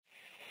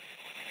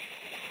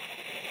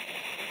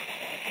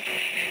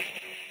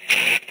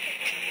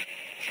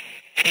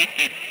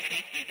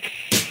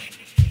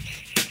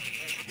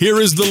Here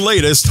is the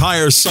latest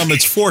Higher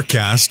Summits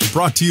forecast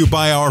brought to you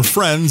by our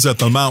friends at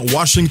the Mount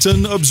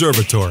Washington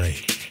Observatory.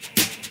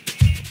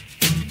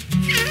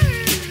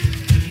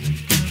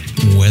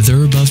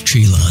 Weather above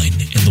treeline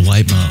in the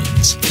White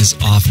Mountains is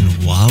often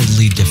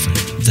wildly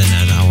different than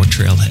at our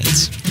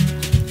trailheads.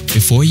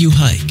 Before you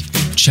hike,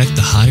 check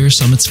the Higher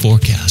Summits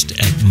forecast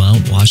at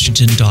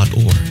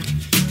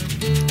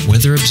mountwashington.org.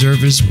 Weather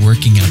observers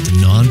working at the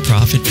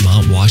nonprofit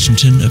Mount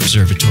Washington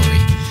Observatory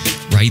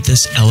write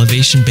this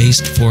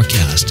elevation-based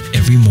forecast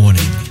every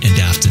morning and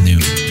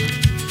afternoon.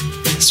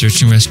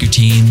 Search and rescue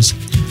teams,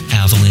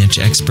 avalanche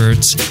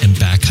experts, and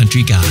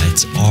backcountry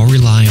guides all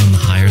rely on the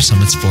Higher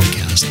Summits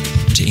forecast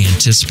to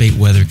anticipate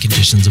weather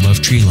conditions above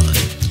treeline.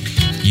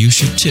 You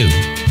should too.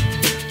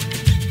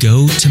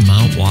 Go to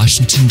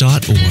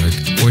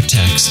mountwashington.org or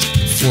text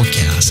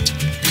forecast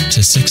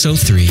to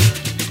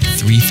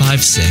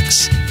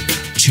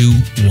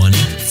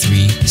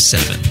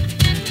 603-356-2137.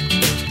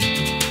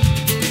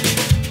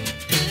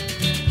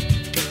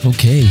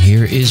 Okay,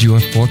 here is your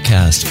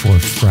forecast for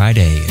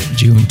Friday,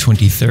 June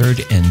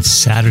 23rd and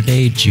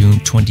Saturday, June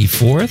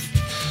 24th.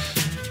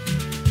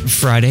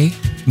 Friday,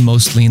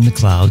 mostly in the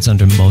clouds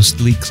under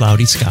mostly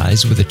cloudy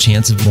skies with a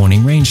chance of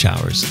morning rain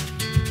showers.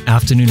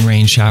 Afternoon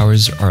rain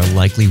showers are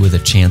likely with a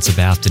chance of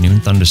afternoon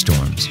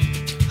thunderstorms.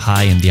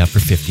 High in the upper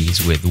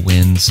 50s with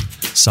winds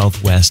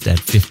southwest at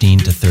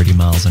 15 to 30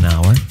 miles an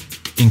hour,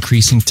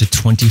 increasing to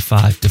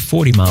 25 to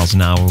 40 miles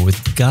an hour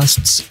with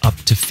gusts up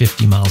to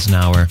 50 miles an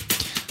hour.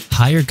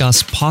 Higher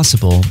gusts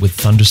possible with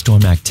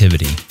thunderstorm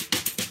activity.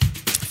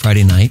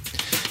 Friday night,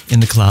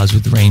 in the clouds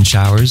with rain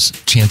showers,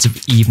 chance of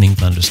evening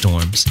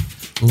thunderstorms.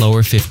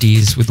 Lower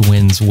 50s with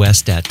winds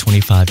west at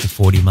 25 to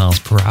 40 miles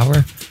per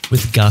hour,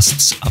 with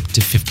gusts up to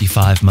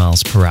 55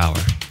 miles per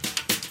hour.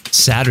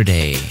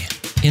 Saturday,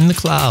 in the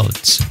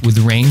clouds with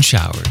rain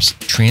showers,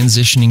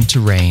 transitioning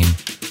to rain.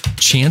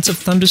 Chance of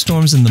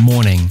thunderstorms in the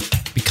morning,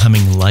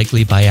 becoming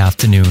likely by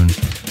afternoon.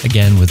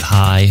 Again, with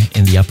high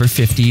in the upper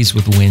 50s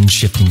with winds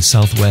shifting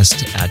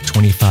southwest at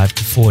 25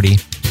 to 40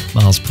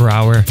 miles per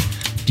hour,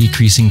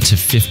 decreasing to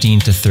 15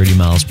 to 30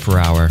 miles per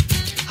hour.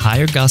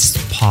 Higher gusts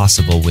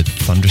possible with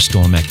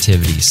thunderstorm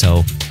activity.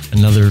 So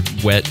another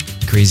wet,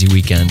 crazy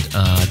weekend.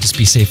 Just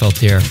be safe out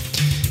there.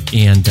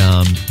 And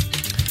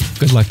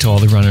good luck to all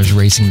the runners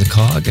racing the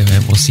COG. And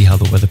we'll see how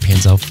the weather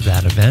pans out for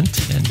that event.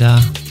 And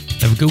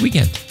have a good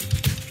weekend.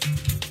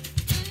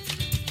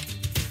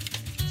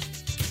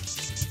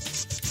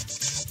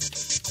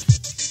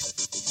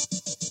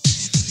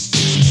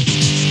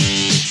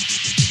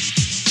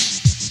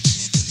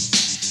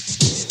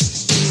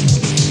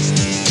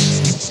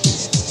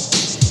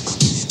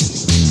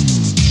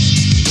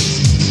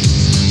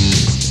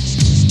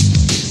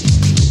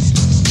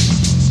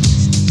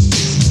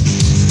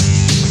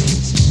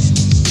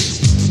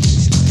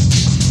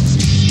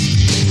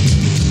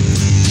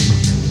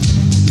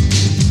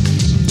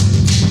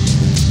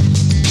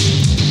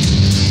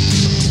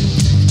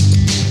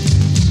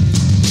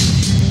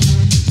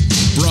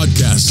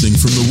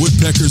 From the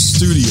Woodpeckers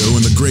studio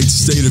in the great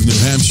state of New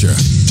Hampshire,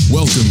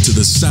 welcome to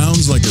the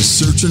Sounds Like a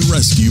Search and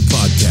Rescue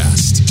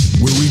podcast,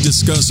 where we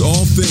discuss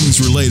all things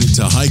related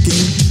to hiking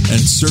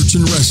and search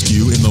and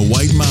rescue in the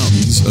White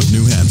Mountains of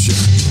New Hampshire.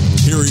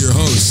 Here are your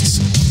hosts,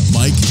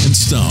 Mike and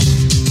Stump.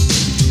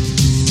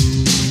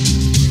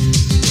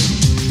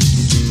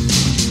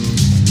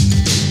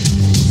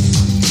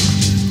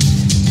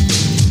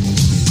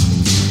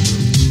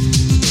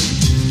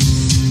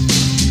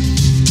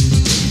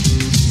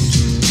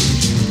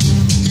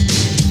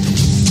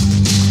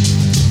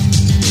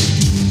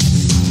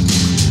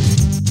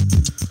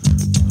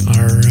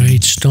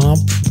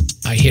 Stomp.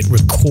 I hit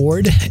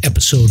record,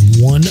 episode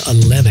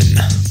 111.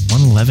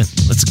 111.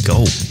 Let's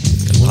go.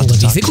 Do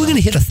you think we're going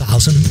to hit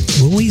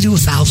 1,000? Will we do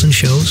 1,000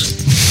 shows?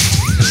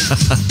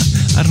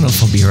 I don't know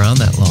if I'll be around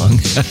that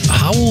long.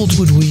 How old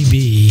would we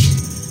be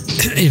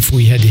if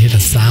we had to hit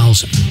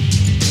 1,000?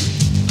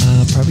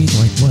 Probably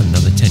like,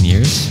 another 10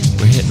 years?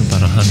 We're hitting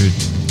about 100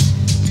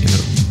 in a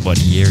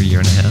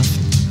year and a half?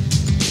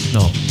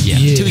 No,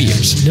 2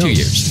 years. No. 2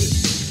 years.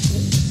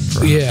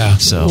 Yeah.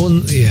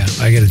 So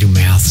I got to do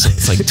math. So.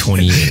 It's like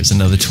 20 years.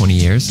 Another 20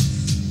 years.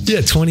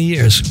 Yeah, 20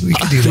 years. We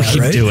can do that, we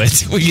can right? do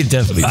it. We can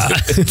definitely do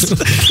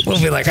it.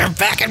 We'll be like, I'm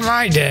back in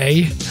my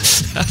day.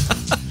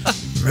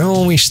 Remember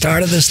when we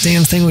started this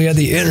damn thing? We had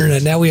the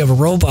internet. Now we have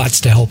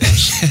robots to help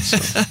us. So.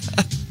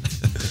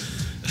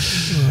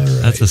 All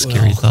right, that's a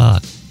scary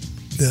thought.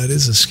 That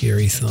is a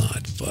scary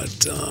thought.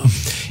 But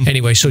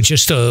anyway, so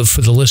just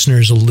for the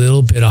listeners, a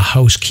little bit of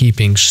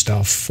housekeeping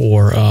stuff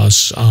for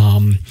us.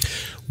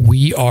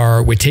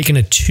 We're taking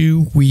a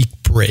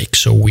 2-week break.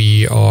 So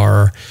we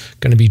are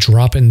going to be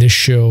dropping this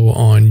show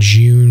on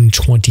June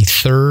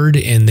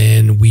 23rd. And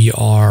then we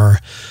are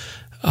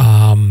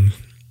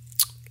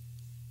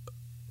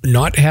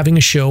not having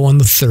a show on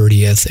the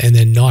 30th and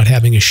then not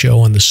having a show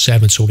on the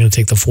 7th. So we're going to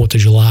take the 4th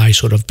of July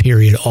sort of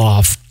period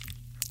off.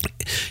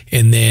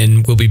 And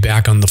then we'll be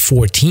back on the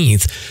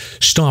 14th.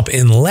 Stomp,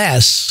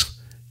 unless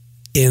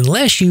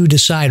unless you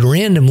decide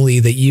randomly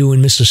that you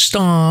and Mrs.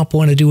 Stomp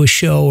want to do a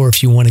show, or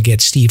if you want to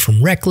get Steve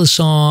from Reckless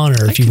on,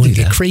 or if you want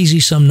to get crazy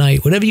some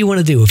night, whatever you want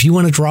to do. If you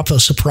want to drop a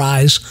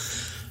surprise,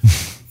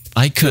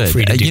 I could.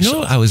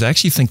 I was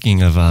actually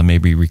thinking of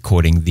maybe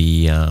recording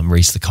the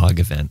Race the Cog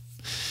event.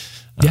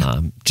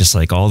 Just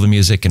like all the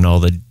music and all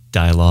the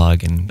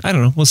dialogue, and I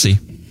don't know. We'll see.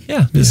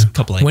 Yeah, there's a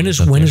couple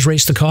ideas. When is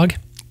Race the Cog?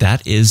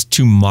 That is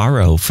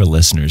tomorrow for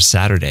listeners.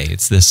 Saturday.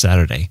 It's this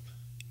Saturday.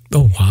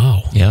 Oh,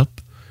 wow. Yep.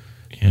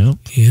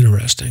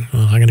 Interesting.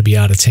 Well, I'm going to be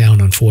out of town,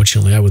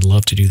 unfortunately. I would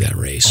love to do that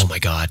race. Oh, my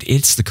God.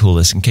 It's the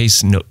coolest. In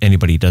case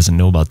anybody doesn't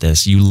know about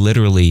this,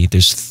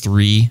 there's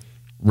 3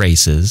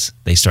 races.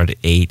 They start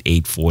at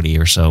 8:40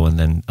 or so, and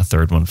then a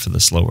third one for the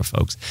slower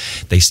folks.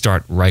 They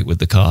start right with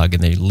the cog,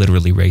 and they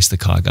literally race the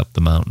cog up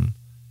the mountain.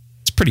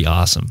 It's pretty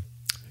awesome.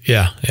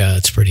 Yeah,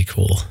 it's pretty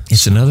cool.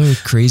 It's another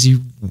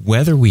crazy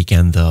weather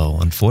weekend, though,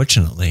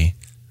 unfortunately.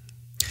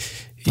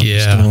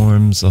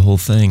 Storms, the whole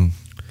thing.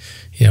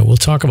 Yeah, we'll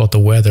talk about the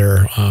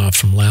weather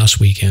from last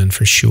weekend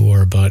for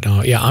sure. But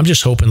I'm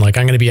just hoping, I'm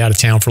going to be out of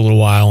town for a little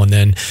while, and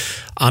then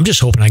I'm just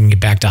hoping I can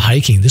get back to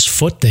hiking. This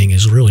foot thing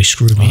has really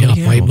screwed me up.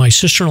 Yeah. My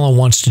sister-in-law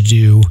wants to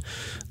do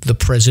the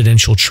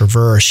Presidential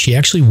Traverse. She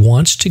actually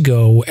wants to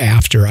go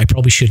after, I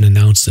probably shouldn't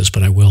announce this,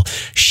 but I will.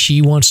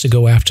 She wants to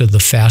go after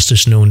the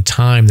fastest known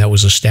time that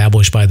was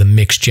established by the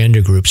mixed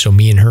gender group. So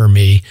me and her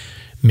may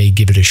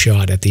give it a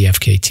shot at the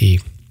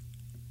FKT.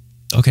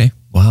 Okay.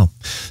 Wow.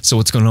 So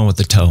what's going on with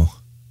the toe?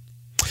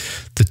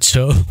 The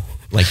toe?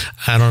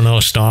 I don't know,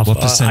 Stomp.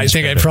 I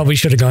think I probably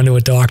should have gone to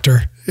a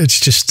doctor.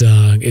 It's just,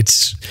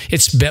 it's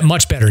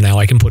much better now.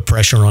 I can put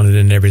pressure on it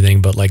and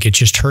everything, but it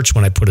just hurts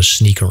when I put a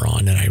sneaker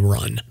on and I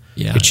run.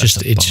 Yeah, it's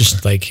just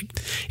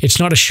it's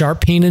not a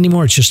sharp pain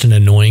anymore. It's just an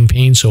annoying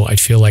pain. So I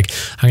feel like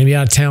I'm going to be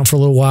out of town for a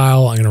little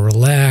while. I'm going to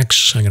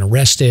relax. I'm going to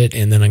rest it.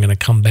 And then I'm going to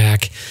come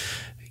back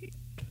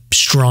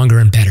stronger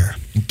and better.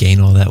 Gain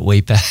all that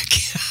weight back.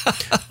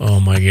 Oh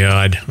my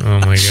God.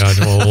 Well,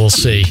 we'll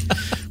see.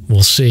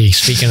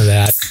 Speaking of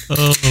that,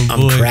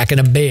 I'm cracking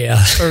a beer.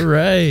 All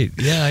right.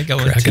 Yeah, I got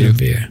one cracking a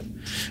beer.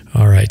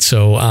 All right.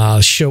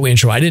 So show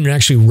intro. I didn't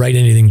actually write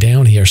anything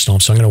down here,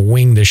 Stomp, so I'm going to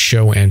wing this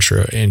show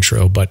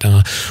intro. But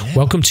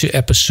welcome to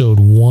episode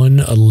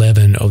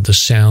 111 of the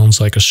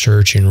Sounds Like a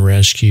Search and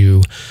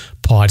Rescue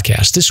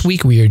podcast. This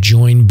week we are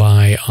joined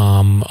by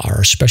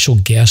our special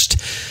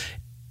guest,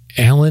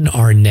 Alan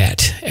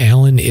Arnette.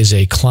 Alan is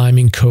a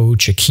climbing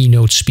coach, a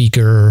keynote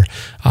speaker,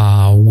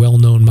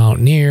 well-known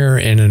mountaineer,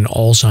 and an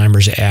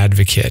Alzheimer's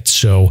advocate.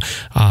 So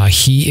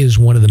he is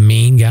one of the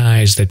main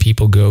guys that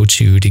people go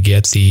to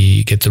get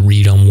the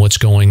read on what's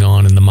going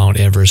on in the Mount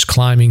Everest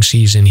climbing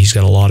season. He's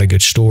got a lot of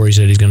good stories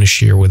that he's going to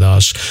share with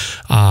us.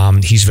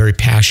 He's very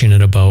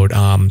passionate about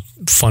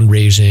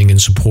fundraising and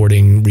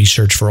supporting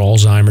research for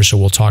Alzheimer's, so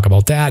we'll talk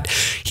about that.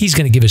 He's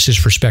going to give us his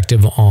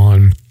perspective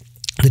on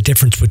the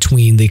difference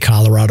between the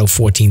Colorado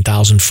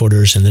 14,000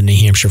 footers and the New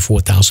Hampshire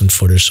 4,000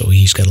 footers. So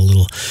he's got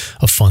a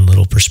fun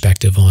little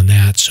perspective on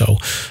that. So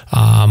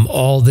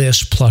all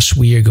this, plus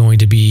we are going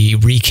to be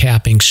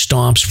recapping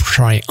Stomp's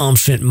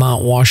triumphant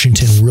Mount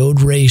Washington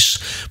road race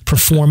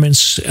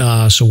performance.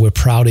 So we're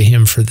proud of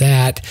him for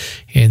that.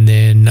 And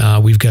then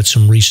we've got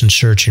some recent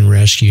search and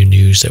rescue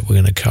news that we're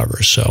going to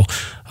cover. So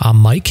I'm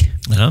Mike.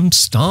 And I'm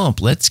Stomp.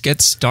 Let's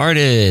get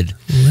started.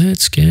 All right,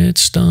 Stomp.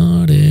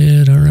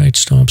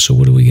 So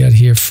what do we got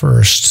here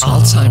first?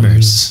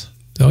 Alzheimer's.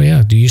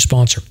 Do you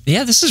sponsor?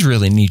 Yeah, this is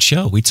really a neat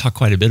show. We talk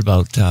quite a bit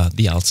about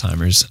the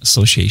Alzheimer's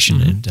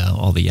Association and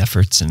all the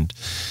efforts, and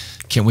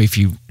can't wait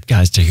for you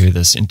guys to hear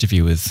this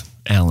interview with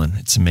Alan.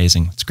 It's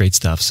amazing. It's great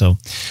stuff. So,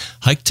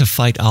 Hike to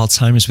Fight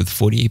Alzheimer's with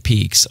 48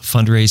 Peaks, a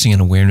fundraising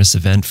and awareness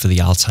event for the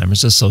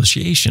Alzheimer's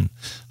Association.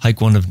 Hike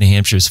one of New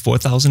Hampshire's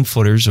 4,000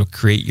 footers or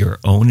create your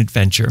own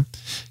adventure.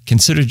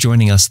 Consider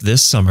joining us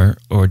this summer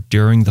or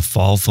during the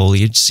fall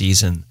foliage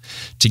season.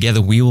 Together,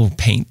 we will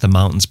paint the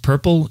mountains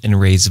purple and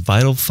raise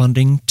vital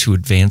funding to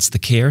advance the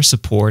care,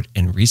 support,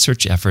 and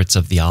research efforts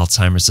of the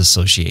Alzheimer's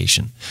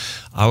Association.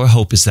 Our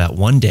hope is that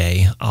one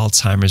day,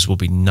 Alzheimer's will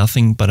be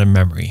nothing but a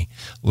memory.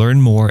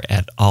 Learn more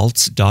at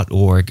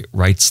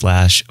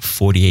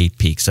alz.org/48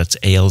 peaks. That's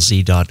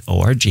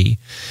alz.org,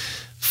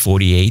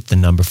 48, the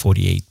number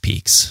 48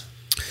 peaks.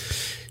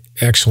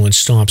 Excellent,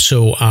 Stomp.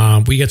 So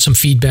we got some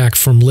feedback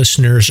from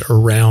listeners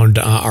around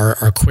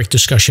our quick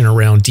discussion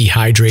around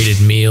dehydrated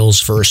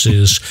meals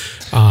versus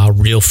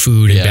real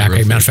food.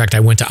 Matter of fact, I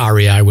went to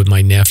REI with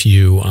my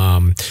nephew.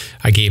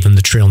 I gave him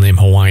the trail name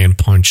Hawaiian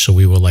Punch. So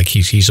we were like,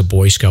 he's a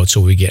Boy Scout.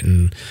 So we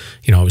getting,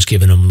 I was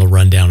giving him the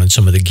rundown on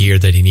some of the gear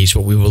that he needs.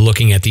 But we were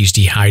looking at these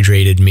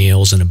dehydrated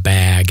meals in a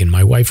bag. And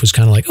my wife was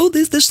kind of like, oh,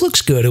 this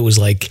looks good. It was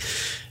like,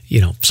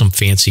 some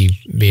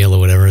fancy meal or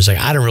whatever. It's like,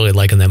 I don't really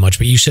like them that much.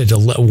 But you said at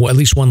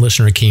least one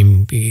listener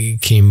came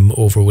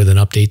over with an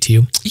update to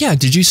you. Yeah.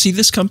 Did you see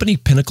this company,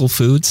 Pinnacle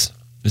Foods?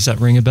 Does that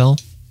ring a bell?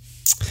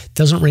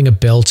 Doesn't ring a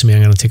bell to me.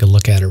 I'm going to take a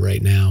look at it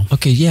right now.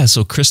 Okay. Yeah.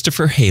 So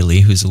Christopher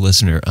Haley, who's a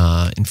listener,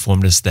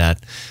 informed us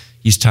that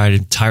he's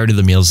tired of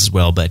the meals as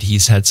well, but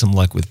he's had some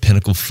luck with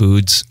Pinnacle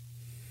Foods.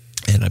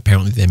 And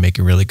apparently they make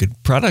a really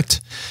good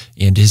product.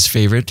 And his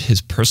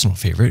personal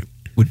favorite,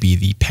 would be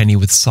the penny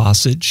with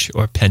sausage,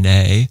 or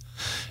penne,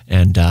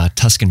 and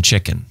Tuscan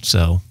chicken.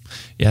 So,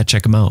 yeah,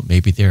 check them out.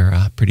 Maybe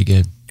they're pretty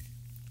good.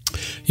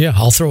 Yeah,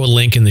 I'll throw a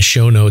link in the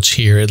show notes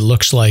here. It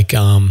looks like,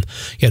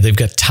 they've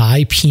got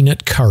Thai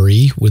peanut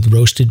curry with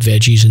roasted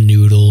veggies and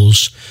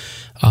noodles,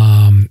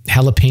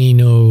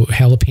 jalapeno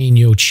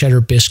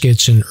cheddar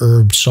biscuits and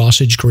herb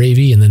sausage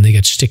gravy, and then they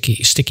got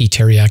sticky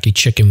teriyaki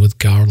chicken with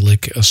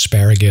garlic,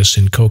 asparagus,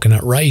 and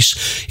coconut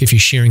rice. If you're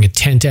sharing a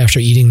tent after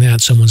eating that,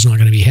 someone's not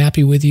going to be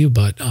happy with you,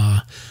 but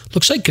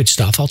looks like good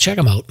stuff. I'll check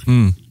them out.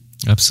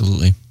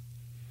 Absolutely.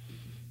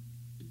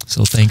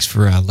 So thanks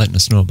for letting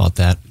us know about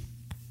that.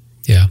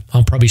 Yeah,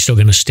 I'm probably still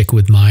going to stick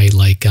with my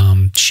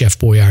Chef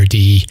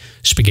Boyardee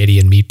spaghetti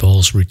and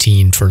meatballs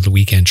routine for the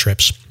weekend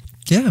trips.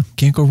 Yeah,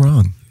 can't go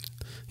wrong.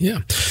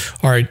 Yeah.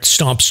 All right,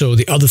 Stomp. So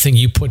the other thing,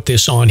 you put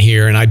this on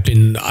here, and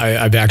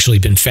I've actually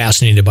been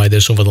fascinated by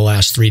this over the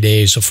last 3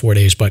 days or 4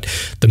 days, but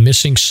the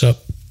missing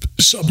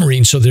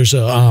submarine. So there's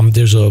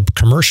a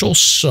commercial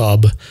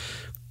sub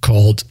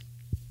called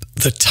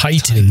the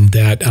Titan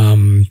that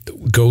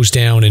goes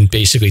down and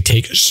basically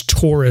takes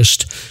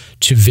tourists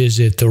to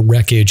visit the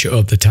wreckage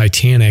of the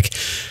Titanic.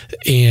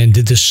 And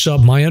the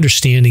sub, my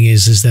understanding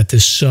is that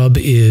this sub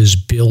is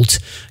built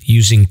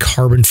using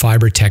carbon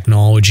fiber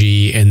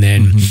technology, and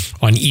then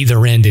on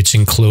either end it's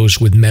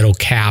enclosed with metal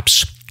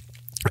caps.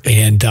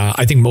 And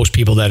I think most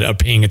people that are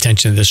paying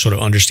attention to this sort of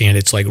understand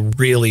it's like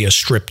really a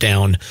stripped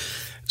down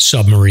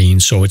submarine.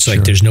 So it's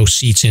like there's no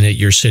seats in it.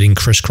 You're sitting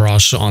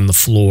crisscross on the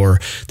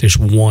floor. There's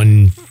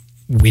one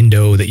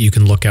window that you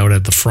can look out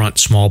at the front,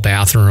 small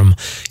bathroom.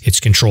 It's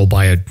controlled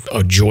by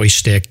a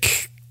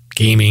joystick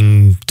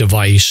gaming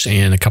device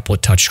and a couple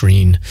of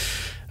touchscreen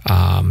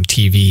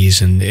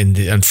TVs. And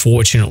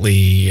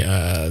unfortunately,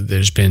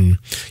 there's been,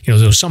 there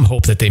was some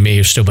hope that they may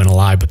have still been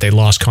alive, but they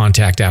lost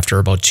contact after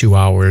about 2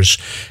 hours.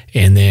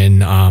 And then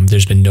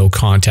there's been no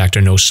contact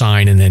or no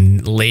sign. And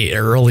then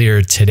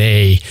earlier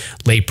today,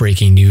 late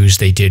breaking news,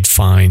 they did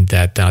find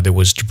that there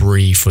was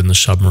debris from the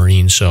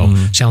submarine. So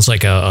sounds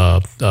like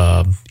a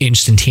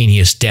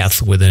instantaneous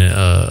death with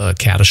a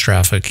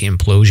catastrophic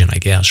implosion, I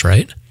guess,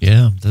 right?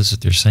 Yeah, that's what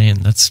they're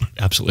saying. That's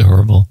absolutely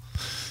horrible.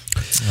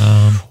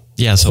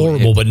 Yeah, so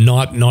horrible, but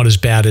not as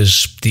bad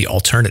as the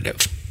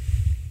alternative.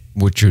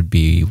 Which would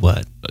be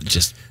what?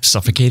 Just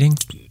suffocating?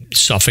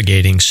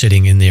 Suffocating,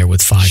 sitting in there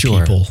with five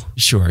people.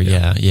 Sure,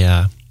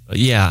 yeah.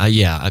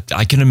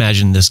 I can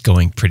imagine this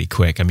going pretty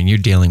quick. I mean, you're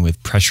dealing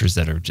with pressures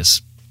that are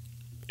just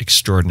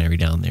extraordinary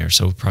down there,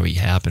 so it probably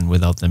happened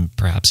without them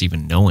perhaps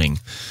even knowing.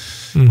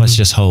 Let's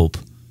just hope.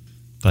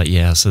 But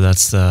yeah, so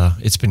that's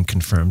it's been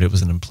confirmed. It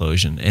was an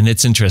implosion. And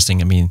it's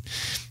interesting. I mean,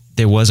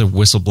 there was a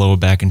whistleblower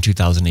back in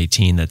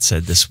 2018 that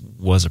said this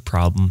was a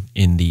problem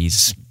in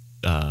these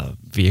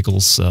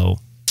vehicles. So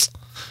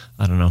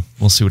I don't know.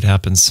 We'll see what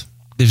happens.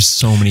 There's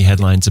so many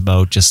headlines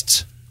about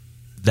just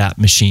that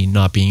machine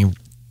not being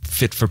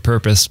fit for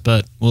purpose,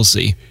 but we'll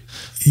see.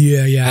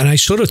 Yeah. And I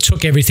sort of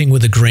took everything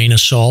with a grain of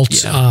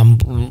salt. Yeah.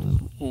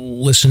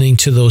 Listening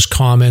to those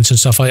comments and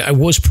stuff, I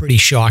was pretty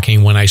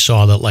shocking when I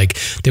saw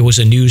that there was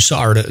a news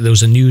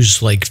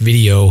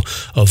video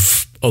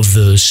of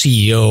the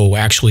CEO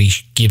actually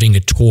giving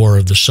a tour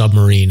of the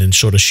submarine and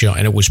sort of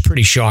and it was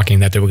pretty shocking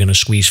that they were going to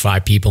squeeze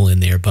 5 people in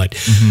there. But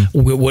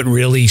what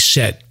really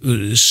set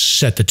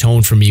the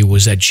tone for me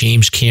was that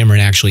James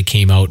Cameron actually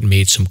came out and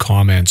made some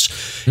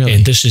comments. Really?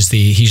 And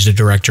he's the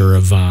director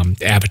of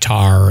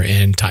Avatar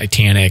and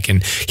Titanic,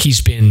 and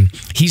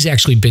he's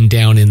actually been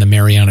down in the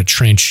Mariana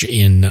Trench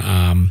in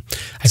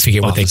I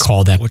forget what they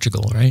call that.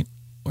 Portugal, right?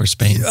 Or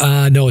Spain?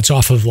 No, it's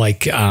off of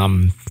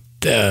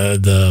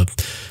the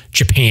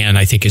Japan,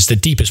 I think, is the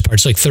deepest part.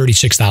 It's like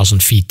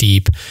 36,000 feet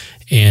deep.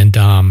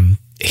 And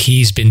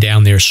he's been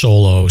down there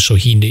solo. So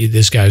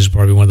this guy's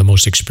probably one of the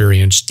most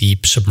experienced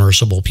deep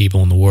submersible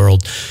people in the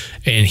world.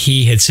 And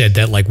he had said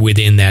that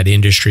within that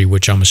industry,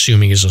 which I'm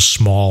assuming is a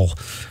small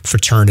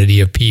fraternity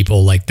of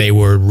people, they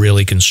were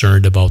really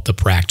concerned about the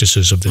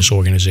practices of this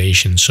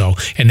organization. So,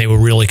 and they were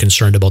really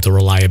concerned about the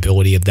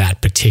reliability of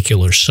that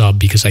particular sub,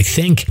 because I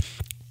think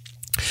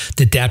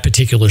that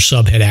particular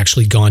sub had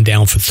actually gone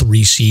down for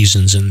 3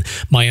 seasons. And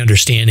my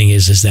understanding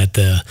is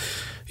that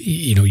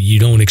you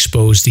don't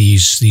expose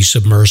these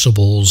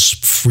submersibles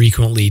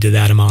frequently to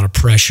that amount of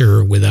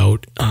pressure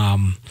without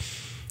some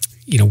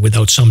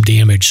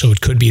damage. So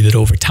it could be that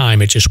over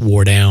time it just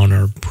wore down,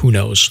 or who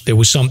knows. There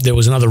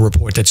was another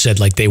report that said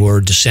they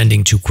were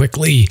descending too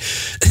quickly.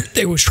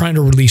 They were trying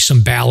to release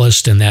some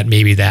ballast, and that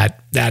maybe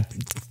that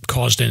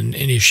caused an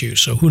issue.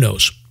 So who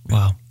knows?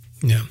 Wow.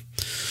 Yeah.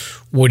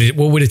 What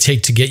would it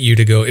take to get you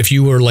to go? If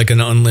you were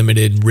an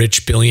unlimited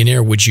rich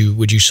billionaire, would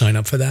you sign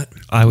up for that?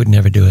 I would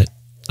never do it.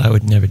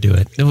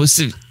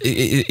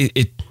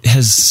 It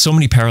has so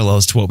many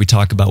parallels to what we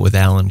talk about with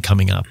Alan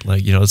coming up.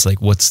 It's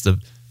what's the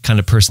kind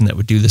of person that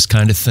would do this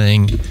kind of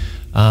thing?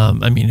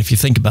 I mean, if you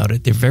think about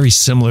it, they're very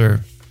similar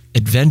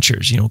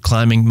adventures,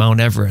 climbing Mount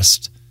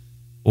Everest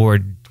or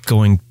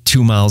going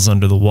 2 miles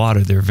under the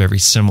water. They're very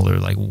similar.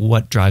 Like,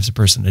 what drives a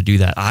person to do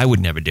that? I would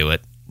never do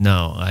it.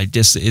 No,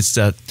 it's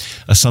that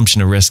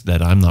assumption of risk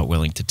that I'm not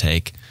willing to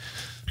take.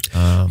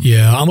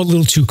 Yeah, I'm a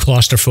little too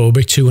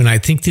claustrophobic too, and I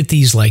think that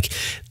these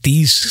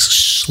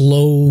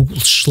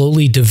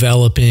slowly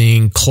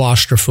developing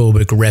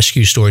claustrophobic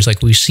rescue stories,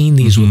 like we've seen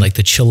these with like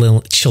the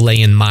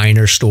Chilean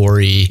miner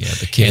story,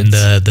 the kids. And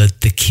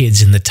the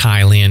kids in the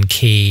Thailand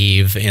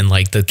cave, and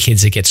like the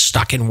kids that get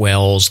stuck in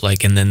wells,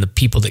 like, and then the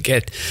people that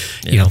get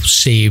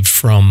saved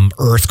from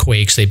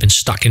earthquakes. They've been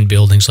stuck in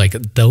buildings. Like,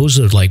 those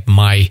are like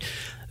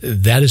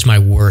that is my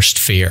worst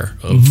fear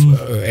of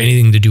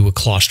anything to do with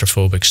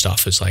claustrophobic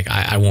stuff. Is like,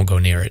 I won't go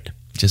near it.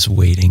 Just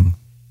waiting.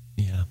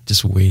 Yeah.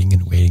 Just waiting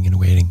and waiting and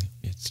waiting.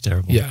 It's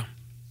terrible. Yeah.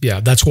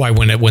 Yeah. That's why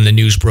when the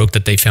news broke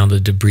that they found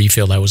the debris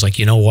field, I was like,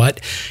 you know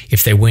what?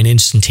 If they went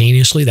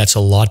instantaneously, that's a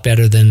lot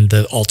better than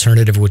the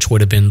alternative, which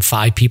would have been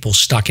 5 people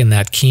stuck in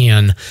that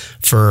can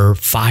for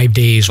 5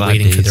 days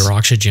waiting for their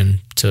oxygen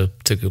to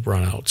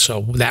run out.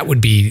 So that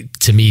would be,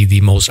 to me,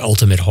 the most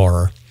ultimate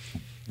horror.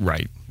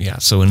 Right. Yeah.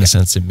 So in a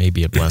sense, it may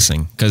be a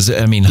blessing. Because,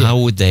 I mean, how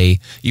would they,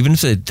 even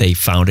if they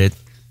found it,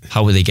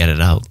 how would they get it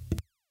out?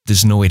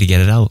 There's no way to get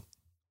it out.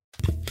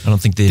 I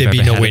don't think there'd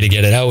be no way to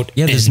get it out.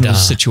 Yeah, there's no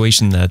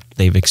situation that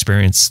they've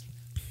experienced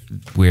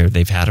where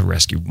they've had to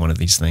rescue one of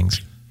these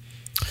things.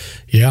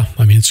 Yeah,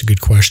 I mean, it's a good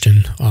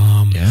question.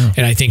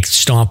 And I think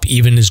Stomp,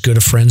 even as good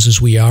of friends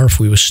as we are, if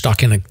we were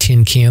stuck in a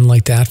tin can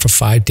like that for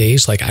 5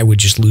 days, like, I would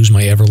just lose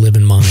my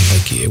ever-living mind.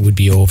 Like, it would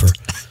be over.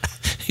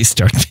 You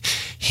start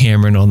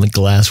hammering on the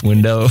glass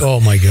window. Oh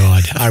my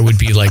God. I would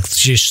be like,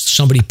 just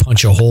somebody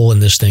punch a hole in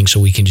this thing so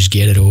we can just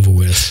get it over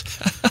with.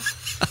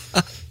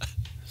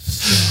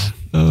 So,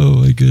 oh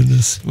my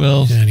goodness.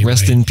 Well, anyway.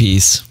 Rest in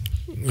peace.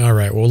 All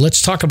right. Well,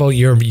 let's talk about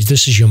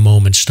this is your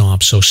moment,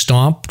 Stomp. So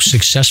Stomp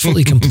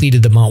successfully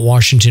completed the Mount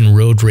Washington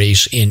road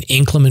race in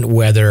inclement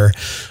weather,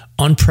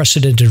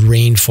 unprecedented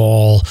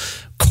rainfall,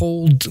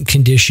 cold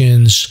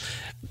conditions.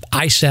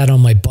 I sat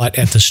on my butt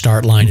at the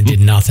start line and did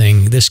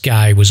nothing. This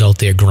guy was out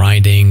there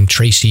grinding.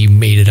 Tracy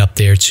made it up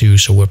there too,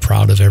 so we're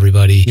proud of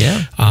everybody.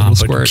 Yeah.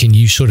 But can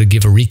you sort of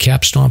give a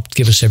recap, Stomp?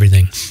 Give us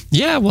everything.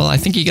 Yeah, well, I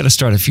think you got to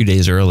start a few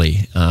days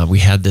early. We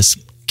had this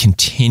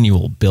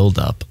continual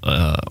buildup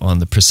on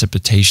the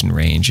precipitation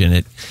range, and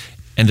it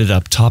ended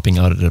up topping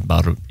out at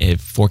about a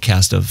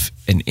forecast of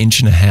 1.5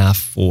 inches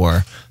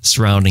for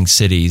surrounding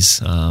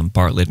cities,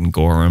 Bartlett and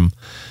Gorham.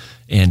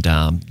 And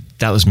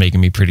that was making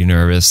me pretty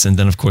nervous. And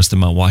then, of course, the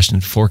Mount Washington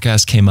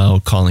forecast came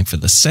out calling for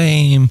the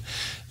same.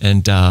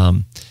 And,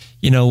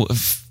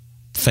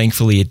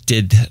 thankfully it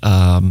did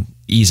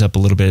ease up a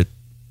little bit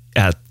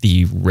at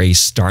the race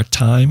start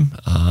time.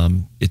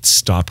 It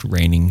stopped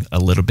raining a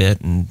little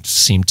bit and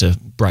seemed to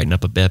brighten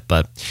up a bit.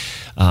 But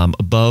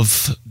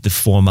above the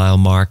 4 mile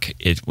mark,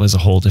 it was a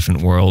whole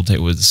different world.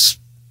 It was,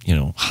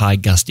 high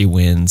gusty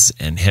winds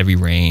and heavy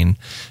rain.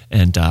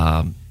 And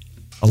a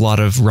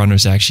lot of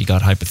runners actually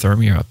got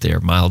hypothermia up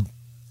there, mild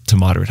to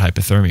moderate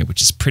hypothermia,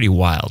 which is pretty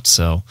wild.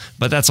 So,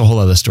 but that's a whole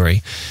other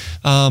story.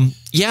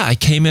 I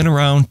came in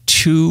around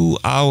 2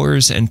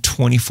 hours and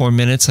 24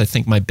 minutes. I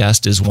think my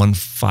best is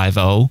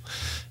 1:50.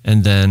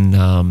 And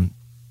then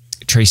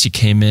Tracy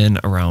came in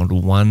around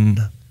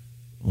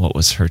what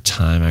was her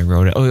time? I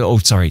wrote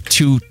it.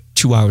 2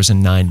 hours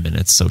and 9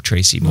 minutes. So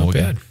Tracy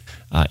Morgan.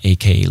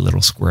 AKA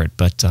Little Squirt.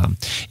 But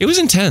it was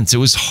intense. It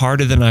was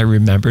harder than I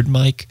remembered,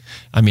 Mike.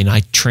 I mean, I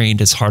trained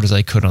as hard as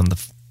I could on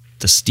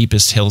the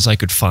steepest hills I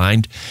could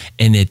find,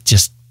 and it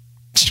just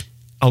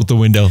out the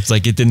window. It's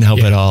like it didn't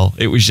help at all.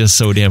 It was just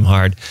so damn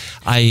hard.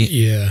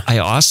 I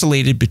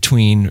oscillated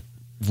between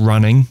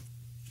running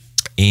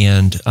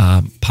and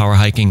power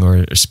hiking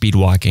or speed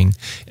walking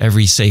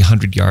every, say,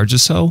 100 yards or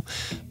so.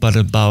 But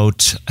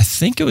about, I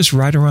think it was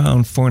right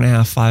around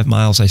 4.5, 5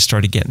 miles, I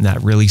started getting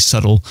that really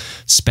subtle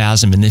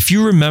spasm. And if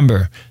you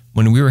remember,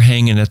 when we were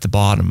hanging at the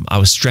bottom, I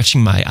was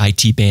stretching my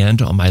IT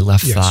band on my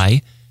left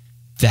thigh.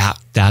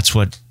 That's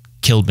what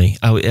killed me.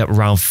 At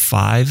around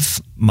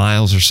 5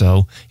 miles or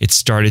so, it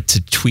started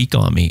to tweak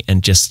on me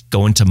and just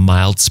go into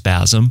mild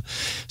spasm.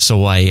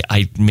 So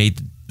I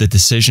made the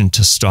decision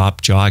to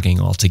stop jogging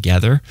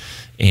altogether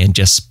and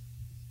just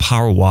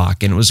power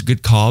walk. And it was a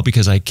good call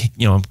because I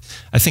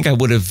think I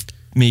would have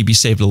maybe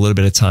saved a little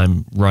bit of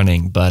time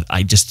running, but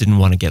I just didn't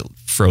want to get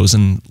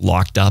frozen,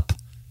 locked up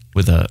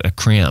with a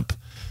cramp.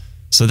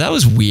 So that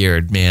was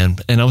weird, man.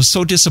 And I was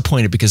so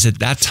disappointed because at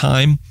that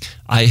time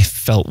I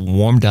felt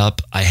warmed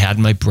up. I had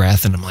my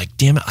breath and I'm like,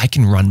 damn it, I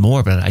can run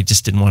more, but I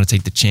just didn't want to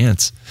take the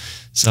chance.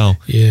 So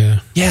yeah.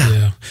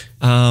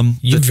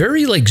 You're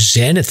very like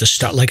zen at the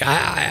start. Like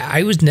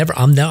I was never.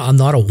 I'm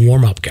not a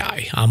warm up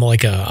guy. I'm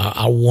like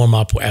a warm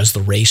up as the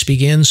race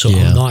begins. So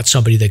I'm not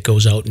somebody that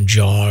goes out and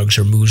jogs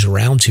or moves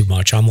around too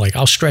much. I'm like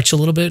I'll stretch a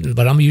little bit,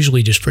 but I'm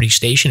usually just pretty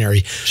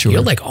stationary. Sure.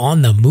 You're like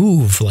on the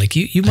move. Like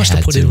you must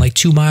have put in like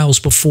 2 miles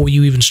before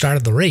you even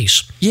started the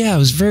race. Yeah, it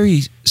was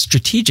very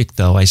strategic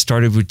though. I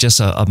started with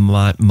just a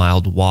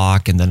mild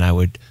walk, and then I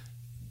would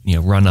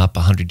run up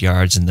 100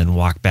 yards and then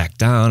walk back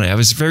down. I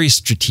was very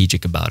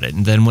strategic about it.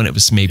 And then when it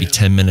was maybe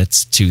 10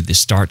 minutes to the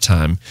start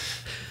time,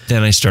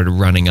 then I started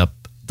running up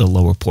the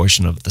lower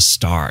portion of the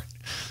start.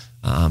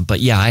 But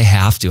yeah, I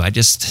have to.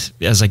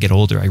 As I get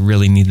older, I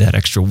really need that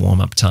extra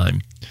warm-up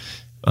time.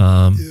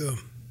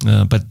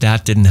 But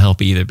that didn't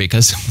help either,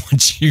 because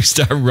once you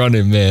start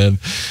running, man,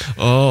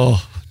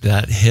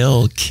 that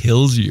hill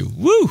kills you.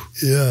 Woo!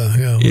 Yeah.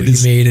 Well,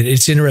 made it.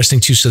 It's interesting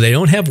too. So they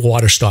don't have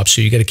water stops,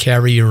 so you got to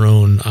carry your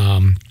own.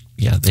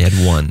 They had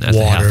one at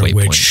the halfway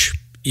point.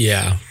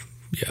 Yeah.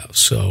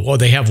 So,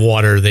 they have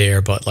water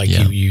there, but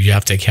you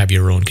have to have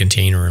your own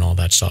container and all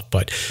that stuff.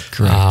 But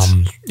correct.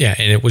 And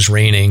it was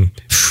raining.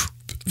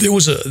 There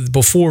was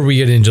before we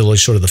get into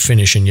sort of the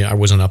finish, and I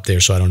wasn't up there,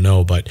 so I don't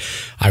know, but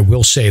I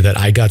will say that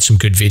I got some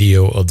good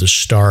video of the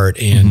start,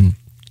 and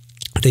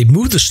they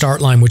moved the start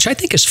line, which I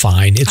think is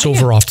fine. It's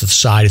over off to the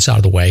side. It's out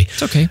of the way.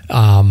 It's okay.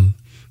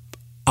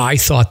 I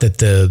thought that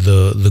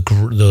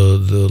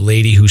the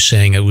lady who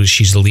sang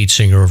she's the lead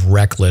singer of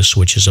Reckless,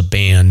 which is a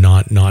band,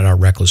 not our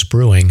Reckless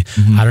Brewing.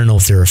 I don't know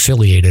if they're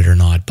affiliated or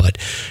not, but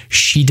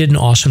she did an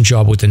awesome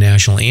job with the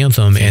national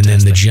anthem. Fantastic. And then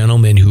the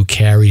gentleman who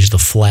carries the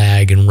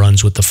flag and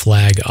runs with the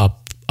flag up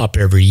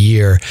every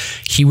year,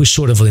 he was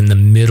sort of in the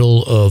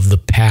middle of the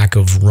pack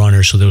of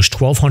runners. So there was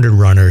 1,200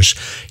 runners.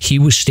 He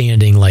was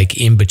standing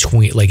in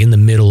between, in the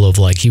middle of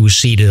he was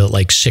seated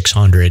at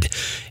 600.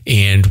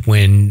 And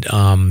when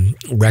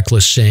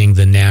Reckless sang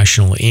the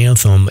national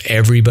anthem,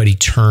 everybody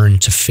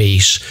turned to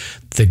face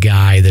the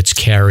guy that's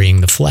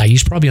carrying the flag.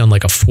 He's probably on a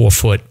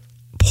 4-foot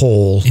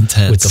pole.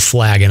 Intense. With the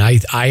flag, and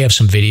I have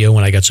some video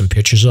and I got some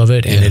pictures of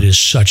it, and it was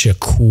such a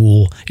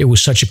cool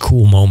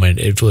moment.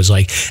 It was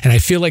and I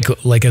feel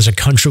like as a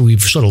country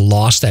we've sort of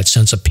lost that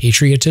sense of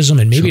patriotism,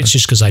 and maybe it's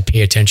just because I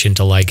pay attention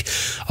to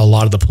a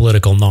lot of the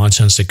political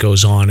nonsense that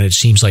goes on, and it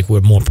seems like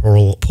we're more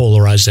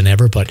polarized than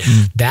ever, but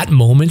that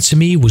moment to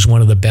me was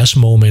one of the best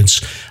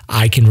moments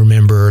I can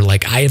remember.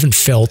 I haven't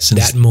felt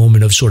that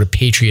moment of sort of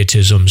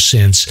patriotism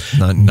since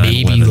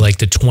maybe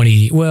the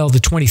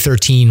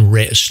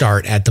 2013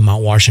 start at the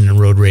Mount Washington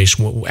Road Race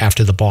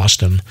after the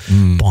Boston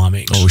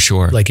bombings. Oh,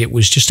 sure. It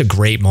was just a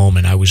great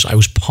moment. I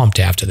was pumped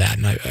after that,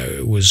 and I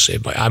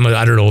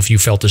don't know if you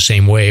felt the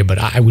same way, but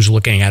I was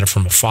looking at it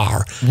from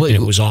afar, and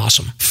it was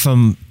awesome.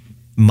 From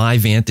my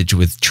vantage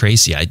with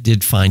Tracy, I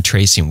did find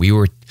Tracy, and we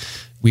were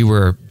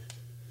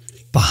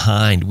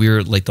behind. We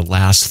were the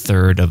last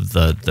third of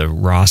the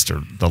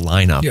roster, the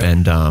lineup,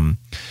 and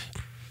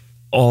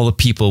all the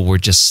people were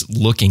just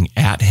looking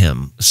at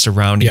him,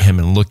 surrounding him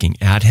and looking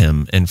at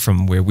him. And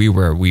from where we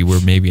were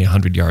maybe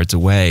 100 yards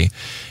away.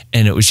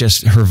 And it was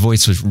just, her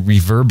voice was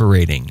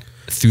reverberating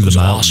through the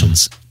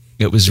mountains. Awesome.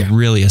 It was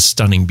really a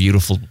stunning,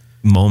 beautiful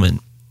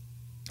moment.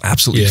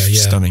 Absolutely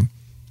stunning.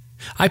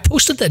 I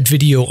posted that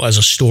video as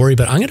a story,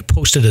 but I'm going to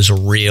post it as a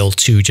reel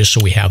too, just so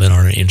we have it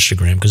on our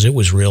Instagram, because it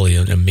was really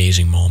an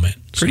amazing moment.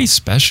 Pretty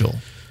special.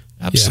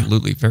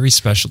 Absolutely. Very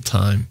special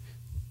time.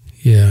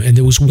 Yeah, and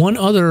there was one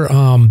other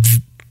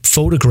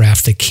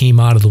photograph that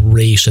came out of the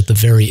race at the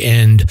very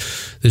end.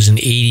 There's an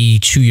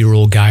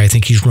 82-year-old guy. I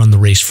think he's run the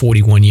race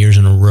 41 years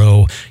in a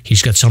row.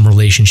 He's got some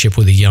relationship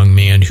with a young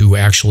man who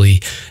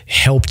actually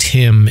helped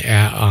him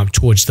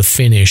towards the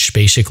finish.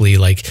 Basically,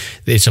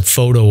 it's a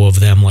photo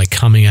of them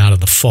coming out of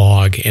the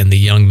fog, and the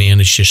young man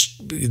is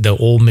the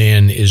old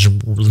man is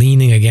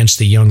leaning against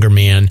the younger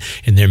man,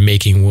 and they're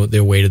making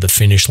their way to the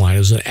finish line.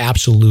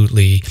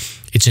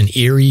 It's an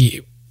eerie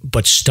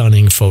but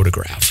stunning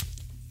photograph.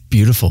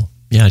 Beautiful.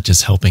 Yeah,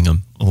 just helping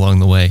them along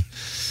the way.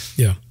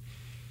 Yeah.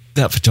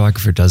 That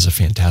photographer does a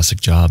fantastic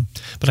job.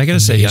 But I got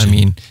to say,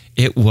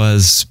 it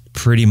was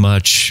pretty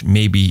much,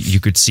 maybe you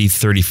could see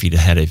 30 feet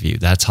ahead of you.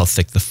 That's how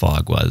thick the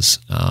fog was.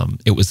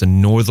 It was a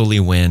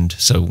northerly wind.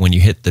 So when you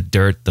hit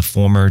the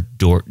former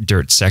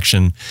dirt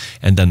section,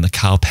 and then the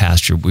cow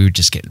pasture, we were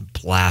just getting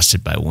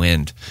blasted by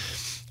wind.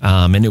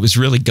 And it was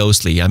really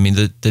ghostly.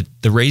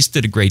 The race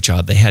did a great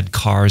job. They had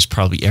cars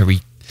probably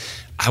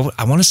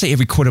I want to say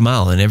every quarter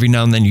mile, and every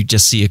now and then you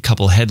just see a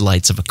couple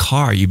headlights of a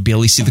car. You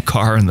barely see the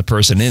car and the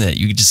person in it.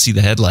 You just see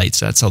the headlights.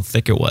 That's how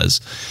thick it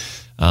was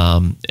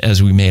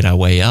as we made our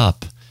way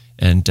up.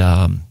 And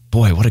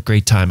boy, what a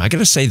great time. I got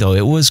to say, though,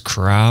 it was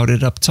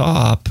crowded up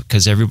top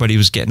because everybody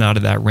was getting out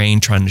of that rain,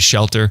 trying to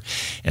shelter.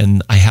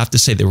 And I have to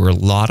say, there were a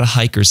lot of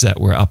hikers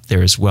that were up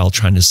there as well,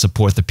 trying to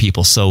support the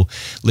people. So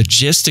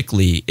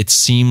logistically, it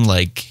seemed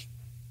like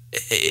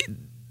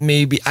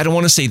maybe, I don't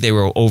want to say they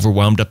were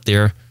overwhelmed up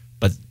there,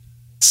 but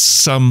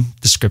some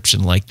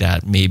description like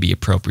that may be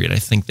appropriate. I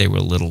think they were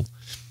a little,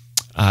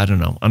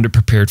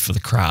 underprepared for the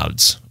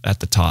crowds at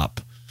the top.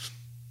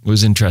 It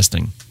was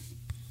interesting.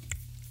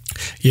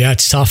 Yeah,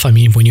 it's tough. When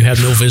you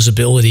have no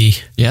visibility,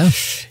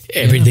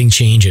 everything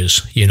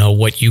changes.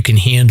 What you can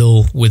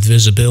handle with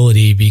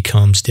visibility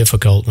becomes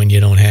difficult when you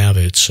don't have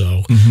it.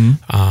 So,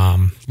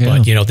 but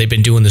they've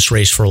been doing this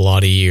race for a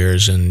lot of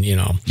years, and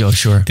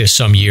there's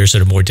some years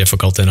that are more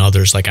difficult than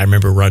others. I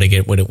remember running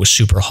it when it was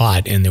super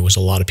hot, and there was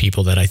a lot of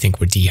people that I think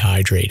were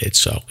dehydrated.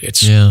 So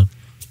it's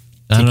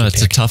I don't know.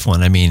 it's a tough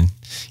one. I mean,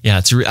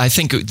 yeah, I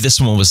think this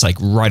one was like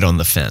right on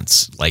the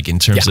fence, like in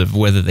terms of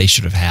whether they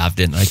should have halved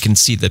it. And I can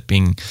see that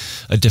being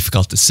a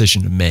difficult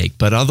decision to make,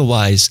 but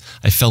otherwise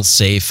I felt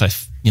safe.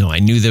 I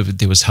knew that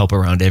there was help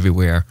around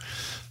everywhere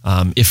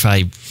if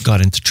I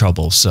got into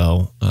trouble.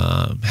 So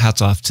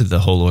hats off to the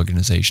whole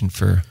organization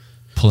for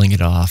pulling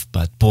it off.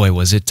 But boy,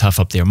 was it tough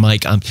up there,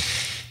 Mike.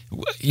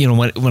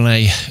 When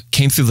I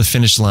came through the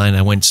finish line,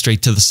 I went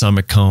straight to the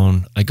summit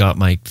cone. I got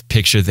my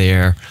picture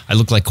there. I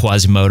looked like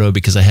Quasimodo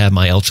because I had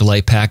my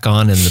ultralight pack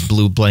on and the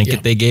blue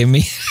blanket they gave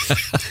me.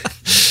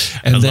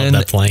 I love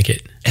that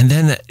blanket. And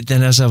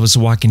then as I was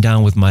walking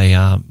down with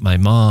my my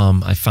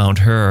mom, I found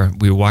her.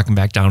 We were walking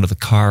back down to the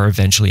car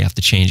eventually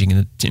after changing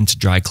into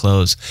dry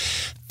clothes.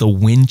 The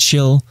wind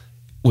chill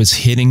was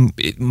hitting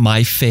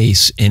my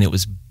face and it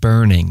was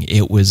burning.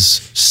 It was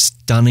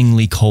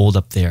stunningly cold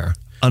up there.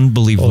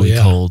 Unbelievably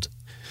cold.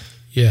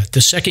 Yeah.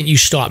 The second you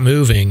stop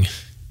moving,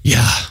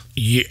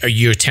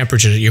 your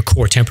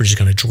core temperature is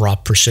going to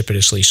drop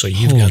precipitously. So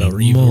you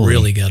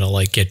really got to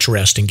like get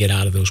dressed and get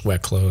out of those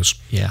wet clothes.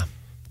 Yeah.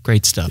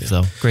 Great stuff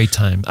though. Great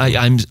time.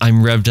 I'm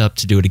revved up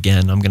to do it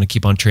again. I'm going to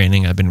keep on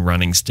training. I've been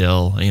running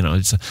still.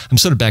 I'm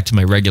sort of back to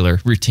my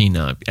regular routine,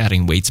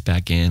 adding weights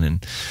back in and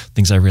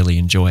things I really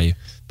enjoy.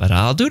 But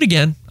I'll do it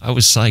again. I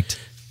was psyched.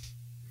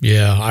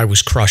 Yeah, I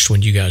was crushed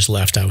when you guys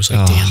left. I was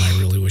like, damn, I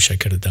really wish I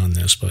could have done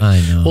this, but I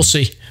know. We'll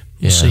see.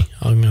 We'll see.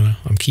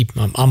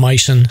 I'm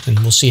icing and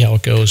we'll see how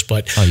it goes,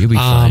 but you'll be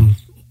fine.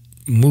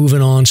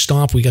 Moving on,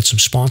 Stomp, we got some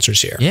sponsors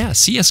here. Yeah,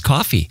 CS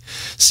Coffee.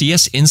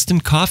 CS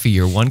Instant Coffee,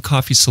 your one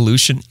coffee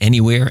solution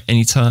anywhere,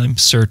 anytime.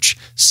 Search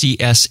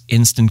CS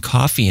Instant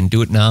Coffee and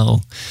do it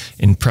now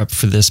in prep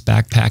for this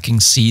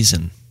backpacking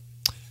season.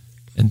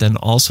 And then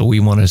also we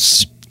want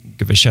to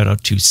give a shout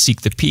out to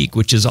Seek the Peak,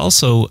 which is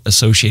also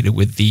associated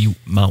with the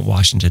Mount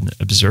Washington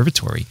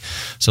Observatory.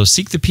 So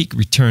Seek the Peak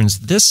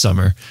returns this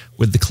summer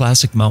with the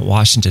classic Mount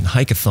Washington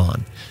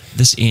Hike-a-thon.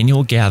 This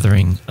annual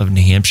gathering of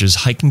New Hampshire's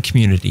hiking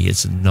community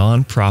is a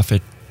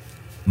non-profit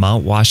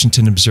Mount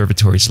Washington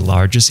Observatory's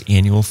largest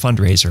annual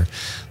fundraiser.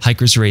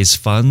 Hikers raise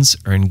funds,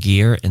 earn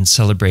gear, and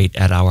celebrate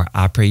at our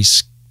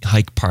après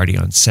hike party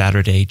on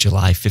Saturday,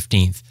 July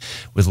 15th,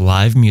 with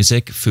live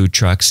music, food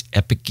trucks,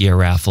 epic gear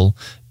raffle,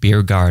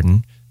 beer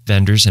garden,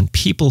 vendors, and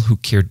people who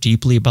care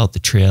deeply about the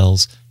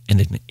trails and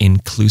an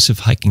inclusive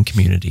hiking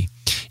community.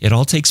 It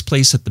all takes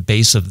place at the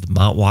base of the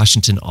Mount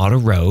Washington Auto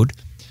Road.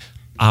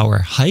 Our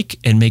Hike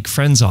and Make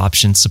Friends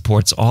option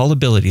supports all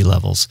ability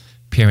levels,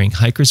 pairing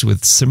hikers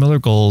with similar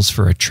goals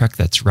for a trek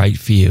that's right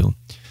for you.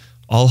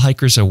 All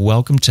hikers are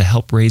welcome to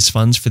help raise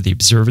funds for the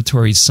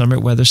observatory's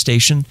summit weather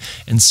station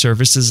and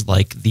services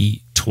like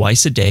the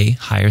twice-a-day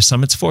Higher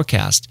Summits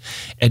forecast,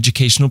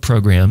 educational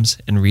programs,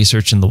 and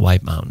research in the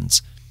White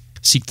Mountains.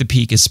 Seek the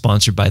Peak is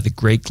sponsored by the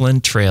Great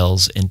Glen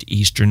Trails and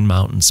Eastern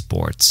Mountain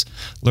Sports.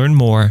 Learn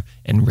more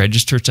and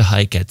register to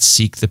hike at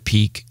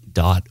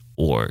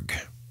seekthepeak.org.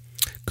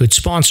 Good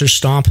sponsor,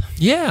 Stomp.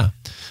 Yeah.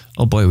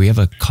 Oh boy, we have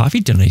a coffee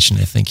donation,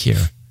 I think,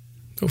 here.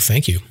 Oh,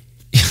 thank you.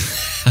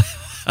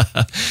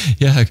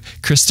 Yeah,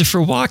 Christopher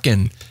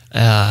Walken,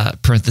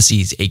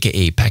 parentheses,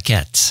 a.k.a.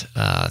 Paquette,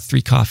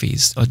 3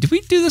 coffees. Oh, did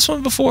we do this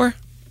one before?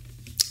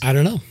 I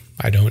don't know.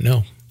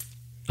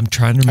 I'm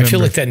trying to remember. I feel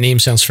like that name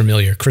sounds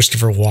familiar.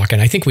 Christopher Walken.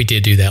 I think we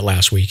did do that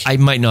last week. I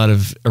might not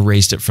have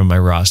erased it from my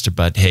roster,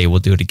 but hey, we'll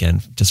do it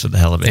again just for the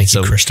hell of it. Thank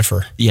you,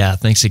 Christopher. Yeah,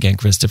 thanks again,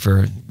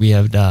 Christopher. We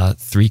have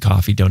 3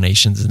 coffee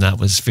donations, and that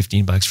was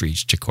 $15 for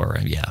each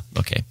Chikora. Yeah,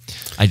 okay.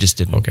 I just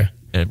didn't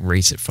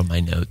erase it from my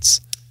notes.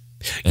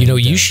 And,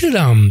 you should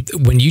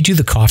when you do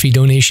the coffee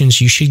donations,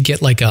 you should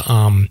get like a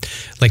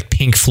like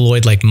Pink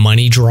Floyd like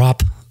money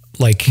drop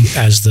like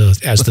as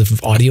the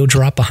audio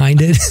drop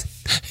behind it.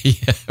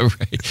 Yeah,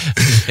 right.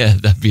 Yeah,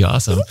 that'd be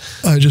awesome.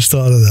 I just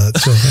thought of that.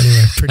 So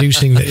anyway,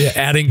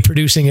 adding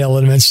producing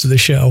elements to the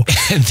show.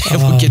 And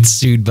then we'll get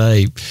sued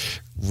by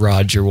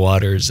Roger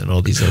Waters and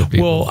all these other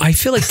people. Well, I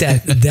feel like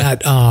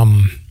that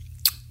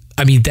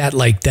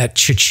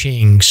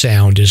cha-ching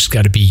sound has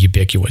got to be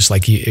ubiquitous.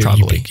 Like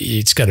probably.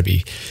 It's got to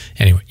be.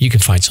 Anyway, you can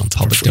find something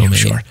public for free, domain. I'm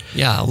sure.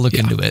 Yeah, I'll look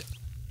into it.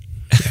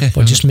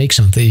 Well, just make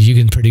something. You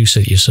can produce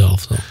it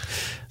yourself.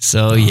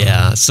 So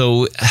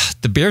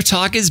the beer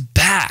talk is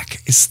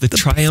back. It's the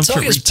triumphant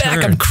return. Is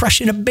back. I'm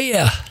crushing a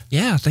beer.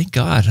 Yeah, thank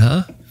God,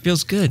 huh?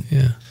 Feels good.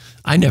 Yeah.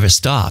 I never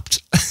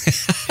stopped.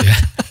 Yeah.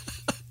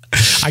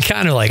 I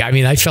kind of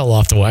I fell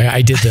off the way.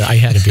 I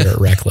had a beer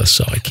at Reckless,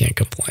 so I can't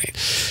complain.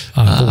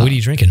 But what are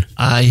you drinking?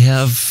 I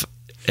have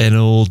an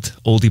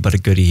oldie but a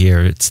goodie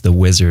here. It's the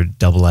Wizard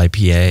Double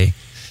IPA.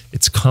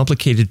 It's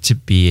complicated to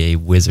be a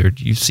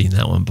wizard. You've seen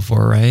that one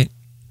before, right?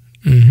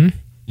 Mm-hmm.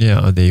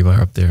 Yeah, there you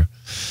are up there.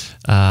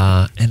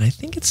 And I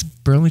think it's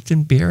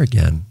Burlington Beer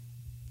again.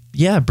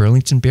 Yeah,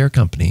 Burlington Beer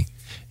Company.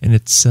 And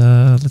it's,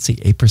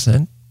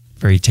 8%.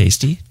 Very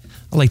tasty.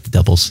 I like the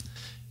doubles.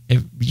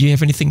 You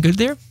have anything good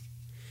there?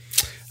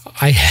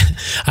 I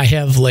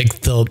have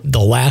like the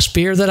last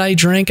beer that I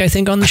drank, I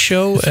think, on the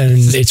show, and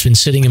it's been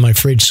sitting in my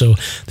fridge. So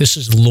this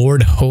is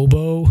Lord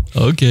Hobo.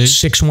 Okay.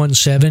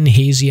 617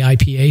 hazy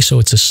IPA. So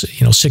it's a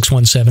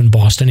 617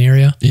 Boston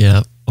area.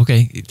 Yeah.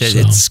 Okay.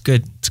 It's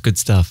good. It's good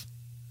stuff.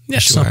 Yeah,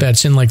 it's not bad.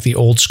 It's in like the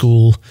old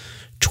school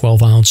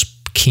 12-ounce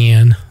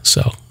can.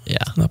 So yeah,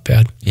 not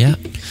bad. Yeah.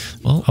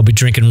 Well, I'll be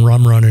drinking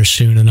Rum Runner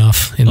soon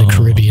enough in the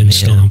Caribbean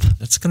Stomp.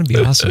 That's going to be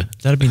awesome.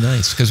 That'd be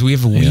nice because we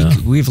have a week. Yeah.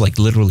 We have like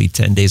literally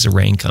 10 days of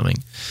rain coming.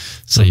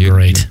 So you're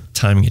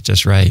timing it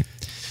just right.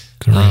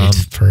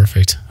 Great.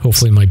 Perfect.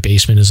 Hopefully my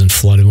basement isn't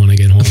flooded when I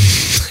get home.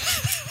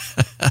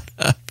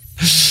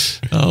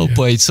 Oh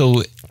boy.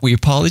 So we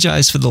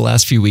apologize for the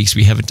last few weeks.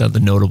 We haven't done the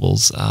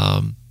notables.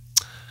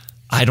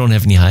 I don't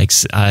have any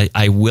hikes.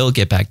 I will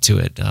get back to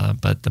it,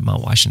 but the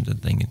Mount Washington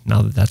thing,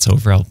 now that that's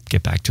over, I'll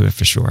get back to it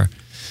for sure.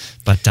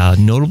 But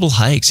notable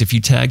hikes, if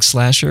you tag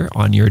Slasher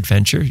on your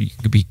adventure, you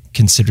could be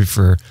considered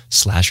for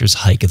Slasher's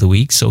Hike of the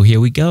Week. So here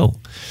we go.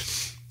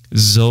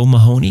 Zoe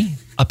Mahoney,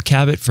 up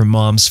Cabot for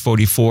Mom's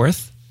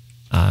 44th.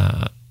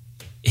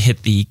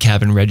 Hit the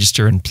cabin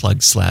register and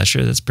plugged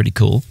Slasher. That's pretty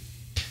cool.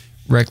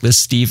 Reckless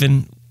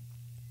Steven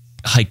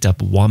hiked up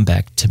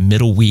Wombeck to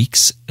Middle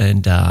Weeks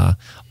and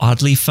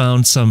oddly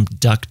found some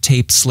duct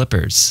tape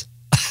slippers.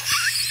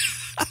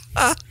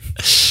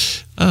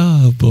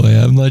 Oh boy,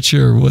 I'm not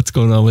sure what's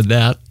going on with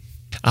that.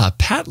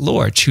 Pat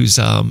Lorch, who's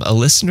a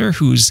listener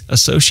who's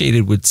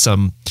associated with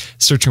some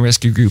search and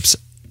rescue groups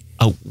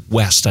out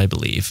west, I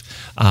believe,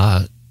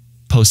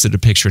 posted a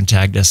picture and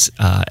tagged us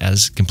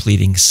as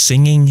completing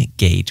Singing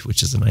Gate,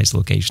 which is a nice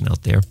location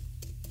out there.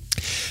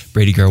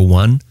 Brady Girl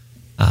 1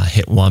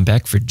 hit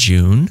Wombeck for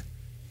June.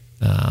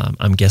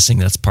 I'm guessing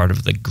that's part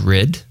of the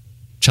grid.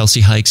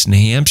 Chelsea hikes New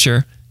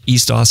Hampshire,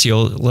 East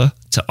Osceola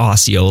to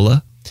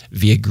Osceola,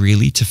 via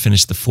Greeley to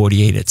finish the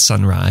 48 at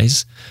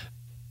sunrise.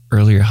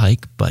 Earlier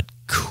hike, but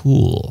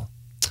cool.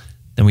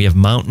 Then we have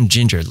Mountain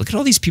Ginger. Look at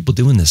all these people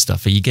doing this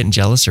stuff. Are you getting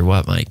jealous or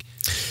what, Mike?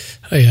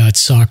 Oh, yeah, it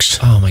sucks.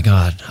 Oh, my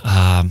God.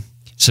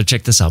 So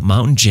check this out.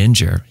 Mountain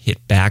Ginger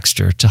hit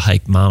Baxter to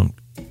hike Mount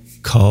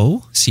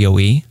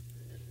C-O-E,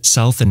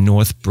 South and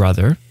North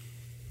Brother.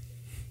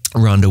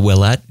 Rhonda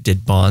Willett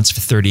did Bonds for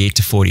 38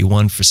 to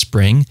 41 for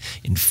spring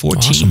in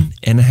 14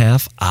 and a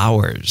half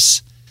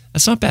hours.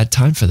 That's not a bad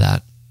time for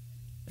that.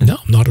 And, no,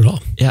 not at all.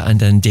 Yeah, and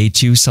then day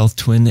 2, South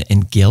Twin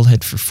and Gill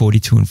head for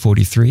 42 and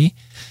 43.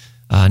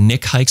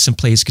 Nick hikes and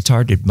plays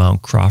guitar, did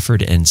Mount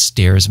Crawford and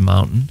Stairs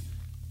Mountain.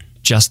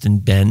 Justin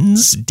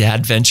Benz,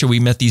 Dad Venture. We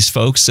met these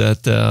folks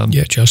at...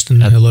 Justin,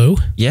 hello.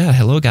 Yeah,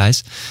 hello,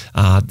 guys.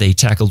 They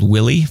tackled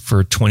Willie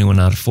for 21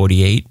 out of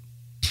 48.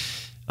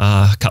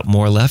 A couple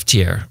more left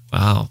here.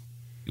 Wow.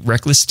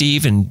 Reckless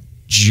Steve and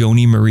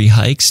Joni Marie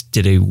Hikes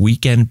did a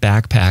weekend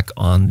backpack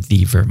on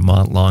the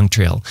Vermont Long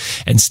Trail.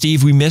 And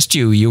Steve, we missed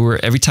you. You were,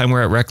 every time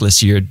we're at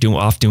Reckless, you're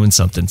off doing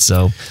something.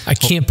 So I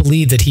can't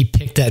believe that he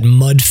picked that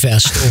mud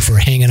fest over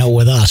hanging out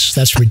with us.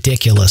 That's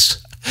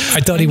ridiculous.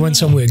 I thought he went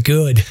somewhere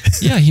good.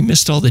 Yeah, he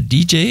missed all the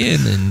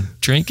DJing and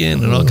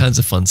drinking and all kinds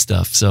of fun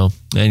stuff. So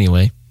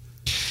anyway,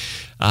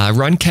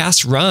 Run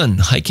Cast Run,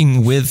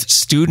 hiking with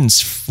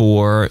students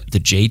for the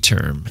J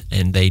term,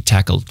 and they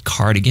tackled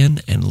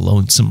Cardigan and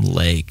Lonesome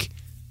Lake.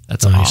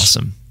 That's nice.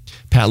 Awesome.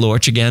 Pat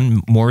Lorch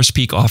again, Morris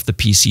Peak off the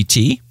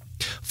PCT.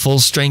 Full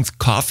Strength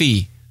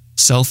Coffee,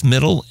 South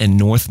Middle and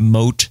North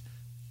Moat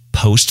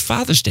post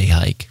Father's Day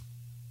hike.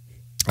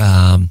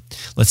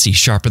 Let's see,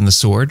 Sharpen the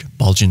Sword,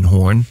 Bulgin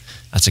Horn.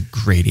 That's a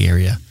great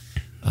area.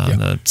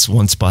 That's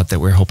one spot that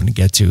we're hoping to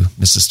get to,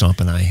 Mrs. Stomp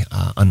and I,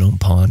 Unknown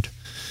Pond,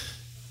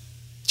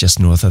 just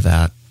north of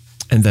that.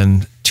 And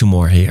then 2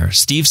 more here.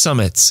 Steve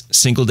Summit's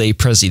single day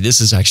Prezi. This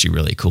is actually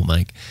really cool,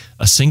 Mike.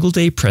 A single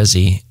day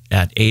Prezi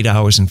at 8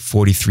 hours and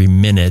 43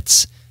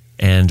 minutes.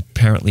 And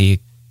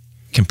apparently,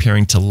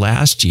 comparing to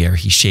last year,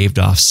 he shaved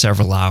off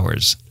several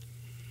hours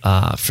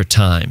for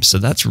time. So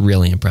that's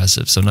really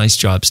impressive. So nice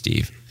job,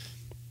 Steve.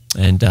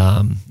 And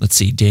let's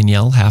see,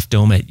 Danielle Half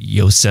Dome at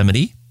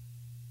Yosemite.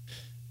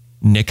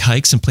 Nick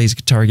hikes and plays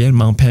guitar again,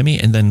 Mount Pemmy.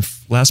 And then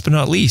last but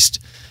not least,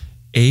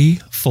 A.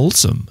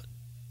 Folsom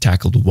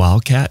tackled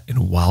Wildcat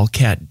and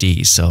Wildcat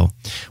D. So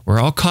we're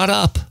all caught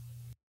up.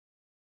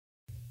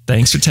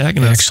 Thanks for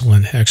tagging us.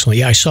 Excellent.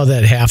 Yeah, I saw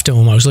that Half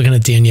Dome. I was looking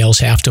at Danielle's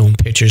Half Dome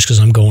pictures because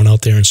I'm going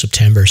out there in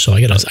September. So I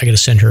gotta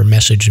send her a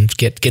message and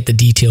get the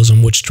details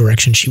on which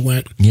direction she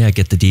went. Yeah,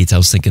 get the details. I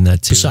was thinking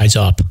that too. Besides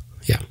up.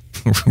 Yeah.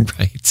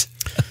 Right.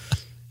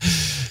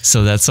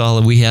 So that's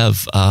all we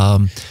have.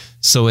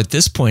 So at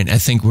this point, I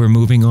think we're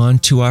moving on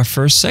to our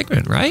first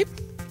segment, right?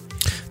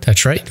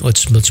 That's right.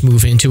 Let's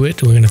move into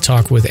it. We're going to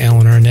talk with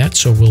Alan Arnette,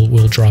 so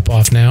we'll drop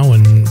off now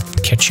and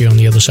catch you on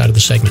the other side of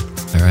the segment.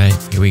 All right,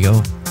 here we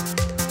go.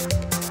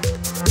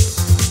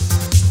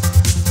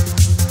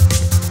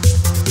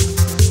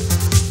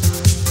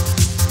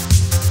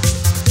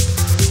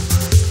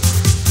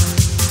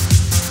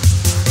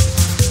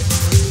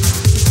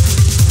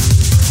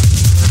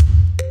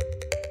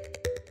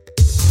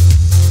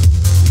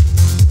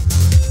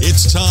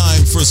 It's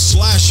time for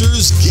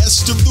Slasher's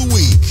Guest of the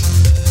Week.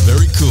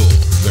 Very cool.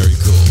 Very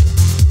cool.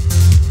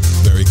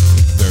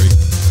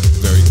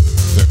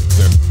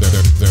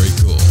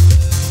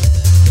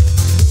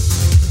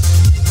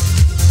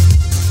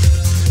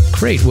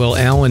 great. Well,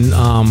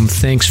 Alan,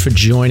 thanks for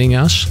joining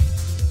us.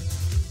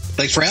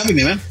 Thanks for having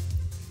me, man.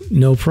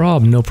 No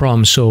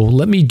problem. So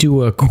let me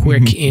do a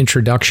quick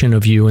introduction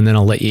of you, and then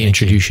I'll let you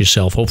introduce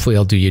yourself. Hopefully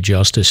I'll do you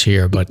justice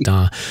here. But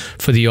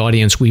for the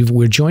audience,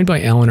 we're joined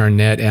by Alan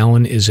Arnette.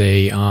 Alan is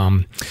a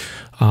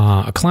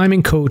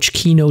climbing coach,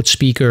 keynote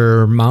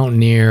speaker,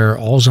 mountaineer,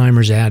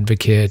 Alzheimer's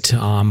advocate,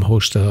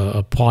 hosts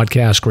a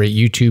podcast, great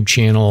YouTube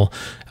channel,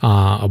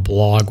 a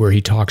blog where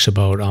he talks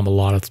about a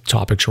lot of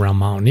topics around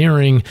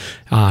mountaineering.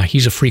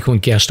 He's a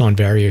frequent guest on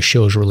various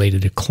shows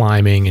related to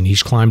climbing, and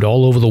he's climbed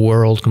all over the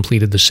world,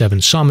 completed the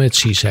 7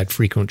 summits. He's had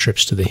frequent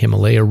trips to the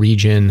Himalaya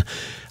region,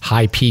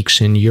 high peaks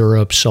in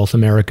Europe, South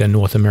America,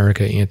 North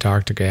America,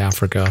 Antarctica,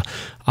 Africa.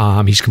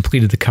 He's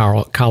completed the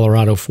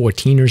Colorado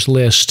 14ers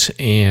list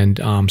and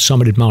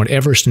summited Mount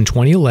Everest in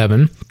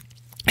 2011.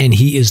 And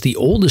he is the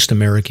oldest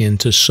American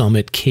to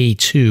summit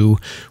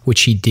K2,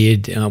 which he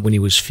did when he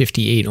was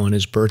 58 on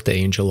his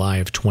birthday in July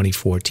of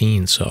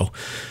 2014. So,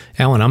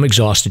 Alan, I'm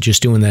exhausted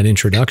just doing that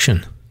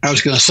introduction. I was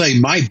going to say,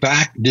 my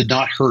back did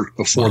not hurt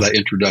before that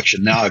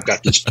introduction. Now I've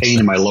got this pain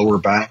in my lower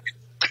back.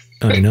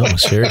 I know,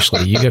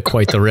 seriously. You got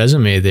quite the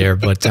resume there.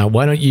 But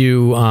why don't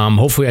you,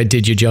 hopefully I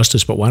did you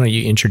justice, but why don't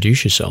you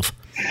introduce yourself?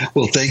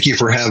 Well, thank you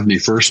for having me,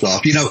 first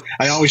off. You know,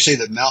 I always say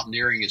that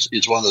mountaineering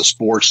is one of those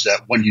sports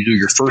that when you do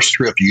your first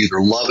trip, you either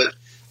love it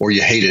or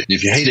you hate it. And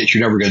if you hate it,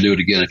 you're never going to do it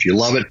again. If you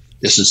love it,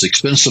 it's this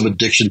expensive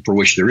addiction for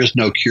which there is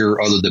no cure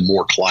other than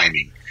more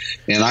climbing.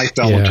 And I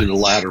fell into the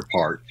latter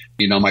part.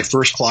 You know, my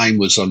first climb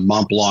was on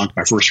Mont Blanc.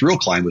 My first real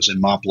climb was in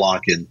Mont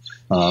Blanc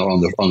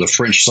on the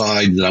French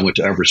side. And then I went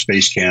to Everest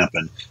Base Camp,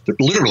 and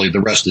literally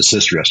the rest is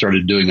history. I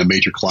started doing a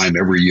major climb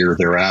every year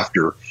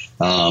thereafter,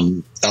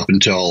 up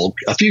until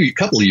a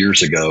couple of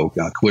years ago,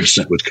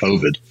 coincident with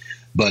COVID.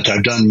 But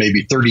I've done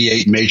maybe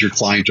 38 major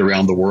climbs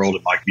around the world,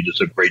 and Mike, you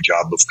does a great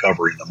job of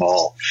covering them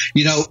all.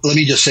 You know, let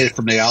me just say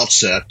from the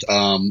outset,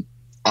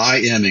 I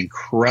am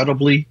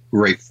incredibly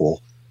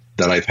grateful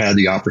that I've had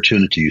the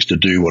opportunities to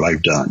do what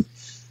I've done.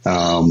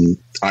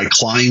 I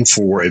climb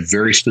for a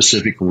very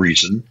specific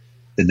reason,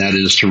 and that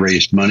is to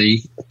raise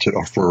money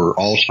for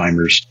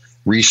Alzheimer's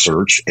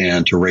research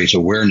and to raise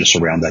awareness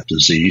around that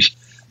disease.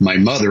 My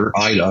mother,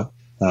 Ida,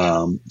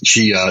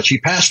 she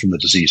passed from the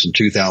disease in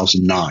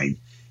 2009.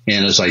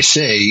 And as I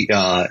say,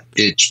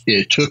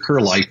 it took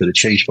her life, but it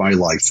changed my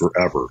life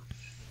forever.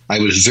 I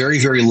was very,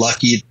 very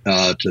lucky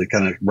to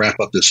kind of wrap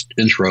up this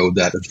intro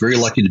that I was very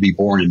lucky to be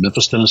born in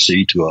Memphis,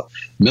 Tennessee, to a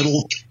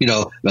middle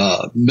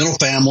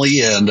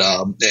family and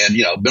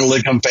middle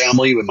income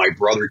family with my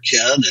brother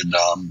Ken, and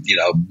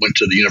went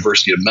to the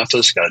University of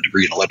Memphis, got a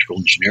degree in electrical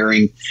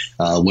engineering,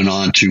 went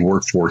on to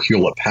work for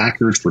Hewlett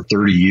Packard for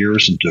 30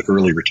 years and took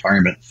early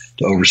retirement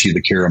to oversee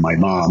the care of my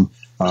mom.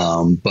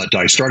 But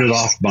I started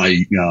off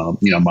my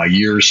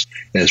years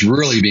as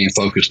really being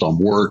focused on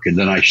work, and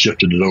then I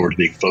shifted it over to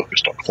being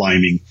focused on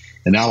climbing.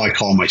 And now I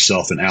call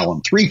myself an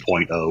Alan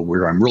 3.0,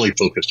 where I'm really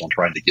focused on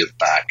trying to give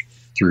back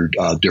through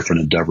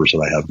different endeavors that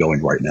I have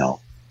going right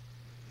now.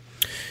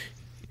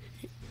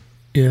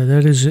 Yeah,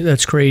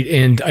 that's great.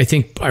 And I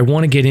think I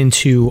want to get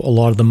into a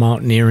lot of the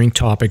mountaineering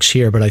topics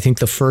here, but I think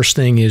the first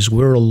thing is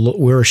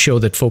we're a show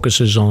that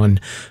focuses on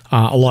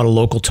a lot of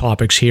local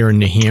topics here in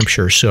New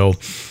Hampshire. So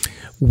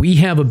we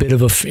have a bit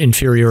of an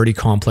inferiority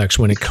complex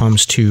when it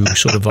comes to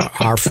sort of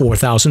our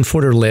 4,000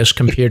 footer list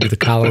compared to the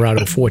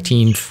Colorado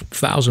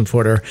 14,000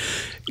 footer.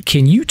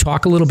 Can you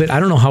talk a little bit? I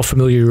don't know how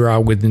familiar you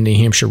are with the New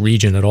Hampshire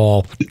region at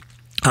all,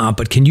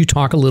 but can you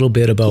talk a little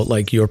bit about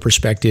like your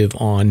perspective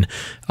on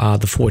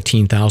the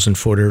 14,000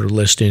 footer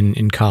list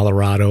in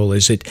Colorado?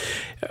 Is it,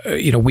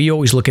 we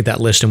always look at that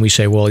list and we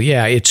say, well,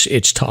 yeah,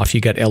 it's tough.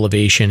 You got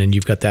elevation and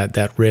you've got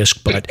that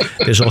risk, but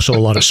there's also a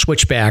lot of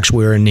switchbacks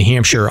where in New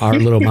Hampshire, our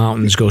little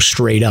mountains go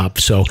straight up.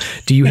 So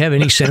do you have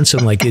any sense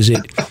of like, is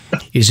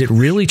it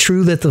really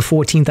true that the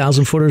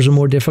 14,000 footers are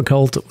more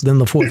difficult than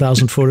the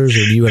 4,000 footers,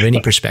 or do you have any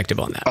perspective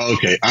on that?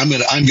 Okay. I'm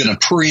going to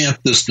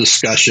preempt this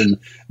discussion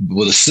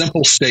with a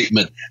simple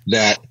statement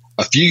that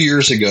a few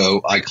years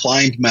ago, I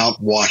climbed Mount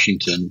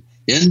Washington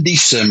in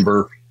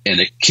December and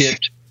it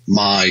kicked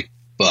my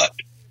butt.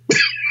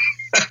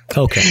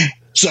 Okay.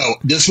 So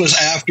this was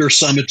after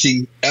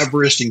summiting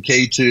Everest and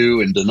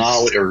K2 and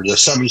Denali, or the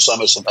 7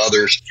 summits and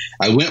others.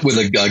 I went with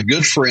a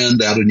good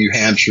friend out of New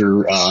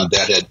Hampshire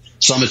that had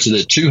summited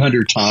it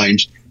 200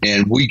 times,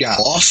 and we got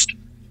lost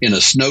in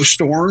a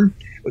snowstorm.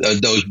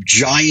 Those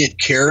giant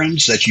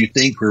cairns that you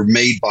think were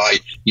made by,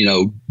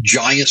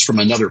 giants from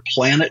another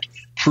planet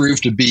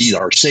proved to be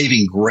our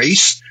saving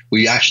grace.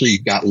 We actually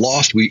got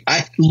lost.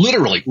 I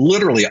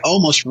literally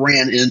almost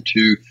ran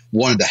into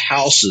one of the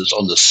houses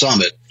on the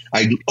summit.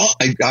 I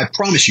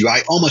promise you,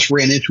 I almost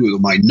ran into it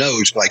with my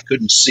nose, but I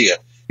couldn't see it.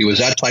 It was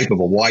that type of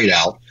a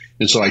whiteout.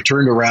 And so I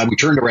turned around.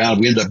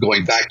 We ended up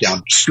going back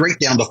down, straight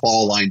down the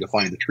fall line to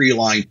find the tree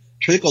line,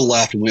 took a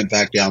left and went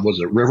back down. Was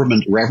it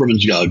Riverman's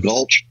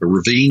Gulch, a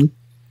ravine?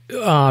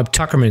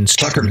 Tuckerman's.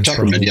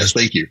 Tuckerman, yes,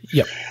 thank you.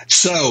 Yep.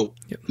 So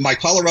my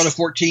Colorado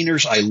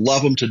 14ers, I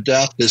love them to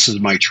death. This is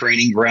my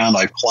training ground.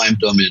 I've climbed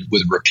them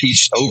with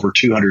repeats over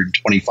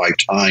 225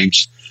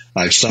 times.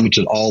 I've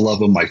summited all of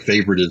them. My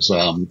favorite is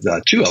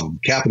two of them,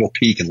 Capitol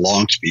Peak and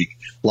Longs Peak.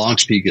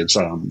 Longs Peak is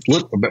in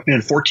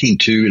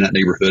 14.2 in that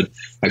neighborhood.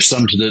 I've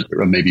summited it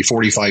maybe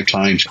 45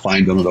 times,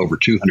 climbed on it over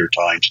 200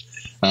 times.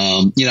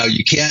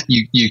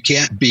 You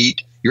can't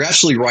beat. You're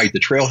absolutely right. The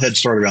trailheads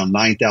start around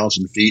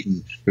 9,000 feet,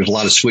 and there's a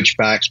lot of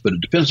switchbacks, but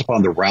it depends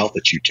upon the route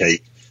that you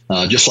take.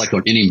 Just like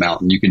on any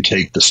mountain, you can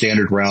take the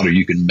standard route, or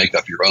you can make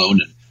up your own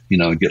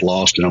and get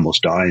lost and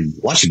almost die, and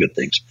lots of good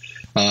things.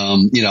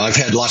 I've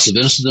had lots of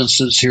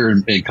incidences here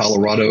in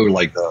Colorado,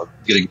 like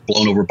getting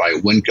blown over by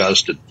a wind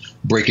gust and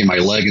breaking my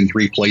leg in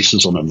 3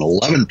 places on an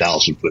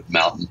 11,000-foot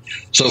mountain.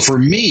 So for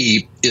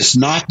me, it's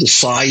not the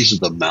size of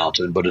the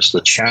mountain, but it's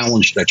the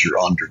challenge that you're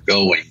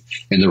undergoing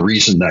and the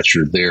reason that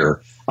you're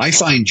there. I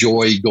find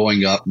joy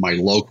going up my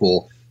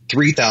local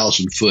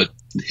 3,000-foot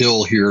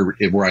hill here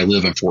where I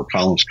live in Fort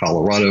Collins,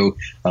 Colorado,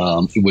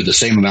 with the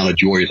same amount of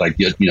joy as I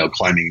get,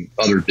 climbing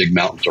other big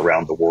mountains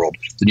around the world.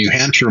 The New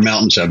Hampshire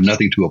mountains have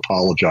nothing to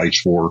apologize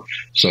for.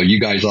 So you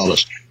guys ought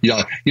to,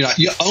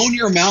 you own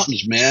your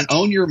mountains, man.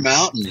 Own your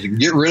mountains and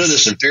get rid of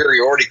this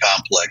inferiority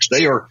complex.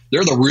 They're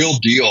the real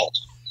deal.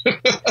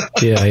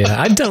 Yeah.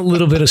 I've done a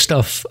little bit of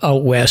stuff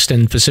out west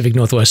and Pacific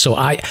Northwest, so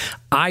I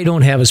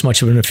don't have as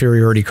much of an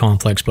inferiority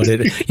complex. But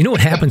what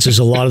happens is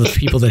a lot of the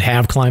people that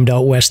have climbed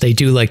out west, they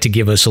do like to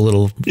give us a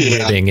little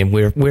ribbing, and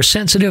we're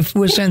sensitive.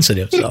 We're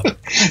sensitive. So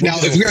now,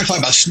 if we're going to talk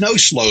about snow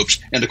slopes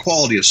and the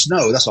quality of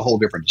snow, that's a whole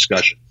different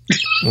discussion.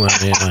 Well,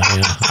 yeah.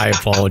 I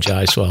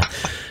apologize. Well,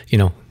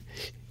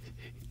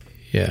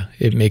 Yeah,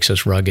 it makes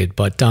us rugged.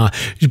 But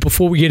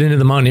before we get into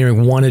the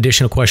mountaineering, one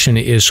additional question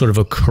is sort of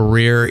a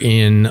career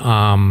in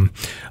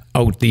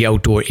the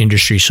outdoor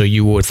industry. So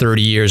you were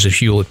 30 years at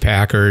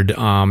Hewlett-Packard,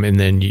 and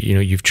then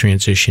you've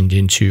transitioned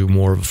into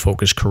more of a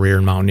focused career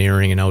in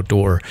mountaineering and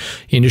outdoor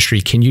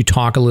industry. Can you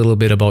talk a little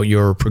bit about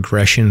your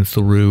progression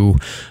through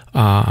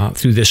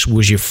this?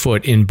 Was your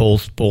foot in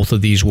both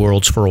of these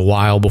worlds for a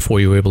while before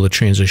you were able to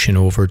transition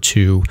over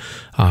to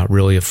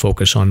really a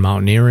focus on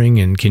mountaineering?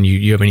 And can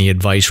you have any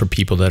advice for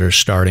people that are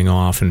starting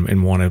off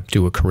and want to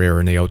do a career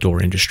in the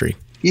outdoor industry?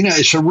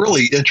 It's a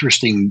really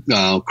interesting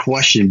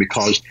question,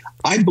 because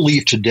I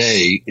believe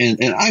today,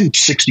 and I'm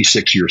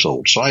 66 years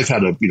old, so I've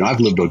had I've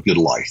lived a good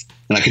life,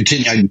 and I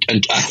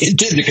intend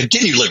to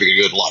continue living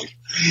a good life.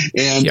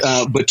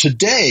 And but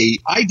today,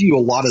 I view a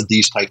lot of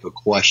these type of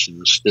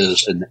questions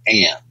as an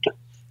and.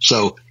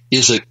 So,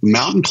 is it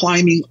mountain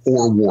climbing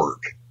or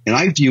work? And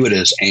I view it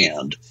as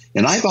and.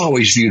 And I've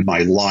always viewed my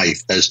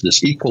life as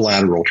this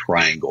equilateral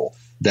triangle.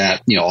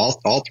 That,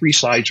 all 3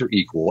 sides are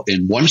equal,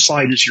 and one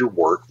side is your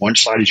work, one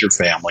side is your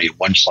family, and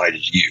one side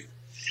is you.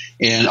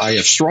 And I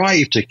have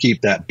strived to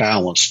keep that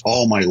balance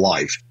all my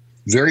life.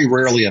 Very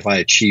rarely have I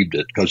achieved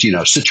it because,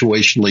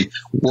 situationally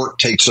work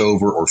takes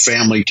over or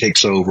family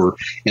takes over.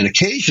 And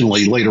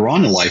occasionally later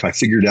on in life, I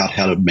figured out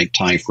how to make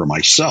time for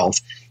myself.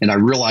 And I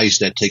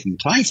realized that taking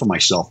time for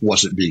myself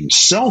wasn't being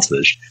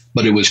selfish,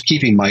 but it was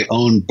keeping my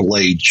own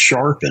blade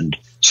sharpened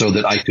so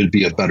that I could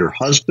be a better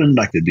husband,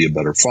 I could be a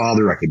better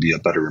father, I could be a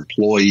better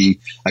employee,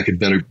 I could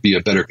be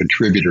a better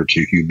contributor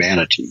to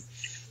humanity.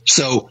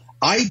 So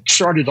I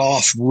started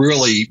off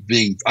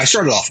I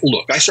started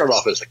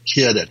off as a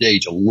kid at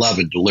age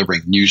 11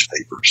 delivering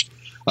newspapers.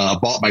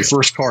 Bought my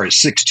first car at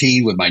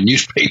 16 with my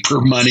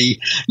newspaper money,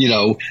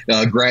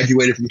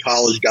 graduated from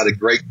college, got a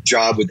great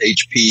job with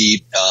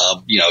HP,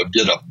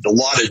 did a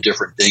lot of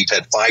different things,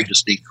 had 5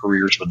 distinct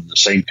careers within the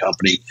same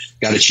company,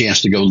 got a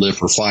chance to go live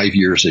for 5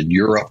 years in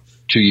Europe,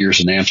 2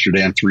 years in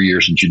Amsterdam, 3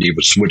 years in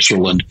Geneva,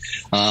 Switzerland.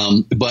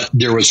 But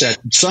there was at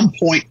some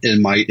point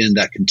in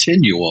that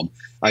continuum,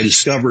 I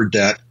discovered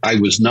that I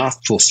was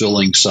not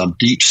fulfilling some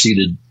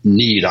deep-seated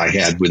need I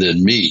had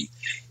within me.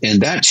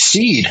 And that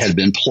seed had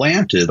been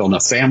planted on a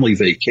family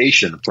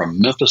vacation from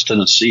Memphis,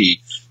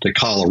 Tennessee to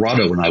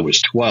Colorado when I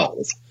was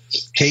 12.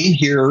 Came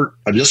here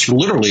just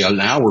literally an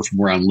hour from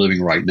where I'm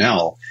living right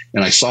now,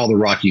 and I saw the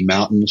Rocky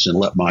Mountains and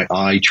let my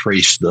eye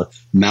trace the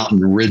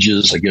mountain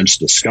ridges against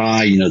the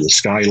sky, the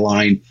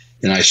skyline.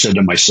 And I said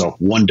to myself,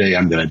 one day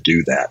I'm going to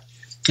do that.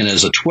 And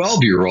as a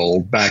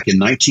 12-year-old back in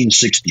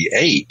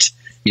 1968,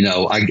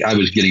 I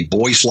was getting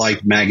Boys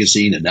Life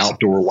magazine and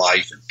Outdoor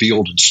Life and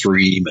Field and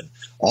Stream and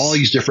all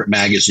these different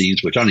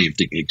magazines, which I don't even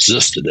think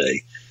exist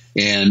today.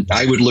 And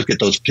I would look at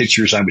those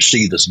pictures. I would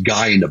see this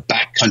guy in the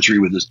backcountry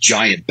with this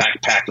giant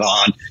backpack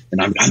on, and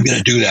I'm going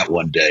to do that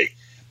one day.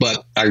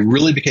 But I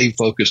really became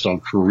focused on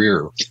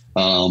career.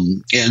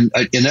 And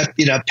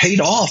that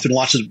paid off in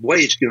lots of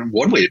ways.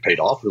 One way it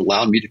paid off, it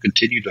allowed me to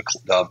continue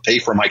to pay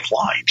for my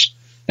climbs.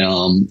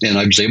 And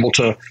I was able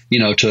to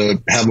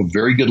have a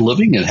very good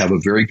living and have a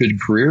very good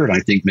career, and I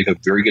think make a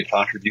very good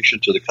contribution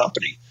to the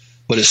company.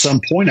 But at some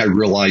point, I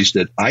realized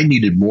that I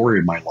needed more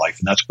in my life,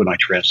 and that's when I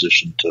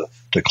transitioned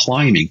to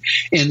climbing.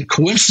 And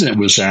coincident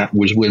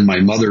was when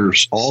my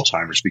mother's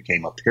Alzheimer's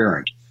became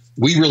apparent.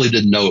 We really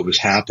didn't know it was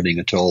happening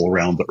until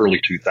around the early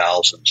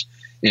 2000s.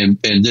 And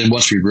then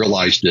once we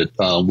realized it,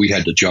 we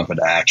had to jump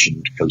into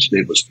action because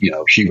it was,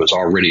 she was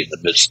already in the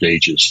mid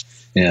stages.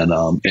 And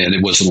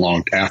it wasn't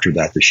long after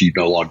that she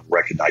no longer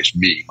recognized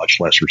me,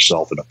 much less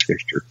herself in a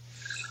picture.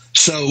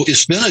 So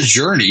it's been a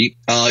journey.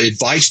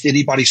 Advice to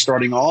anybody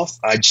starting off,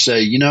 I'd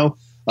say,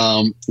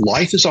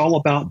 life is all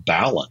about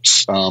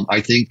balance.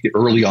 I think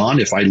early on,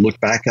 if I look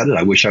back at it,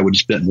 I wish I would have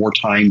spent more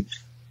time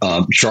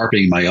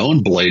sharpening my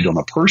own blade on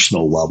a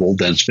personal level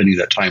than spending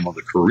that time on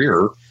the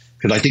career,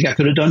 because I think I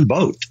could have done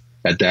both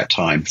at that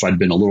time if I'd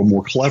been a little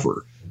more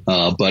clever.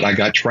 But I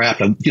got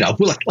trapped. I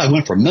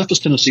went from Memphis,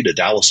 Tennessee to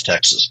Dallas,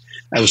 Texas.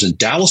 I was in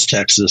Dallas,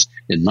 Texas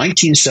in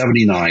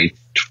 1979,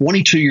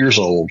 22 years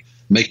old,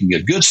 making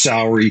a good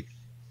salary.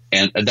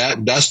 And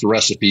that's the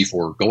recipe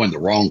for going the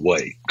wrong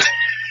way.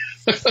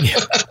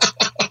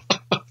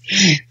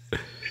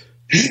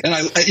 And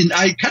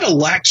I kind of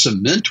lacked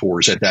some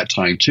mentors at that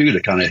time too,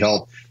 to kind of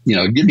help,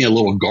 give me a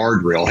little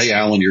guardrail. Hey,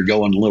 Alan, you're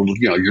going a little,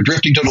 you're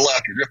drifting to the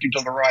left, you're drifting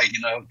to the right,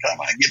 come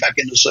on, get back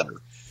in the center.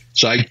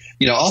 So I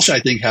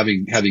think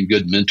having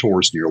good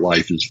mentors in your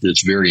life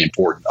is very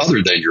important,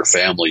 other than your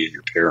family and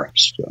your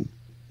parents. So.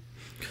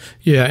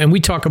 Yeah, and we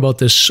talk about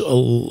this,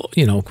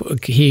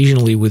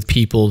 occasionally with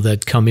people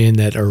that come in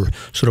that are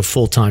sort of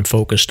full-time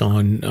focused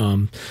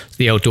on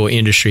the outdoor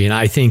industry. And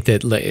I think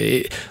that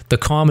the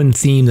common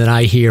theme that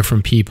I hear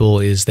from people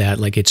is that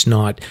it's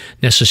not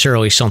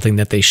necessarily something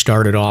that they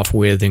started off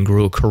with and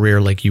grew a career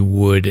like you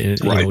would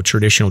in a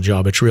traditional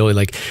job. It's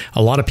really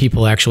a lot of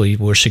people actually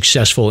were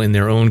successful in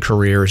their own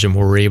careers and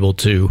were able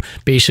to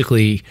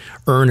basically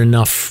earn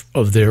enough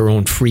of their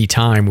own free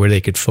time where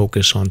they could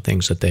focus on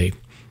things that they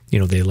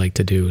like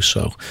to do.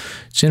 So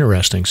it's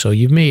interesting. So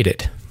you've made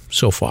it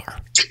so far.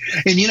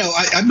 And,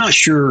 I'm not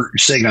sure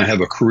saying I have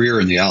a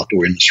career in the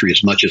outdoor industry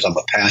as much as I'm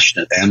a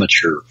passionate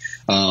amateur.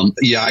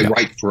 I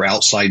write for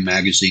Outside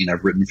Magazine.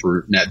 I've written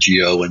for Nat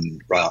Geo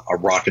and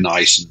Rock and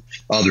Ice and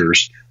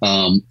others.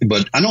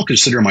 But I don't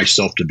consider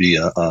myself to be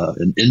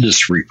an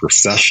industry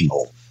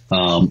professional.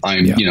 I'm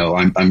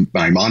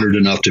honored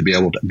enough to be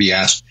able to be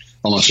asked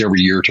almost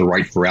every year to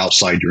write for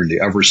Outside during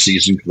the ever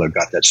season, because I've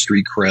got that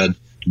street cred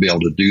to be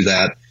able to do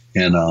that.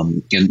 And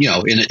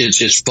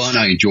it's fun.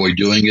 I enjoy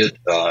doing it.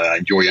 I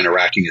enjoy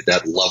interacting at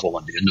that level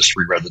in the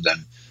industry rather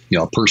than,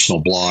 a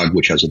personal blog,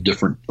 which has a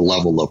different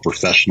level of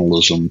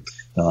professionalism,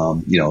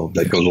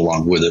 that goes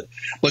along with it.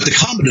 But the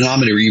common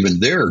denominator even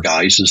there,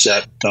 guys, is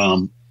that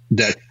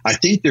I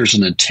think there's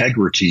an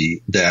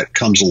integrity that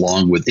comes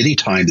along with any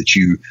time that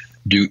you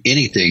do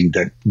anything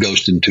that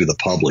goes into the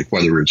public,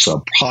 whether it's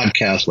a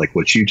podcast like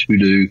what you two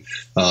do,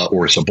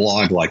 or it's a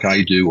blog like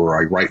I do, or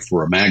I write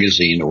for a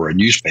magazine or a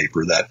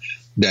newspaper,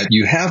 that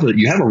you have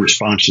a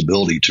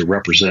responsibility to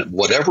represent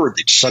whatever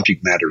the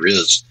subject matter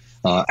is,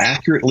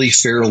 accurately,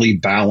 fairly,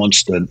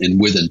 balanced, and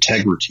with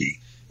integrity,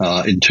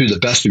 and to the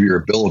best of your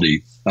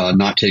ability,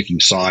 not taking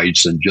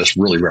sides and just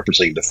really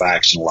representing the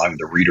facts and allowing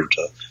the reader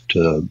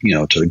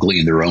to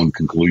glean their own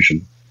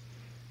conclusion.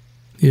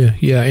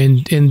 Yeah,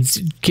 and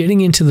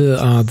getting into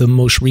the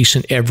most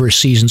recent Everest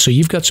season, so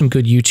you've got some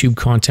good YouTube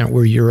content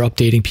where you're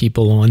updating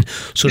people on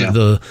sort of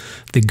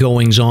the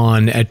goings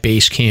on at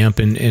base camp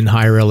and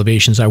higher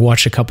elevations. I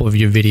watched a couple of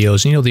your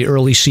videos. The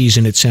early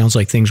season, it sounds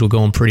like things were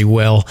going pretty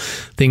well.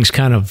 Things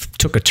kind of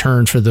took a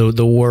turn for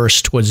the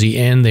worst towards the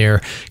end there.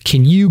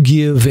 Can you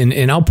give,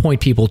 and I'll point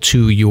people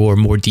to your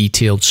more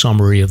detailed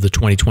summary of the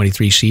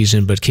 2023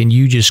 season, but can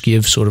you just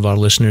give sort of our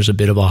listeners a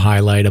bit of a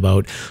highlight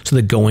about so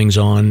the goings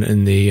on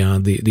and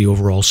the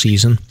overall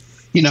season?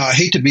 I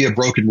hate to be a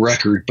broken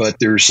record, but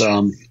there's,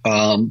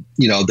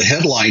 the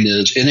headline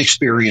is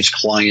Inexperienced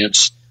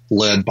Clients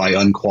Led by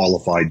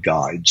Unqualified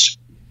Guides.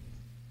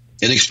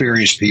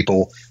 Inexperienced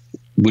people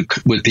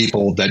with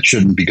people that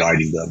shouldn't be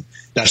guiding them.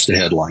 That's the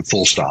headline,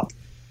 full stop.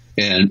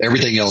 And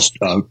everything else,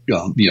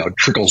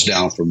 trickles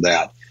down from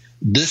that.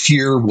 This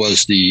year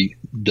was the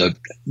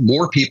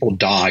more people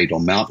died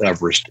on Mount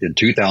Everest in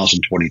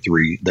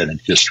 2023 than in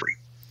history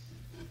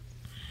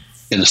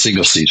in a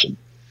single season.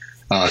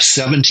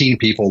 17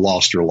 people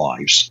lost their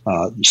lives,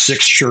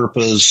 6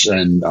 Sherpas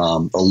and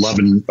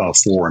 11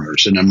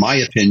 foreigners. And in my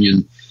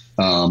opinion,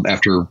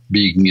 after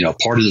being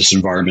part of this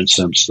environment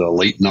since the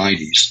late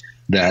 90s,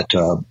 that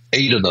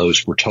 8 of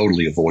those were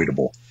totally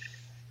avoidable.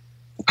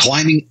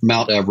 Climbing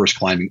Mount Everest,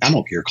 climbing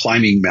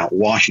Mount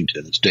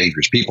Washington is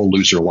dangerous. People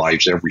lose their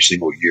lives every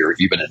single year,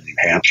 even in New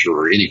Hampshire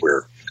or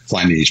anywhere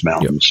climbing these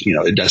mountains.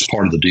 Yep. That's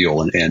part of the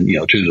deal. And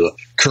to the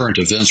current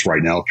events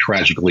right now,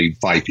 tragically,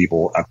 5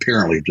 people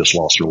apparently have just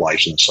lost their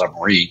lives in a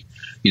submarine,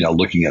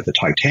 looking at the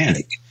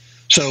Titanic.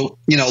 So,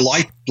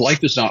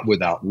 life is not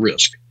without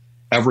risk.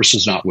 Everest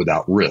is not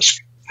without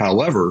risk.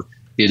 However,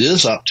 it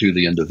is up to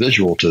the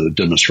individual to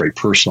demonstrate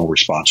personal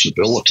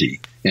responsibility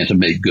and to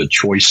make good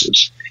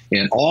choices.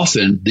 And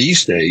often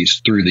these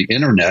days, through the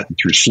internet and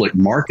through slick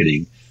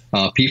marketing,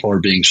 people are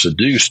being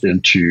seduced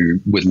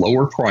with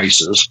lower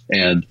prices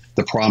and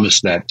the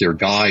promise that their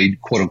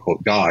guide, quote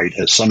unquote guide,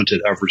 has summited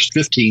Everest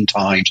 15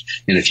 times.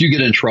 And if you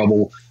get in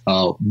trouble,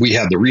 we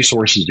have the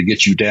resources to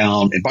get you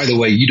down. And by the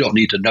way, you don't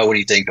need to know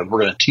anything because we're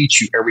going to teach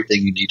you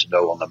everything you need to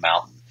know on the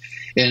mountain.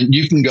 And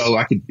you can go,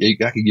 I could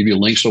give you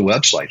links to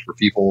websites where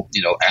people,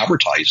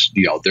 advertise,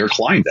 their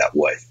climb that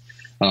way.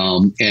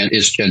 And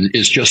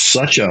it's just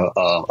such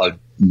a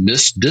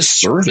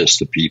disservice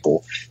to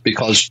people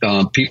because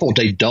people,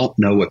 they don't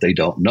know what they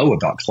don't know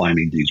about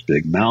climbing these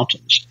big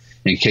mountains.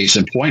 And case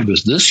in point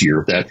was this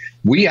year that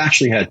we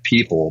actually had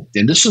people,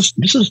 and this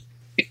is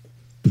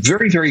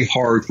very, very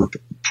hard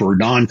for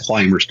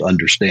non-climbers to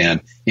understand,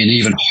 and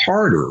even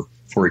harder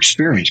for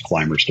experienced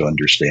climbers to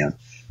understand.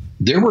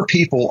 There were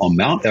people on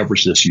Mount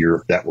Everest this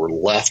year that were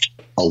left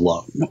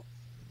alone.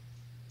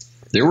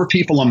 There were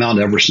people on Mount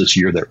Everest this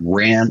year that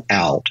ran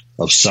out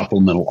of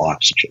supplemental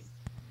oxygen.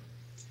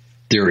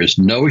 There is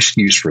no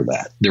excuse for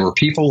that. There were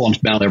people on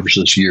Mount Everest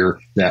this year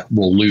that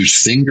will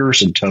lose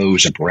fingers and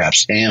toes and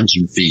perhaps hands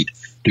and feet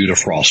due to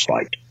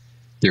frostbite.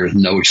 There is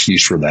no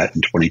excuse for that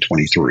in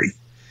 2023.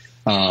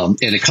 And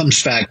it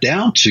comes back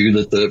down to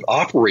that the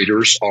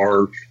operators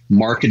are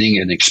marketing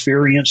an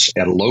experience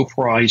at a low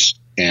price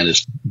and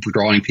is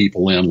drawing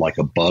people in like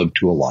a bug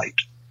to a light.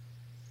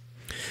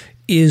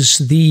 Is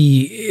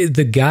the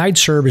guide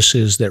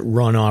services that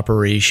run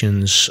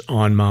operations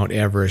on Mount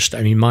Everest?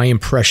 I mean, my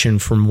impression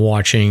from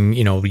watching,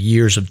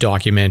 years of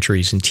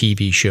documentaries and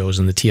TV shows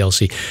and the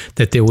TLC,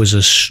 that there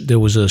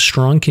was a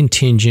strong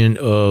contingent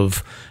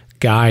of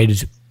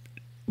guide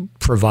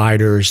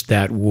providers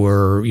that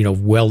were,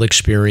 well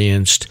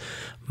experienced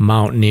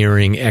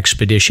mountaineering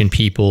expedition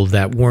people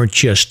that weren't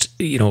just,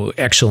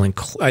 excellent.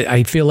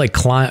 I feel like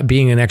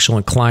being an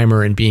excellent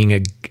climber and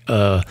being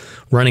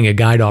running a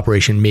guide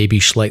operation may be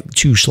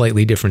two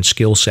slightly different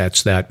skill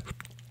sets that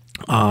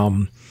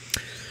are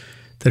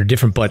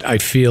different. But I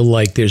feel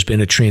like there's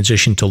been a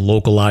transition to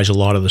localize a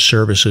lot of the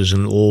services,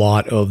 and a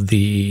lot of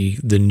the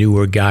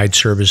newer guide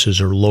services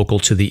are local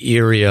to the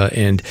area.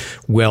 And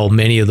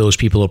many of those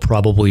people are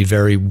probably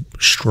very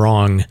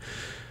strong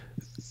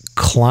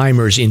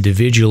climbers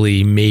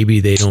individually. Maybe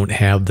they don't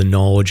have the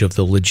knowledge of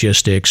the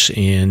logistics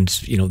and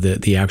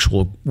the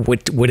actual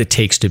what it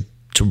takes to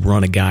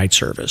run a guide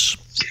service.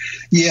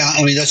 Yeah,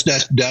 I mean that's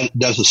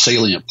a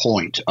salient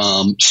point.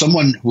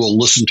 Someone will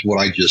listen to what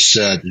I just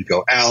said and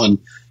go, Alan,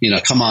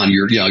 come on,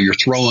 you're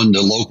throwing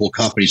the local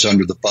companies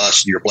under the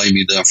bus and you're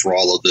blaming them for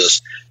all of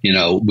this.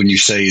 When you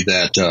say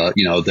that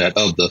that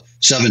of the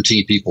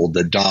 17 people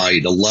that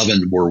died,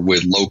 11 were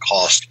with low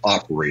cost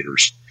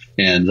operators.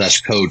 And that's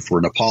code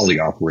for Nepali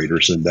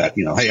operators, and that,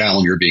 hey,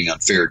 Alan, you're being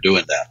unfair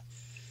doing that.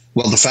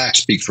 Well, the facts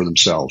speak for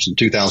themselves. In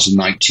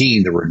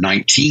 2019, there were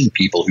 19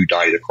 people who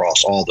died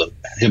across all the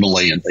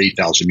Himalayan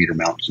 8,000-meter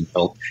mountains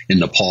in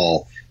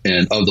Nepal.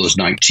 And of those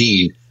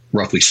 19,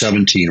 roughly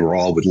 17 were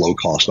all with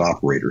low-cost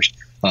operators.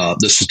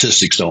 The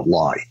statistics don't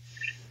lie.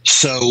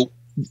 So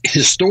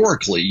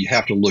historically, you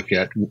have to look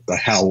at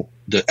how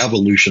the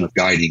evolution of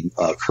guiding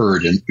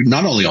occurred, and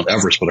not only on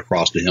Everest, but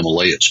across the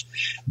Himalayas.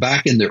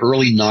 Back in the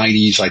early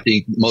 90s, I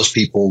think most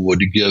people would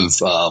give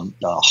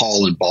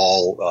Hall and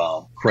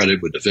Ball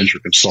credit with the venture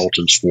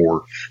consultants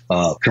for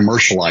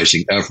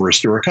commercializing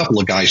Everest. There were a couple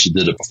of guys who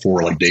did it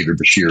before, like David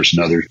Bashirs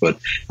and others, but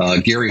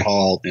Gary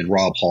Ball and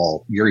Rob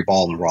Hall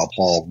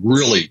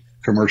really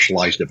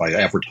commercialized it by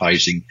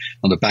advertising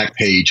on the back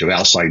page of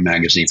Outside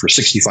Magazine for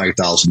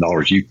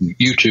 $65,000.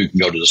 You too can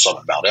go to the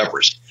summit of Mount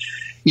Everest.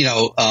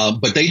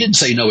 But they didn't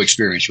say no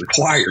experience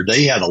required.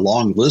 They had a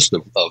long list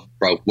of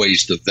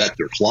ways to vet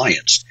their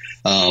clients.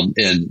 And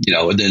then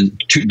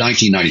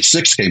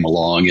 1996 came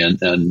along,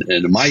 and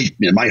in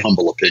my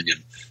humble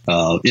opinion,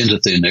 Into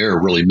Thin Air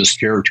really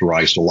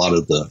mischaracterized a lot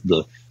of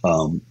the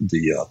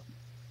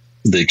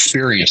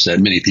experience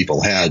that many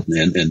people had,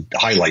 and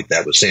highlight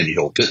that with Sandy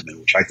Hill Pittman,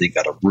 which I think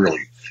got a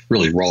really,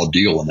 really raw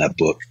deal in that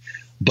book.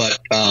 But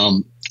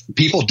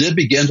people did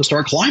begin to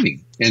start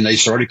climbing, and they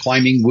started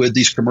climbing with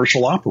these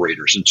commercial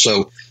operators. And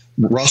so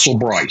Russell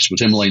Bryce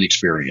with Himalayan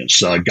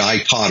Experience, Guy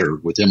Cotter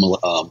with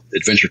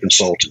Adventure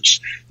Consultants,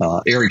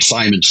 Eric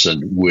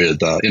Simonson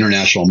with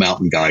International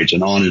Mountain Guides,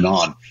 and on and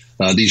on.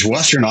 These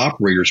Western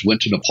operators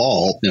went to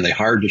Nepal, and they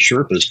hired the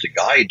Sherpas to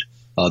guide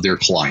their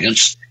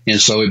clients. And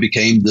so it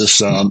became this,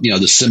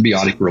 this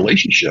symbiotic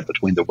relationship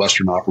between the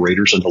Western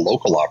operators and the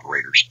local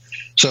operators.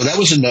 So that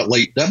was in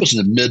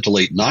the mid to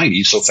late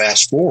 90s. So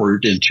fast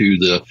forward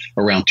into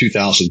around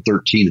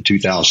 2013 to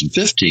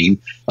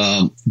 2015,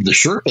 the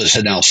Sherpas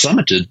had now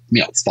summited,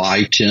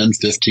 5, 10,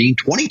 15,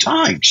 20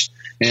 times.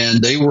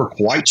 And they were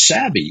quite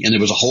savvy. And it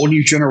was a whole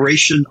new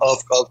generation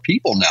of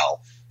people now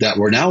that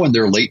were now in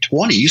their late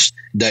 20s,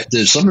 that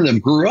some of them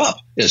grew up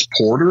as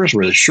porters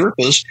or as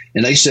Sherpas,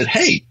 and they said,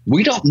 hey,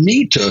 we don't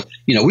need to,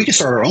 we can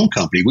start our own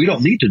company. We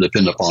don't need to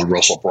depend upon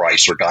Russell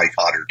Bryce or Guy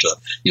Cotter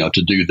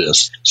to do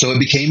this. So it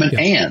became an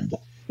and.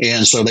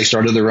 And so they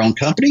started their own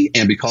company,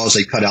 and because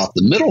they cut out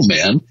the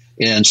middlemen,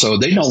 and so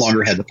they no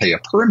longer had to pay a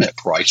permit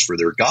price for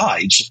their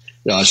guides.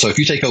 So if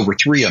you take over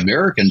 3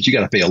 Americans, you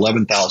got to pay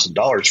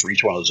 $11,000 for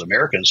each one of those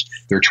Americans,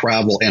 their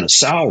travel and a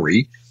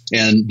salary.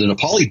 And the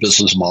Nepali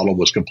business model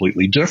was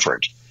completely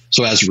different.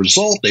 So as a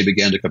result, they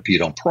began to compete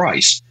on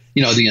price.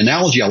 The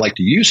analogy I like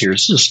to use here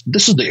is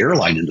this is the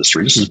airline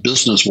industry. This is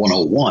business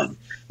 101.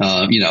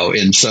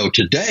 And so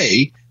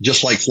today,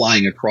 just like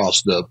flying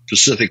across the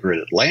Pacific or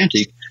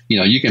Atlantic,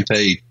 you can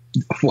pay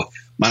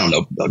I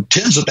don't know,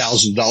 tens of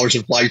thousands of dollars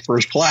and fly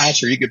first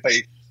class, or you could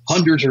pay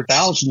hundreds or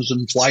thousands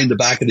and fly in the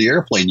back of the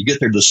airplane. You get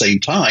there at the same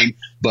time,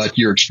 but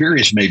your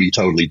experience may be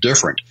totally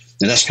different.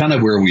 And that's kind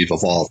of where we've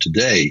evolved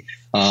today.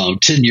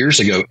 10 years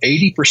ago,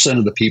 80%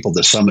 of the people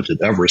that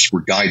summited Everest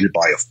were guided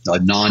by a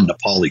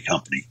non-Nepali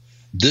company.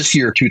 This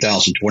year,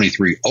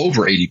 2023,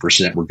 over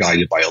 80% were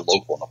guided by a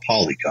local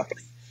Nepali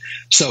company.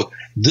 So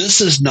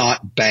this is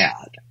not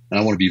bad. And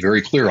I want to be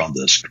very clear on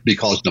this,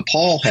 because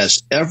Nepal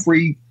has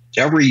every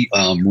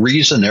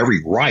reason,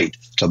 every right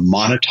to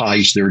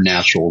monetize their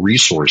natural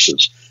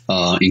resources,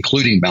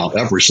 including Mount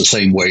Everest, the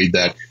same way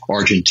that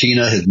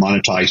Argentina has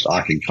monetized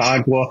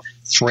Aconcagua,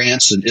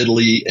 France and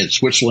Italy and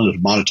Switzerland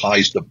have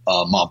monetized the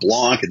Mont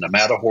Blanc and the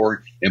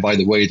Matterhorn. And by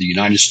the way, the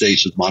United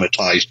States has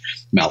monetized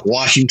Mount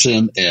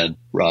Washington and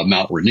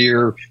Mount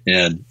Rainier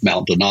and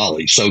Mount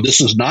Denali. So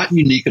this is not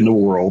unique in the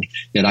world.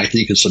 And I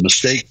think it's a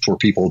mistake for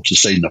people to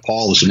say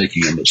Nepal is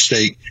making a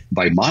mistake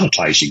by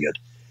monetizing it.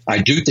 I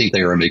do think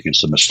they are making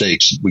some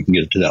mistakes. We can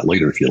get to that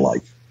later if you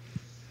like.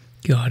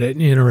 Got it.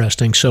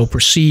 Interesting. So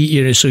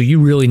proceed. So you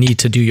really need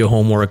to do your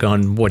homework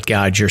on what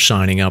guides you're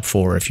signing up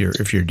for if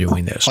you're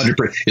doing this.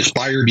 100%. It's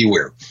buyer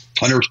beware.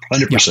 100%.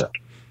 Yeah.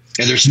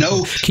 And there's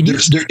no.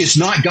 It's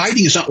not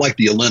guiding. Is not like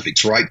the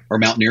Olympics, right? Or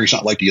mountaineering is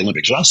not like the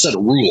Olympics. There's not a set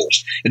of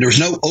rules, and there's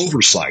no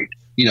oversight.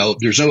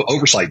 There's no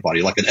oversight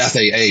body like an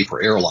FAA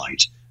for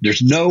airlines.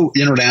 There's no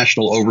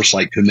international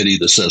oversight committee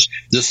that says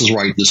this is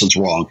right, this is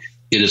wrong.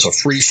 It is a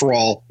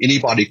free-for-all.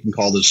 Anybody can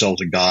call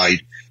themselves a guide.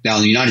 Now,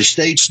 in the United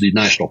States, the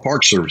National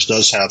Park Service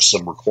does have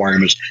some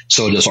requirements.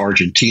 So does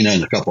Argentina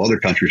and a couple other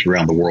countries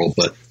around the world.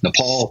 But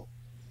Nepal,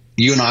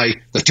 you and I,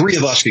 the three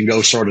of us can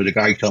go start at a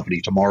guide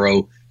company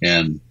tomorrow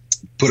and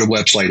put a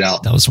website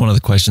out. That was one of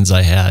the questions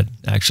I had,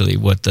 actually,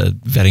 what the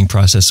vetting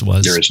process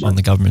was on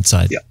the government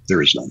side. Yeah,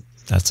 there is none.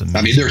 That's amazing.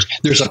 I mean,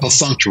 there's a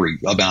perfunctory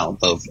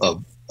amount of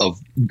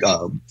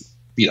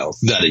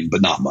vetting,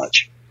 but not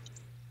much.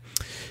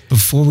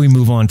 Before we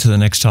move on to the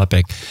next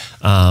topic,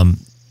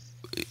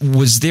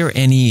 was there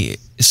any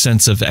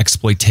sense of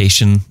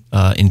exploitation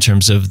in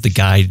terms of the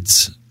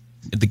guides,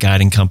 the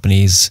guiding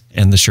companies,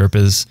 and the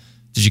Sherpas?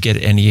 Did you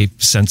get any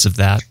sense of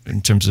that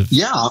in terms of?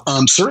 Yeah,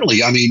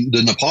 certainly. I mean, the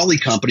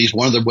Nepali companies,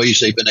 one of the ways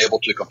they've been able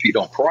to compete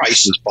on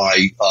price is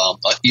by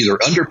either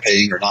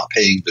underpaying or not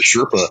paying the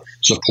Sherpa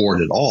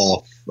support at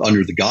all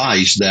under the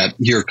guise that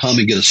here, come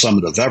and get a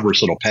summit of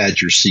Everest, it'll pad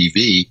your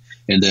CV.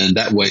 And then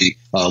that way,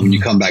 when you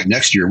come back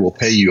next year, we'll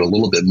pay you a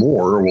little bit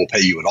more or we'll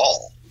pay you at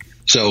all.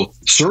 So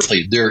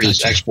certainly there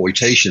is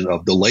exploitation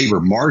of the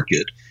labor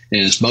market,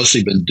 and it's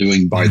mostly been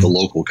doing by the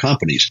local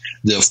companies.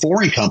 The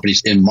foreign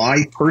companies, in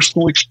my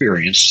personal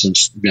experience,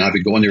 since I've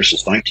been going there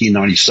since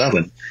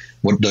 1997,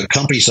 what the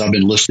companies I've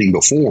been listing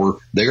before,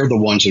 they are the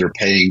ones that are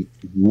paying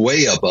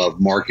way above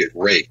market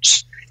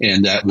rates.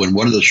 And that when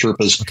one of the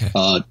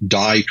Sherpas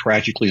die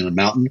tragically in the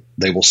mountain,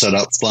 they will set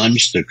up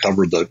funds to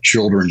cover the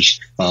children's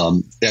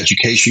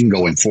education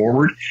going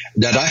forward.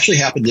 That actually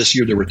happened this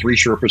year. There were 3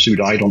 Sherpas who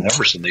died on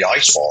Everest in the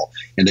ice fall,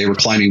 and they were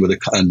climbing with a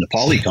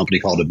Nepali company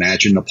called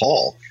Imagine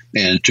Nepal.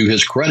 And to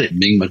his credit,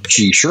 Ming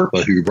Chi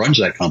Sherpa, who runs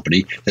that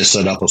company, has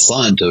set up a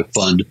fund to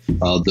fund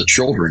the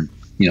children,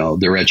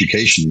 their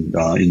education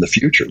in the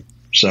future.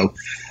 So,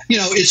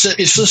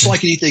 it's just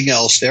like anything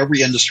else.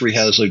 Every industry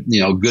has,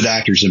 good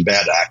actors and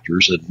bad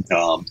actors.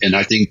 And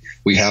I think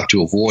we have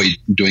to avoid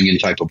doing any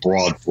type of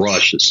broad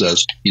brush that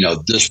says,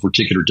 this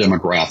particular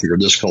demographic or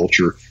this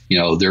culture,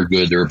 they're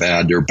good, they're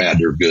bad,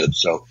 they're good.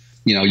 So,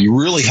 you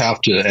really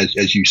have to,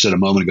 as you said a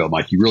moment ago,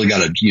 Mike, you really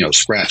got to,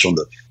 scratch on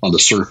the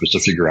surface to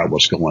figure out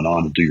what's going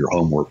on and do your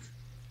homework.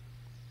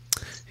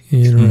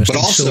 But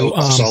also,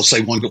 I'll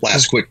say one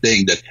last quick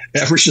thing, that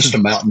Everest is a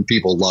mountain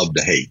people love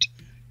to hate.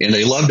 And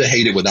they love to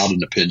hate it without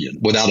an opinion,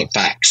 without a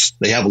facts.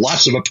 They have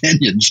lots of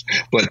opinions,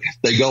 but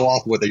they go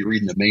off what they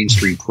read in the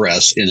mainstream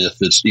press. And if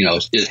it's,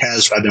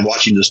 I've been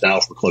watching this now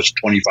for close to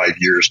 25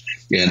 years,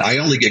 and I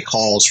only get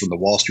calls from the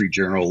Wall Street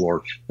Journal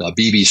or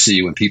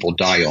BBC when people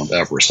die on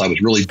Everest. I was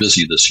really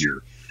busy this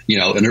year,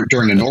 and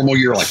during a normal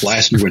year, like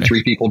last year when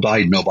 3 people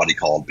died, nobody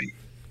called me.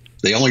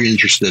 They only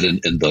interested in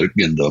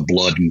the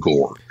blood and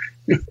gore.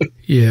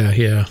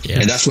 Yeah.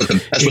 And that's what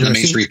the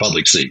mainstream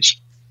public sees.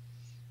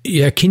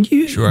 Yeah, can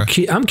you? Sure.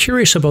 I'm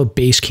curious about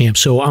base camp.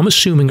 So I'm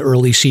assuming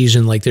early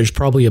season, like there's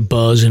probably a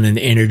buzz and an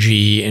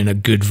energy and a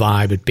good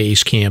vibe at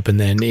base camp, and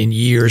then in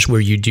years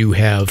where you do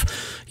have,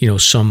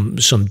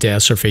 some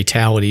deaths or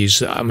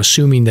fatalities, I'm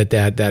assuming that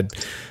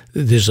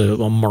there's a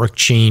marked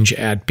change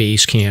at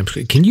base camp.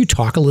 Can you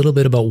talk a little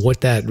bit about what's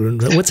that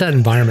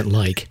environment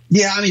like?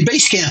 Yeah, I mean,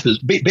 base camp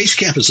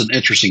is an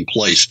interesting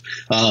place.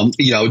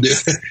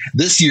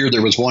 This year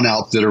there was one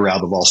outfitter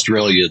out of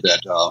Australia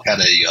that had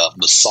a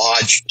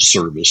massage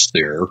service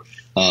there.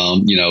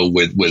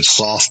 With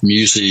soft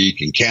music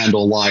and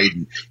candlelight,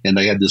 and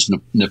they had this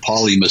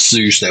Nepali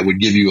masseuse that would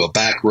give you a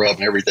back rub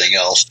and everything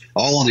else,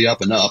 all on the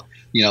up and up.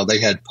 They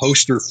had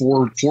poster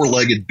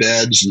four-legged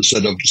beds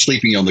instead of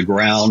sleeping on the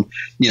ground,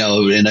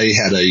 and they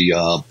had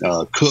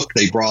a cook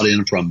they brought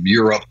in from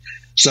Europe.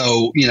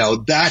 So,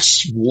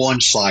 that's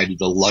one side of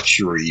the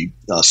luxury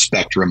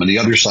spectrum. And the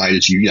other side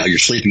is you're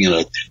sleeping in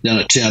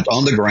a tent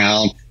on the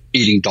ground,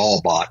 eating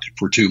Dalbot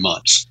for 2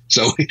 months.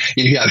 So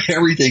you have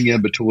everything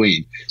in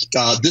between.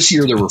 This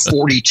year there were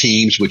 40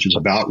 teams, which is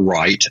about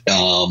right.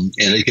 And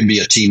it can be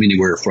a team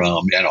anywhere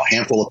from a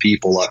handful of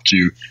people up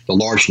to the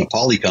large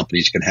Nepali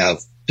companies can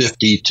have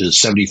 50 to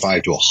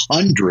 75 to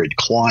 100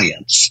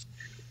 clients.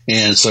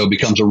 And so it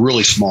becomes a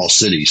really small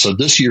city. So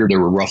this year there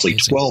were roughly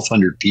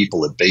 1,200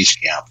 people at base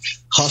camp.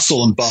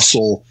 Hustle and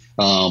bustle.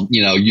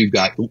 You've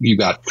got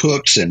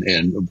cooks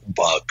and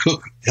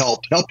cook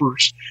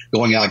helpers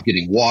going out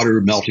getting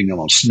water, melting them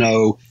on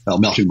snow,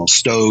 melting them on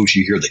stoves.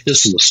 You hear the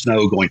hiss of the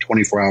snow going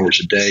 24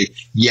 hours a day.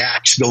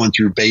 Yaks going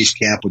through base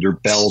camp with their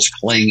bells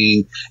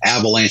clanging.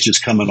 Avalanches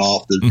coming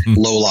off the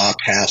Lola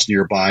Pass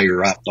nearby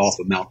or off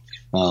of Mount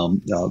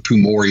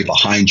Pumori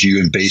behind you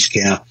in base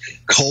camp.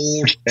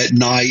 Cold at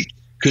night.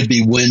 Could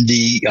be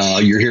windy.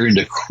 You're hearing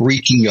the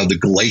creaking of the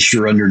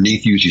glacier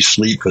underneath you as you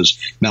sleep because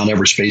Mount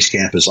Everest Base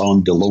Camp is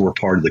on the lower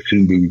part of the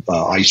Khumbu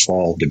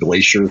icefall, the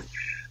glacier.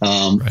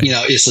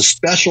 It's a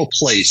special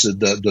place.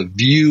 The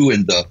view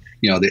and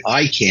the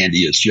eye candy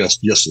is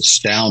just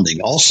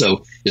astounding.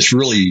 Also, it's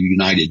really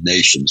United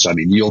Nations. I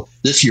mean,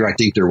 this year I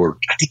think there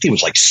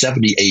was like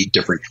 78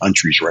 different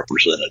countries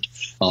represented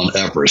on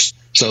Everest.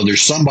 So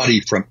there's somebody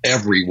from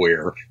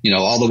everywhere,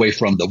 all the way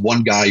from the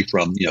one guy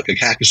from,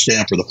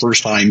 Kazakhstan for the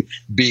first time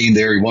being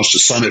there. He wants to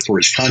summit for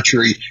his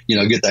country,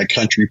 get that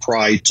country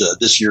pride.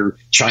 This year,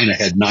 China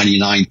had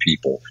 99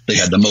 people. They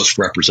had the most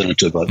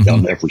representative on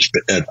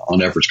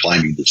Everest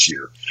climbing this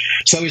year.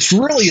 So it's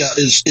really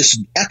it's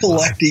an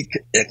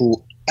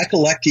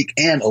eclectic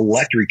and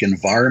electric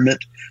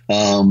environment.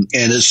 And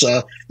it's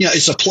a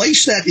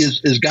place that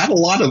is got a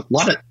lot of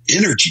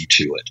energy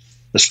to it,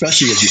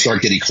 especially as you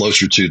start getting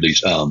closer to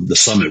these the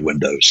summit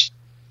windows.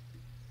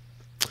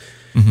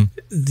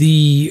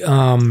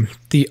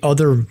 The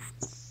other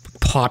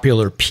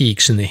popular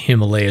peaks in the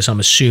Himalayas, I'm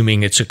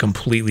assuming it's a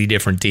completely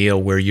different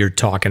deal where you're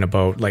talking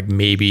about like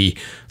maybe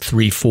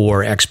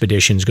 3-4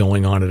 expeditions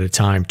going on at a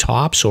time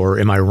tops, or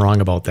am I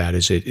wrong about that?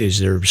 Is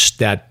there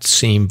that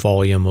same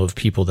volume of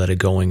people that are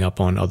going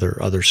up on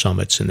other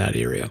summits in that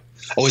area?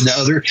 Oh, and the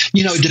other,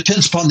 it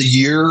depends upon the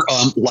year.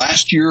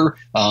 Last year,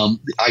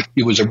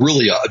 it was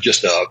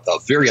just a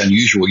very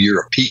unusual year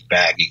of peak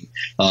bagging.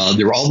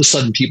 There were all of a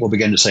sudden people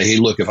began to say, hey,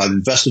 look, if I've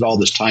invested all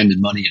this time and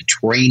money in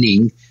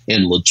training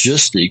and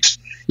logistics,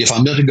 if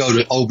I'm going to go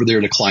over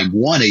there to climb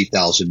one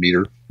 8,000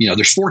 meter,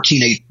 there's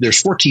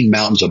 14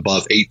 mountains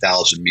above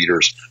 8,000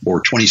 meters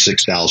or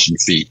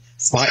 26,000 feet.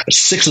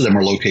 6 of them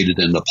are located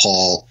in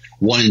Nepal,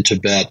 1 in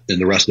Tibet, and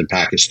the rest in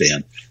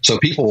Pakistan. So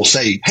people will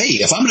say, hey,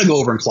 if I'm going to go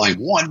over and climb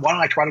 1, why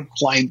don't I try to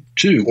climb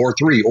 2 or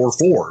 3 or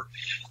 4?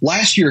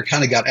 Last year, it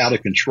kind of got out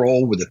of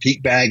control with the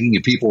peak bagging,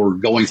 and people were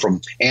going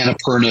from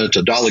Annapurna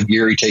to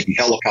Dhaulagiri, taking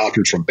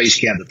helicopters from base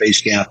camp to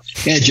base camp,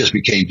 and it just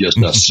became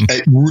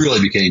it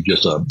really became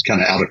just a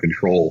kind of out of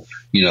control,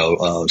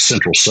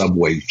 central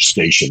subway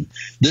station.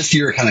 This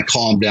year, it kind of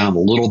calmed down a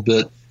little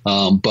bit.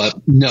 But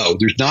no,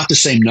 there's not the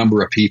same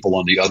number of people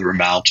on the other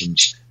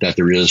mountains that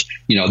there is.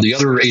 The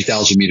other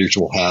 8,000 meters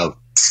will have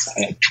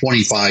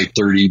 25,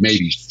 30,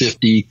 maybe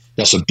 50.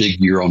 That's a big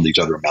year on these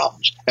other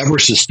mountains.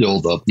 Everest is still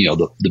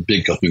the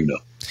big kahuna.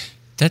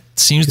 That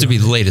seems to be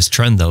the latest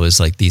trend, though, is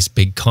like these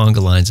big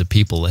conga lines of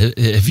people.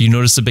 Have you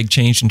noticed a big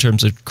change in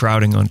terms of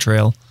crowding on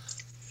trail?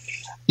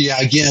 Yeah,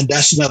 again,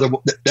 that's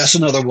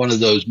another one of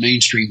those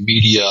mainstream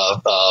media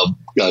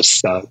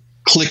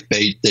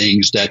clickbait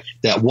things.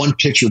 That one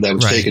picture that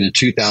was taken in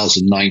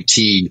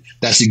 2019,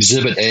 that's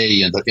Exhibit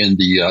A in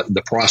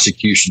the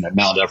prosecution that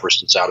Mount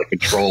Everest is out of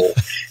control,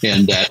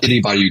 and that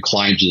anybody who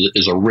climbs it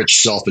is a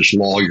rich, selfish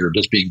lawyer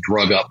that's being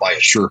drug up by a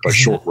Sherpa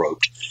short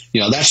roped.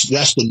 That's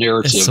the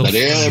narrative that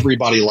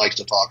everybody likes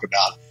to talk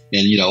about.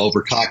 And,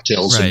 over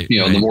cocktails, and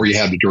the more you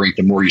have to drink,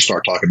 the more you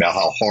start talking about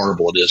how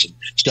horrible it is and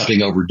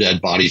stepping over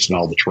dead bodies and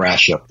all the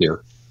trash up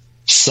there.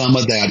 Some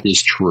of that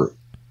is true.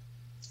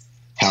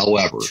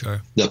 However,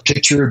 the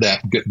picture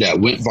that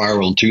went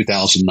viral in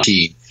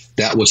 2019,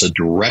 that was a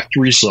direct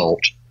result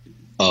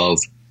of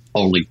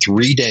only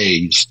 3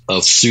 days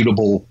of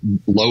suitable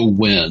low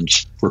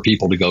winds for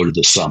people to go to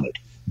the summit.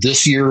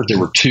 This year, there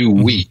were 2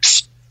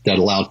 weeks that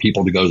allowed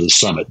people to go to the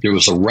summit. There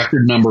was a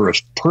record number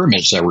of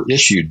permits that were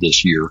issued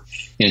this year.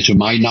 And to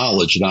my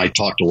knowledge, and I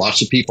talked to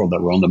lots of people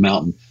that were on the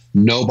mountain,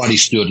 nobody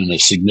stood in a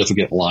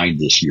significant line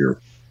this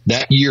year.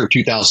 That year,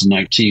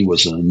 2019,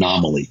 was an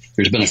anomaly.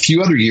 There's been a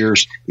few other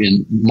years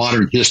in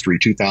modern history,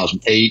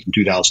 2008 and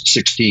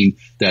 2016,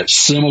 that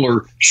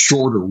similar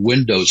shorter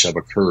windows have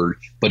occurred.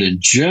 But in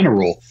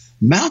general,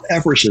 Mount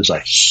Everest is a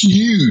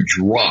huge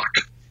rock.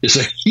 It's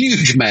a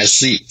huge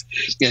massif,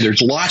 and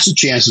there's lots of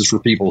chances for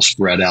people to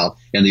spread out.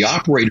 And the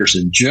operators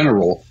in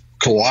general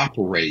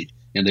cooperate,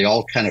 and they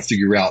all kind of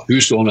figure out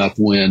who's going up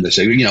when. They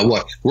say, you know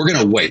what, we're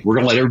going to wait. We're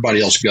going to let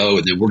everybody else go,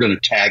 and then we're going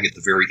to tag at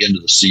the very end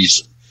of the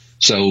season.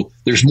 So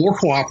there's more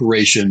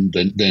cooperation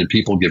than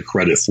people give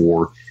credit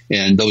for.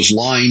 And those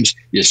lines,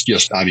 it's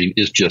just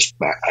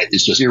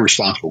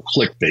irresponsible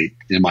clickbait,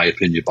 in my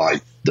opinion,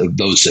 by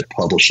those that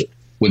publish it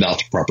without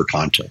the proper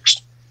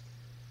context.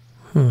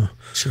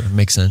 Sure,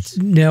 makes sense.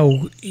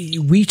 Now,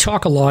 we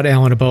talk a lot,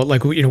 Alan, about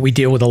we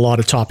deal with a lot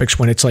of topics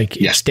when it's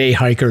it's day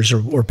hikers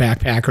or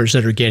backpackers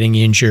that are getting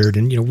injured.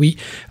 And,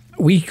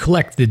 we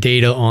collect the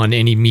data on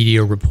any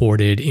media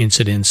reported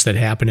incidents that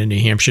happen in New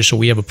Hampshire. So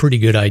we have a pretty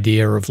good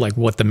idea of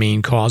what the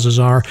main causes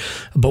are.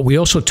 But we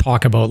also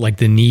talk about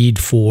the need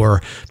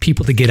for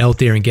people to get out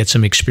there and get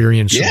some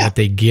experience so that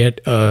they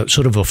get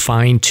sort of a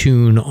fine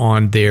tune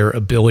on their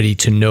ability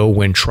to know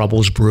when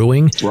trouble's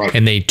brewing. Right.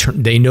 And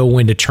they know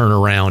when to turn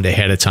around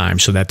ahead of time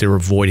so that they're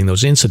avoiding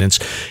those incidents.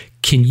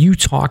 Can you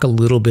talk a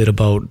little bit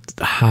about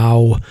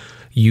how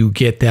you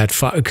get that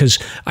because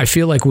I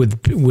feel like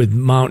with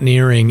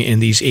mountaineering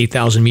and these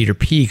 8,000 meter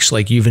peaks,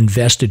 you've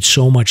invested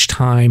so much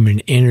time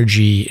and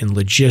energy and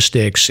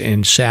logistics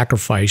and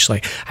sacrifice.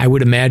 I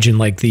would imagine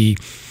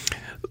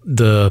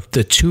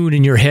the tune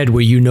in your head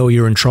where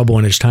you're in trouble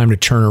and it's time to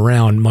turn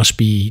around must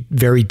be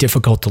very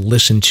difficult to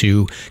listen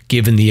to,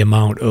 given the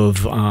amount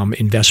of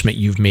investment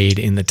you've made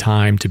in the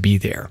time to be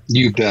there.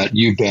 You bet.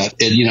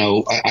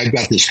 And, I've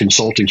got this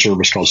consulting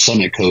service called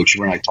Summit Coach,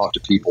 where I talk to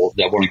people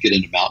that want to get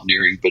into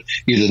mountaineering, but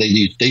either they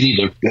need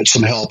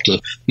some help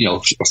to,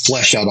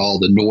 flesh out all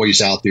the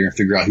noise out there and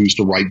figure out who's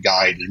the right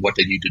guide and what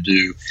they need to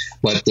do.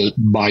 But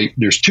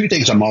there's two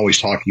things I'm always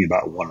talking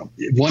about.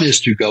 One is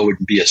to go and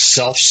be as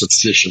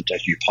self-sufficient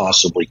as you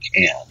possibly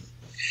can.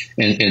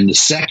 And the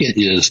second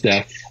is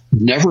that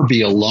never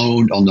be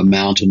alone on the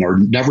mountain, or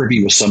never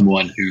be with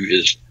someone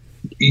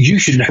you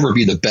should never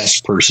be the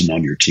best person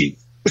on your team.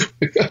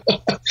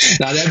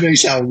 Now that may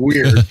sound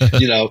weird,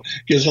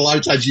 because a lot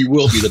of times you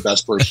will be the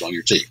best person on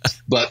your team.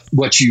 But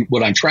what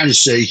I'm trying to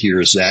say here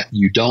is that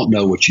you don't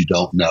know what you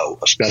don't know,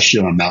 especially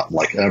on a mountain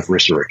like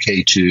Everest or a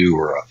K2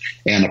 or a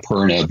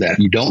Annapurna, that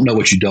you don't know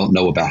what you don't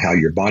know about how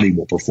your body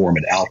will perform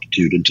at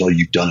altitude until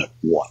you've done it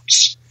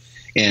once.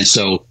 And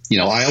so,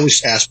 I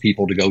always ask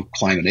people to go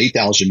climb an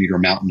 8,000 meter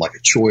mountain like a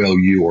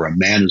Choyu or a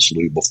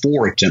Manaslu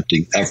before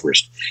attempting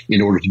Everest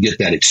in order to get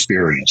that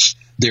experience.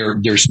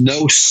 There's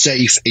no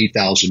safe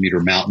 8,000 meter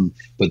mountain,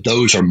 but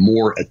those are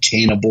more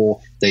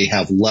attainable. They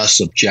have less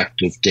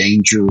objective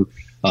danger.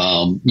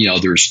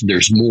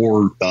 There's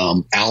more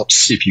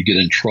outs if you get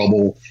in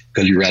trouble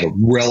because you're at a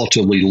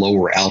relatively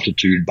lower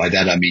altitude. By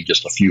that, I mean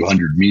just a few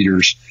hundred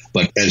meters.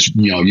 But as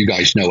you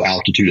guys know,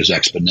 altitude is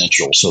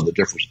exponential. So the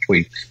difference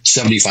between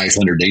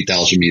 7,500 and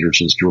 8,000 meters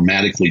is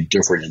dramatically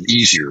different and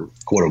easier,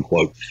 quote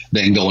unquote,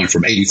 than going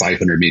from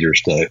 8,500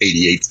 meters to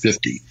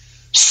 8,850.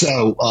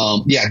 So,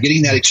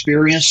 getting that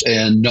experience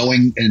and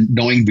knowing,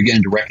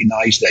 beginning to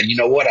recognize that,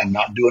 I'm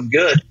not doing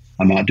good.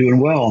 I'm not doing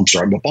well. I'm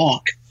starting to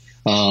bonk.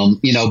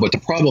 But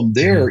the problem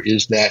there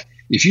is that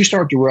if you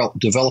start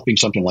developing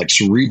something like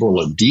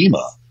cerebral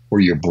edema,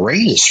 where your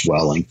brain is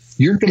swelling,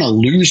 you're going to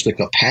lose the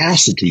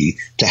capacity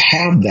to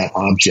have that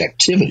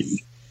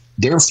objectivity.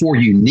 Therefore,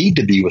 you need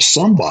to be with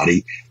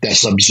somebody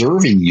that's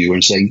observing you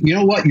and saying, you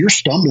know what, you're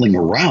stumbling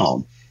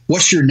around.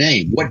 What's your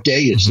name? What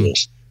day is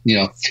this?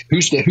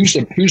 Who's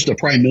the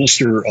prime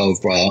minister of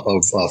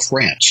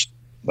France?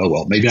 Oh,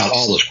 well, maybe not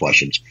all those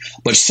questions,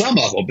 but some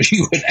of them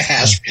you would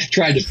ask,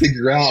 trying to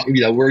figure out,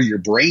 where your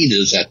brain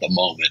is at the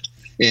moment.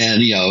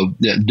 And,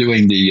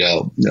 doing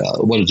the,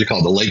 what is it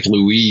called? The Lake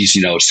Louise,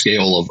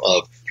 scale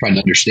of trying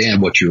to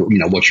understand what your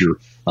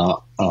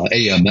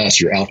AMS,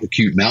 your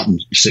acute mountain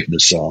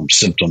sickness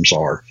symptoms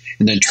are,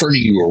 and then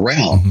turning you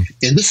around. Mm-hmm.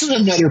 And this is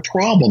another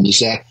problem, is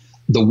that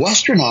the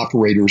Western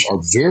operators are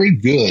very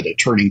good at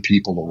turning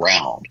people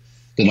around.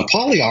 The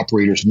Nepali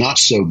operators, not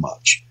so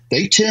much.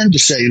 They tend to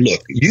say,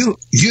 look, you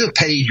have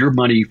paid your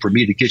money for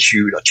me to get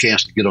you a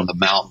chance to get on the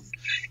mountain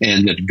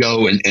and then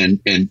go and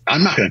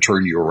I'm not going to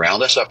turn you around.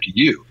 That's up to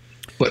you.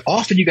 But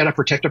often you got to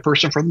protect a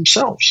person from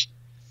themselves.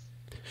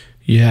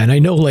 Yeah, and I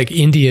know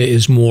India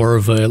is more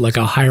of a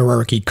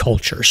hierarchy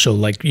culture.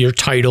 So your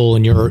title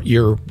and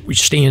your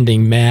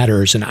standing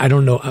matters. And I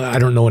don't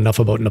know enough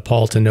about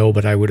Nepal to know,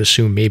 but I would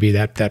assume maybe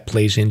that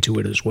plays into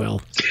it as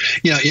well.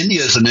 Yeah,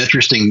 India is an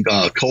interesting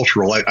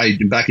cultural.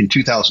 Back in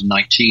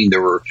 2019,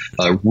 there were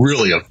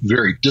really a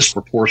very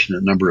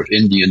disproportionate number of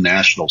Indian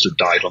nationals that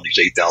died on these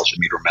 8,000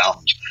 meter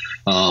mountains.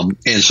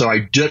 And so I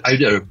did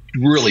a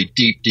really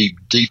deep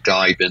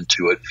dive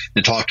into it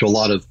and talked to a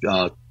lot of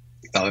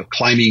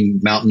climbing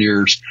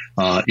mountaineers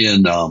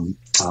in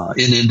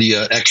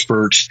India,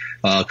 experts,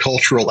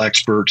 cultural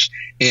experts,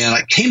 and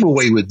I came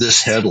away with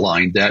this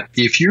headline that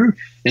if you're,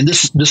 and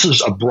this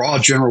is a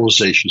broad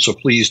generalization, so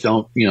please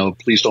don't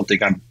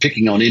think I'm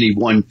picking on any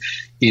one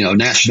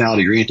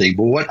nationality or anything.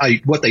 But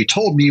what they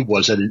told me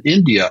was that in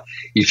India,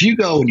 if you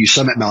go and you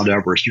summit Mount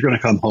Everest, you're going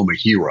to come home a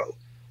hero.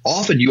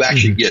 Often you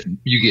actually get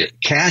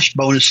cash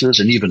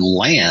bonuses and even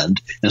land,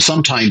 and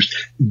sometimes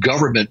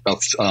government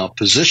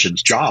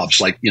positions,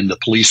 jobs like in the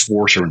police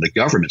force or in the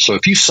government. So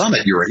if you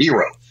summit, you're a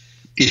hero.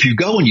 If you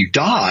go and you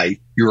die,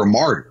 you're a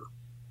martyr.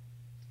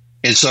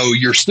 And so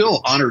you're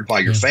still honored by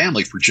your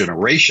family for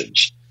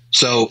generations.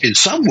 So in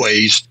some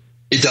ways,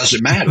 it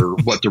doesn't matter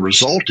what the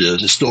result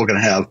is. It's still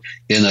going to have,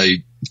 in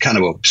a kind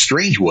of a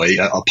strange way,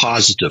 a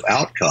positive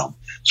outcome.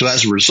 So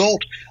as a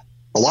result,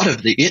 a lot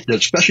of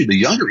especially the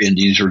younger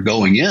Indians, are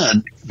going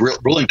in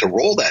willing to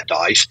roll that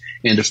dice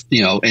and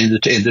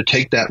to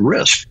take that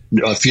risk,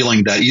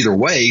 feeling that either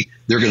way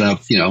they're going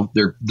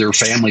to, their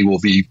family will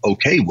be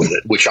okay with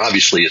it, which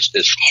obviously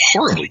is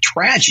horribly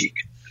tragic.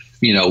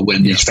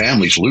 When these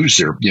families lose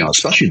their,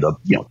 especially the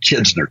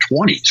kids in their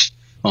 20s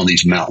on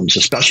these mountains,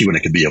 especially when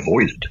it can be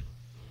avoided.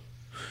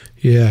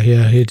 Yeah,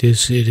 it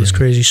is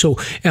crazy. So,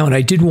 Alan,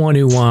 I did want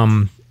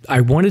to.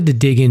 I wanted to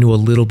dig into a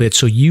little bit.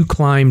 So you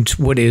climbed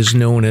what is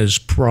known as,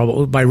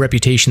 by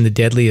reputation, the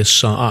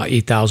deadliest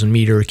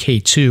 8,000-meter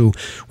K2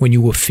 when you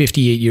were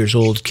 58 years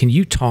old. Can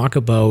you talk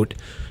about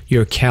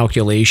your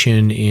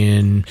calculation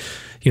in,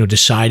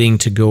 deciding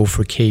to go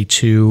for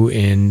K2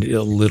 and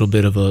a little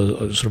bit of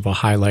a sort of a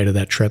highlight of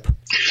that trip?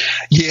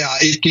 Yeah,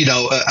 as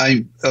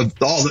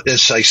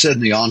I said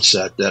in the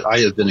onset, that I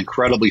have been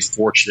incredibly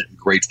fortunate and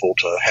grateful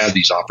to have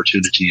these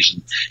opportunities,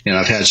 and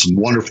I've had some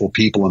wonderful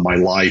people in my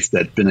life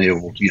that have been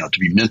able, to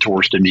be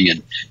mentors to me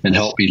and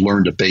help me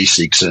learn the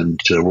basics and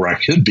to where I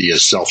could be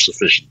as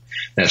self-sufficient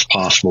as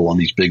possible on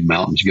these big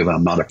mountains, given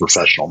I'm not a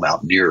professional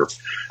mountaineer.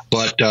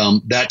 But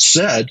that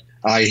said,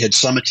 I had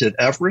summited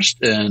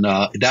Everest, and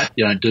I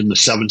did the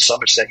 7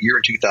 summits that year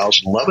in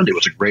 2011. It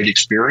was a great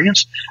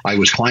experience. I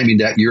was climbing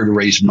that year to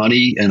raise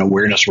money and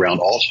awareness around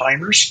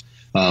Alzheimer's.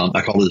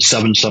 I called it the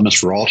 7 Summits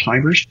for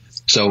Alzheimer's.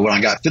 So when I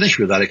got finished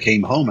with that, I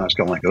came home and I was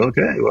going like,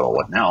 okay, well,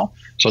 what now?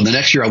 So the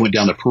next year I went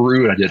down to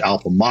Peru and I did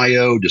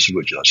Alpamayo, just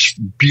which was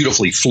a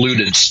beautifully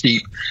fluted,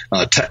 steep,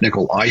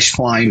 technical ice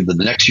climb. And then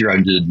the next year I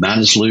did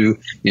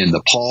Manaslu in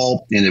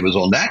Nepal. And it was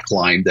on that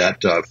climb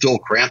that Phil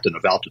Crampton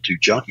of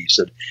Altitude Junkie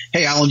said,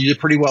 hey, Alan, you did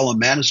pretty well on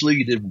Manaslu.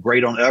 You did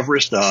great on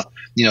Everest.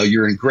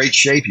 You're in great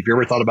shape. If you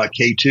ever thought about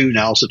K2,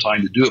 now's the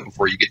time to do it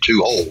before you get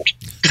too old.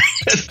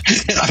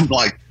 And I'm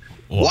like,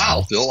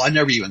 wow, Phil, I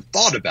never even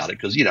thought about it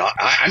because,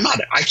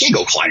 I can't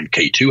go climb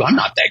K2. I'm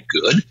not that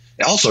good.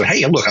 Also,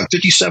 hey, look, I'm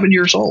 57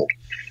 years old.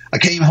 I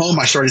came home,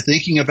 I started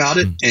thinking about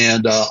it,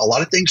 and a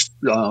lot of things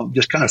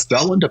just kind of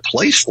fell into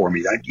place for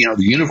me. The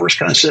universe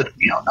kind of said,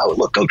 no,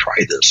 look, go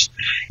try this.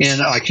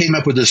 And I came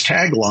up with this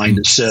tagline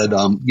that said,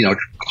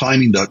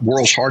 climbing the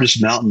world's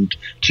hardest mountain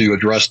to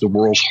address the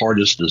world's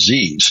hardest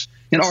disease.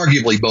 And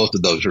arguably, both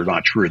of those are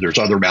not true. There's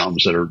other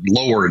mountains that are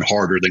lower and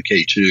harder than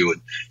K2,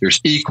 and there's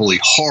equally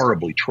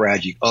horribly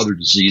tragic other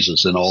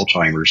diseases than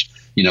Alzheimer's,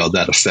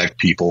 that affect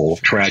people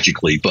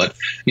tragically. But,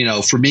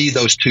 for me,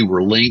 those two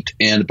were linked.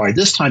 And by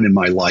this time in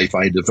my life,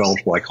 I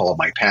developed what I call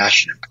my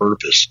passion and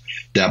purpose,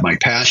 that my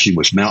passion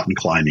was mountain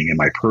climbing and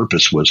my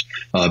purpose was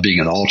being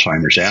an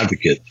Alzheimer's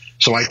advocate.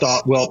 So I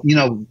thought, well,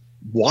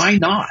 why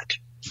not?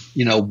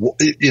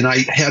 And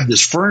I have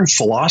this firm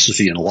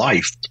philosophy in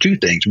life, 2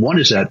 things. One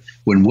is that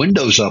when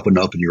windows open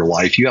up in your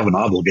life, you have an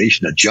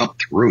obligation to jump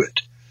through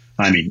it.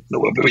 I mean,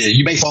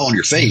 you may fall on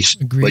your face,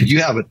 but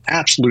you have an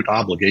absolute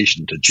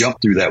obligation to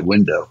jump through that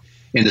window.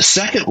 And the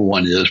second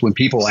one is when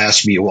people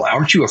ask me, well,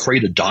 aren't you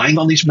afraid of dying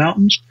on these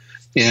mountains?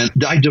 And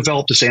I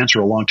developed this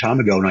answer a long time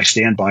ago, and I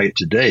stand by it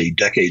today,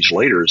 decades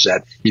later, is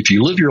that if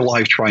you live your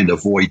life trying to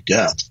avoid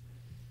death,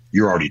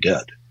 you're already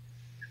dead.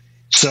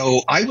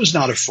 So I was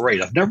not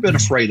afraid. I've never been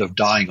afraid of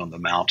dying on the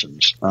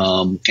mountains.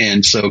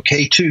 And so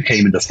K2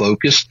 came into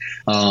focus.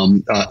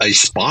 A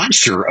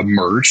sponsor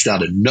emerged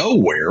out of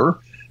nowhere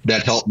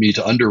that helped me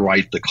to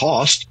underwrite the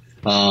cost.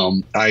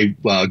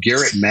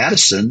 Garrett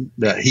Madison,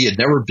 that he had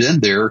never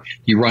been there.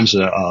 He runs at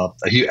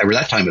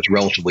that time it's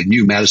relatively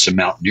new, Madison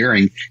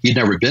Mountaineering. He'd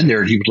never been there,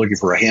 and he was looking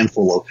for a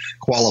handful of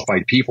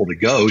qualified people to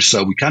go.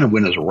 So we kind of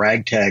went as a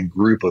ragtag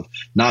group of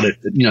not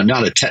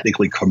a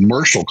technically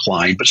commercial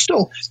climb, but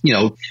still,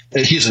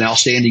 he's an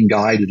outstanding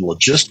guide in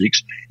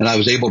logistics. And I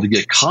was able to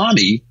get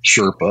Kami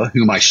Sherpa,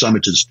 whom I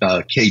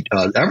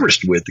summited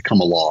Everest with, to come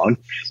along,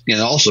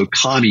 and also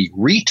Kami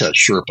Rita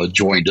Sherpa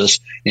joined us.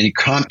 And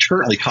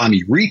currently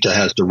Kami Rita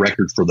has the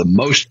record for the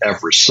most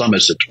Everest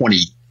summits at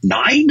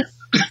 29.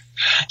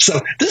 So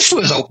this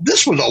was a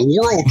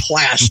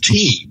world-class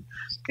team.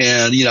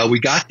 And, we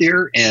got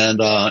there, and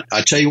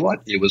I tell you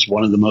what, it was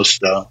one of the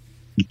most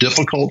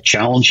difficult,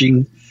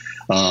 challenging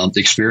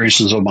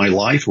experiences of my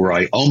life, where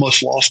I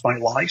almost lost my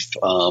life.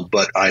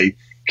 But I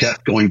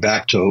kept going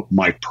back to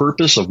my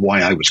purpose of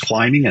why I was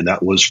climbing, and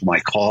that was my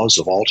cause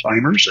of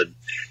Alzheimer's. And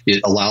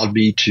it allowed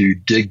me to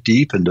dig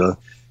deep and to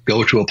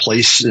go to a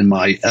place in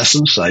my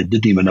essence I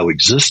didn't even know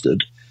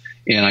existed.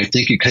 And I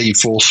think it came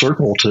full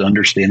circle to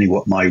understanding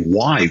what my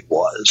why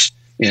was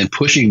and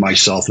pushing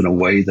myself in a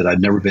way that I'd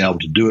never been able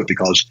to do it,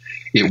 because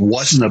it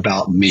wasn't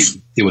about me.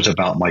 It was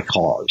about my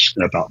cause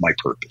and about my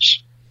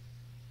purpose.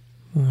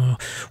 Wow.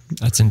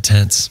 That's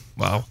intense.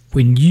 Wow.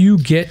 When you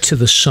get to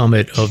the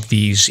summit of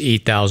these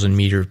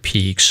 8,000-meter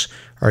peaks,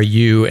 are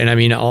you, and I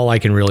mean, all I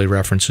can really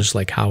reference is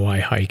like how I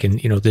hike. And,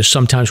 there's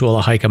sometimes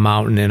I'll hike a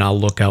mountain and I'll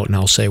look out and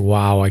I'll say,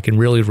 wow, I can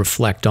really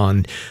reflect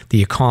on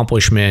the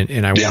accomplishment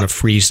and I want to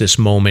freeze this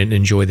moment and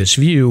enjoy this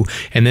view.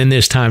 And then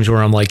there's times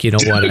where I'm like, you know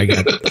what,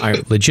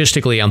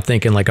 logistically, I'm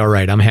thinking like, all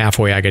right, I'm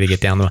halfway, I got to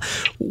get down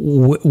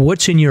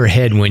what's in your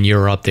head when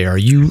you're up there? Are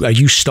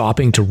you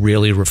stopping to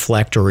really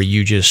reflect, or are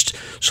you just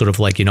sort of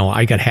like,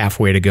 I got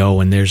halfway to go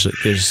and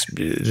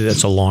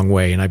that's a long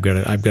way and I've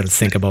got to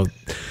think about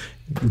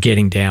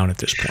getting down at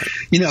this point?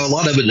 A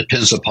lot of it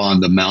depends upon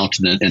the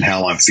mountain and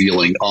how I'm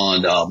feeling.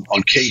 On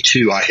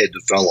K2, I had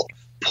developed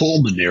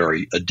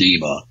pulmonary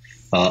edema,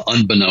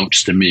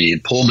 unbeknownst to me.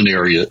 And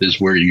pulmonary is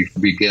where you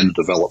begin to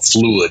develop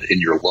fluid in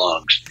your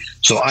lungs.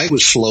 So I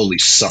was slowly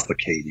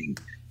suffocating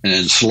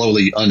and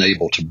slowly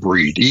unable to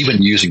breathe,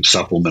 even using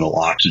supplemental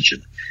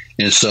oxygen.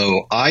 And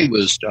so I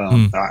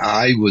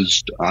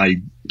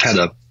had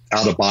a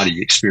out of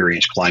body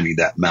experience climbing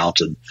that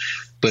mountain.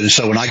 But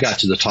so when I got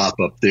to the top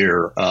up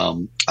there,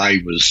 I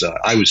was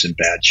in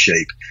bad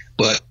shape,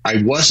 but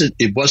it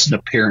wasn't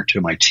apparent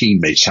to my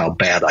teammates how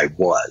bad I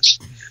was.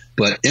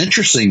 But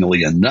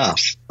interestingly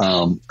enough,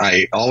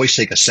 I always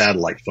take a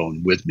satellite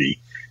phone with me.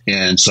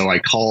 And so I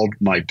called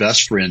my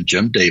best friend,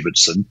 Jim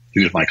Davidson,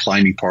 who was my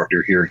climbing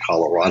partner here in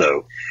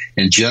Colorado.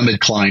 And Jim had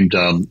climbed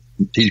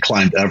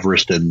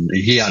Everest, and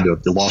he had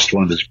lost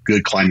one of his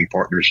good climbing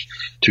partners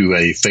to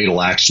a fatal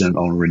accident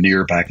on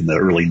Rainier back in the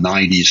early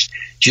 90s.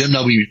 Jim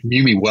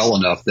knew me well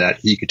enough that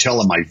he could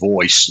tell in my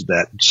voice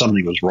that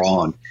something was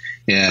wrong.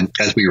 And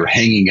as we were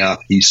hanging up,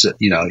 he said,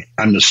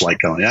 I'm just like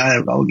going,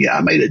 I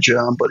made a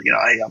jump, but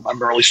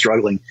I'm really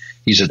struggling.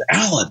 He said,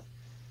 Alan,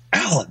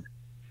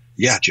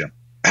 yeah, Jim,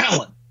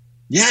 Alan,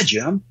 yeah,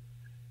 Jim,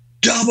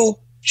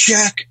 double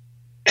check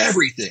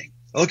everything.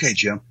 Okay,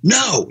 Jim.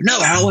 No,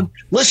 Alan,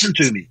 listen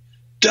to me.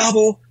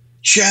 Double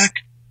check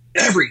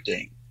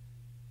everything.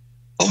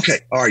 Okay.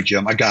 All right,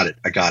 Jim, I got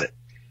it.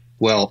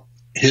 Well,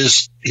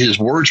 his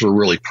words were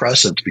really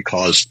present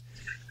because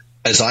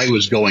as I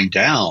was going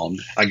down,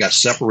 I got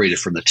separated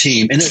from the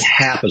team, and it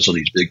happens on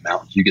these big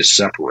mountains. You get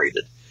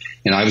separated,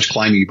 and I was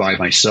climbing by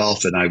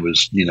myself, and I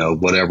was,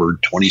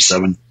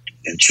 27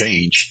 and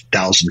change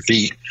 1,000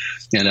 feet,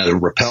 and at a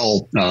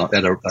rappel,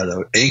 at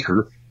an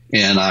anchor,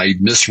 and I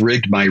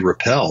misrigged my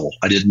rappel.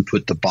 I didn't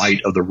put the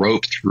bight of the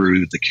rope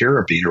through the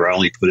carabiner. I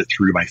only put it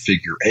through my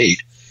figure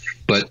 8.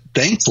 But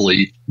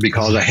thankfully,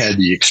 because I had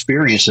the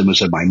experience and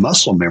was in my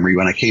muscle memory,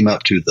 when I came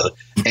up to the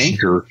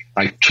anchor,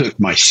 I took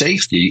my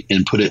safety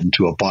and put it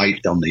into a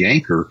bight on the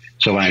anchor.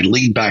 So when I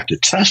leaned back to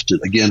test it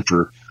again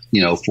for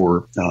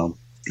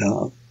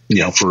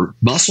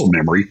muscle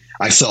memory,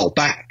 I fell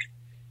back.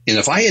 And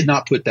if I had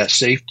not put that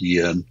safety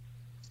in,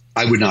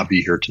 I would not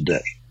be here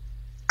today.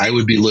 I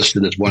would be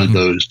listed as one of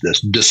those that's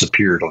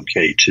disappeared on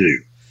K2.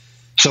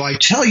 So I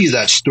tell you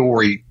that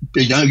story.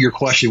 Your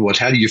question was,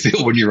 how do you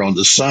feel when you're on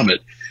the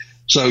summit?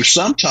 So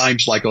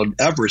sometimes, like on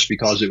Everest,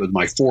 because it was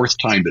my 4th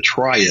time to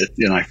try it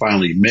and I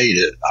finally made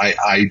it,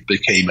 I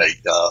became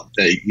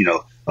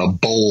a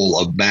bowl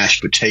of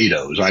mashed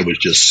potatoes. I was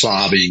just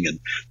sobbing and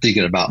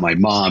thinking about my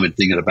mom and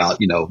thinking about,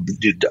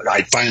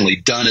 I'd finally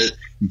done it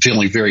and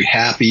feeling very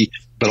happy.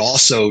 But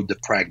also the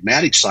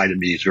pragmatic side of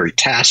me is very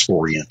task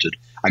oriented.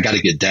 I got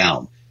to get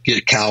down,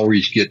 get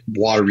calories, get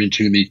water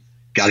into me.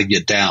 Got to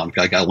get down.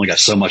 I only got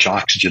so much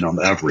oxygen on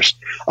the Everest.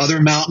 Other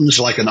mountains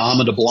like an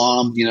Ama de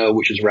Blanc,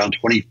 which is around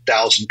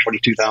 20,000,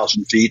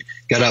 22,000 feet.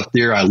 Got up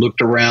there. I looked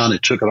around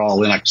and took it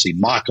all in. I could see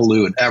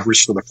Makalu and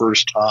Everest for the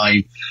first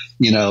time.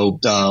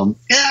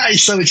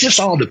 So it just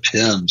all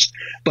depends.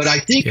 But I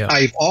think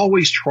I've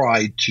always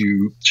tried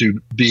to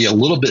be a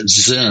little bit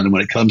zen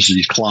when it comes to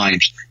these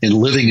climbs and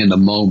living in the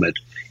moment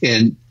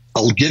and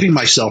giving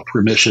myself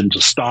permission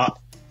to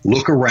stop,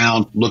 look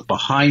around, look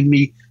behind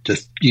me, to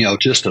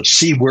just to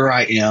see where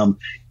I am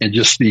and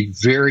just be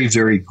very,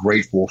 very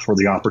grateful for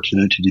the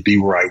opportunity to be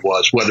where I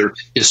was, whether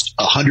it's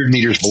 100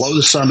 meters below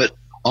the summit,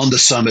 on the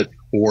summit,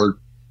 or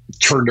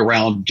turned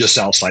around just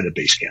outside of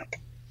base camp.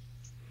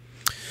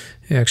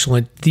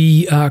 Excellent.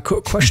 The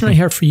question I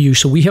have for you,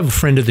 so we have a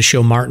friend of the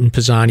show, Martin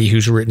Pisani,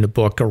 who's written a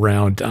book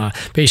around,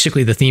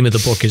 basically the theme of the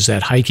book is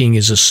that hiking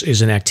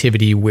is an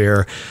activity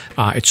where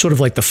it's sort of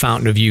like the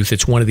fountain of youth.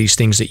 It's one of these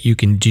things that you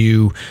can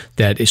do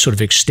that is sort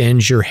of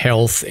extends your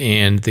health,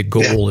 and the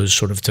goal is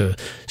sort of to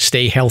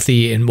stay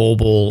healthy and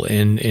mobile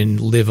and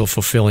live a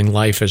fulfilling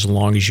life as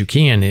long as you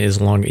can,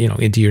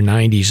 into your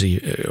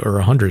 90s or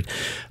 100.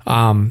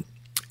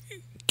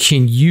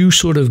 Can you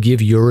sort of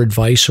give your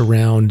advice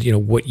around,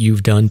 what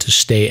you've done to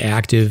stay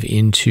active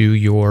into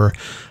your,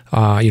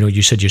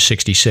 you said you're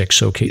 66.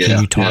 So can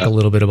you talk a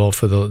little bit about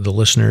for the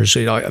listeners?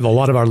 A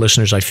lot of our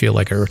listeners, I feel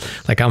like are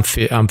like, I'm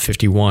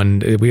 51.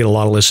 We get a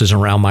lot of listeners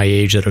around my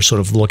age that are sort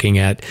of looking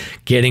at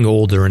getting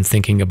older and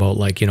thinking about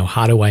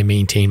how do I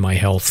maintain my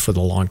health for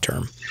the long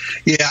term?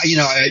 Yeah,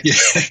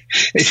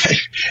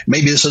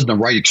 maybe this isn't the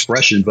right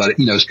expression, but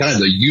it's kind of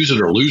the use it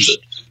or lose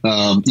it.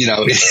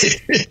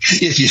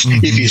 If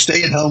you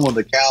stay at home on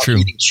the couch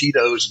eating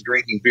Cheetos and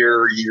drinking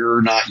beer,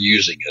 you're not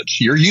using it.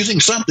 You're using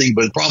something,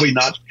 but probably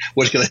not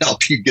what's going to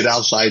help you get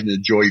outside and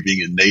enjoy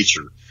being in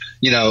nature.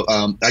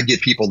 I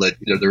get people that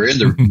they're in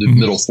their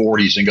middle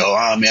 40s and go,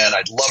 oh man,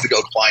 I'd love to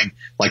go climb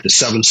like the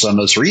Seven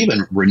Summits or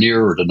even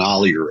Rainier or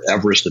Denali or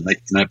Everest, but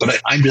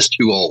I'm just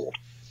too old.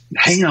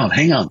 Hang on.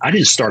 I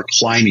didn't start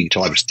climbing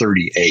until I was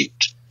 38.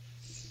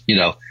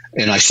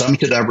 And I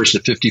summited Everest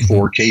at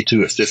 54,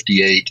 K2 at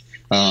 58.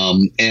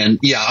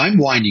 I'm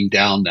winding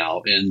down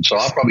now. And so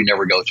I'll probably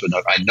never go to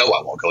another, I know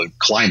I won't go and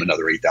climb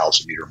another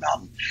 8,000 meter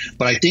mountain.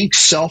 But I think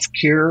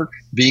self-care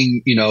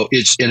being,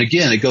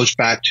 it goes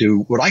back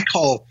to what I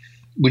call,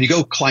 when you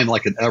go climb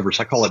like an Everest,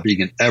 I call it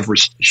being an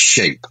Everest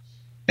shape.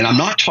 And I'm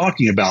not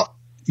talking about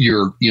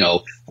your,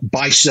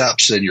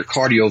 biceps and your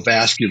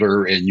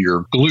cardiovascular and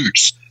your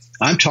glutes.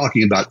 I'm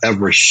talking about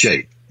Everest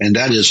shape. And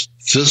that is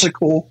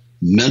physical,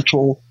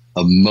 mental,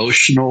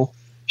 emotional,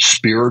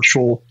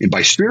 spiritual. And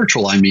by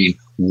spiritual, I mean,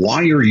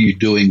 why are you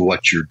doing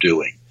what you're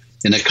doing?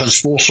 And it comes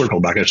full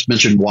circle back. I've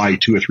mentioned why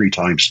 2 or 3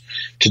 times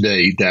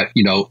today that,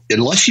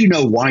 unless you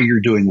know why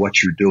you're doing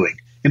what you're doing.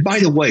 And by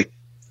the way,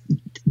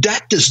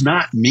 that does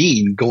not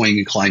mean going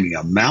and climbing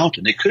a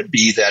mountain. It could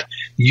be that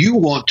you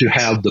want to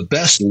have the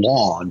best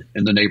lawn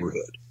in the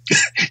neighborhood.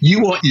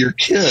 You want your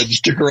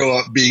kids to grow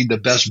up being the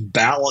best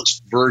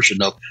balanced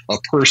version of a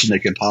person they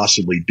can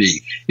possibly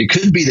be. It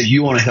could be that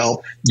you want to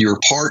help your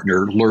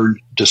partner learn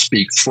to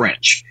speak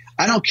French.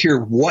 I don't care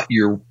what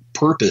your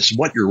purpose,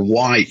 what your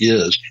why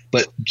is,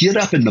 but get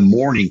up in the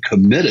morning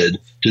committed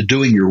to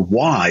doing your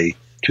why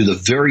to the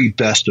very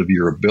best of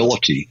your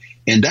ability.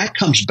 And that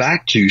comes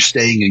back to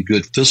staying in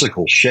good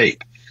physical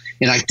shape.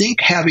 And I think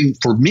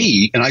for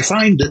me, and I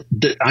find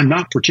that I'm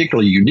not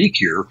particularly unique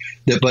here,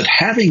 but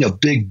having a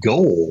big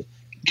goal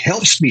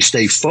helps me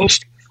stay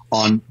focused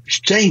on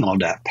staying on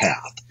that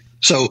path.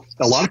 So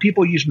a lot of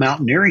people use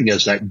mountaineering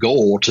as that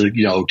goal to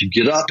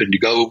get up and to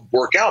go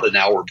work out an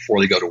hour before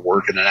they go to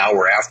work and an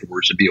hour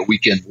afterwards to be a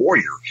weekend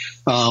warrior.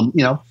 And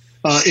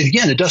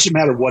again, it doesn't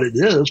matter what it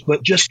is,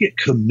 but just get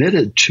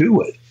committed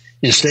to it.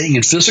 And staying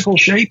in physical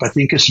shape, I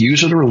think it's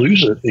use it or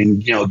lose it,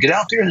 and get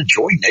out there and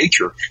enjoy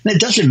nature. And it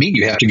doesn't mean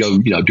you have to go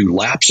do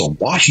laps on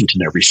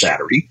Washington every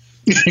Saturday.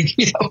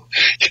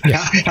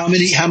 How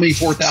many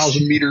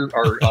 4,000 meter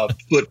or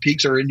foot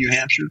peaks are in New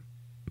Hampshire?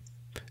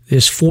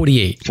 There's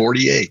 48.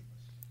 48.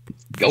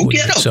 Go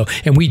get them. So,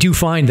 and we do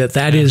find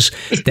that is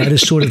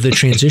sort of the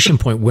transition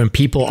point when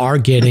people are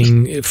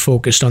getting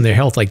focused on their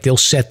health. Like they'll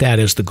set that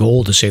as the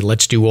goal to say,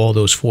 let's do all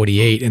those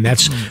 48. And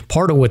that's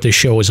part of what this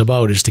show is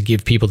about, is to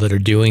give people that are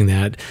doing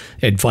that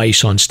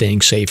advice on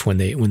staying safe when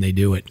they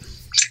do it.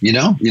 You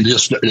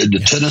just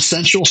the 10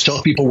 essentials,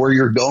 tell people where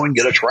you're going,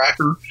 get a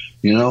tracker,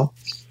 Don't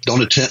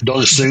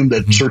assume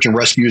that search and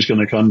rescue is going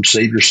to come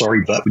save your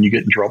sorry butt when you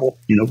get in trouble.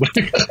 Be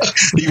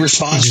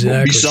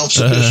responsible, be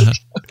self-sufficient.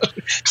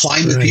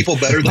 Climb with people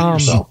better than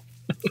yourself.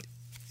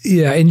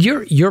 Yeah, and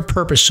your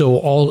purpose. So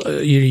all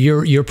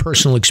your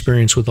personal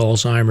experience with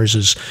Alzheimer's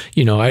is,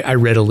 I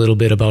read a little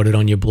bit about it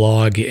on your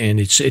blog, and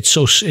it's a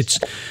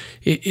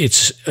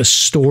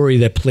story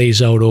that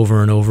plays out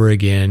over and over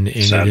again,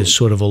 and Sadly. It is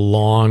sort of a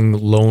long,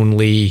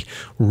 lonely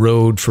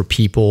road for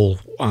people.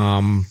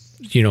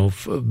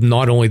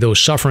 Not only those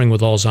suffering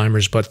with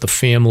Alzheimer's, but the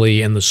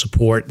family and the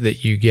support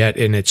that you get.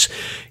 And it's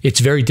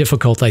very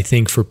difficult, I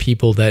think, for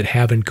people that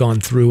haven't gone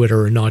through it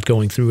or are not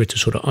going through it to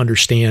sort of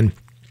understand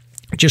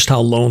just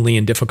how lonely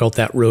and difficult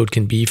that road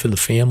can be for the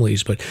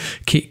families. But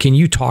can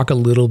you talk a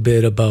little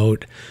bit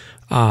about,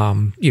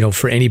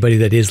 for anybody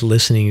that is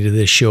listening to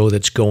this show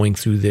that's going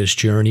through this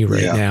journey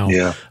now?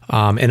 Yeah.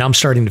 And I'm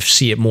starting to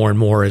see it more and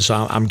more as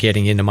I'm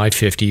getting into my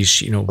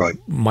 50s. Right.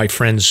 My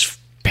friends'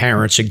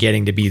 parents are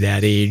getting to be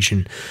that age,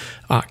 and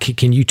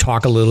can you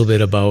talk a little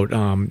bit about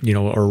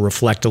or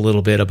reflect a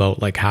little bit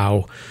about like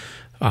how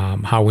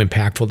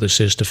impactful this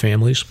is to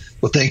families?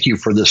 Well, thank you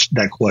for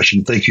that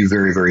question. Thank you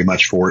very, very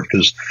much for it,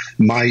 because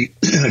my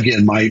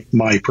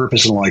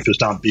purpose in life is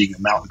not being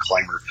a mountain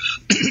climber,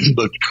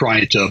 but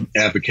trying to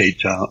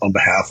advocate on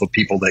behalf of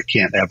people that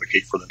can't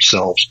advocate for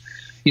themselves.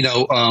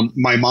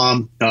 My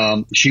mom,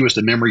 she was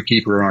the memory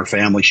keeper in our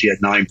family. She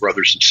had 9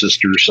 brothers and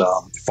sisters.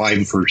 5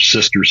 of her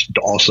sisters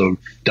also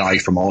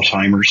died from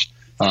Alzheimer's.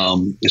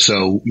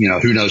 So,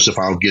 who knows if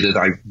I'll get it.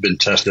 I've been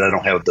tested. I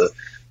don't have the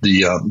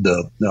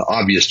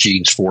obvious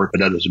genes for it, but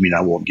that doesn't mean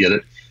I won't get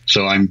it.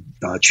 So I'm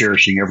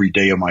cherishing every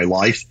day of my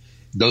life.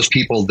 Those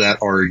people that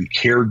are in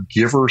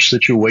caregiver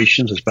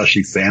situations,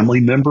 especially family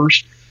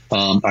members,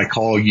 I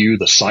call you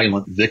the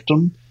silent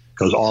victim.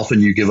 Because often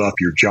you give up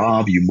your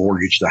job, you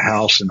mortgage the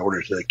house in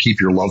order to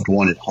keep your loved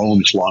one at home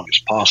as long as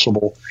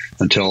possible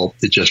until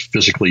it just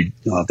physically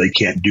they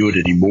can't do it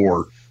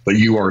anymore. But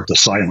you are the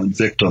silent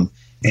victim.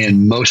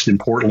 And most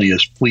importantly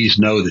is please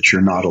know that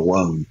you're not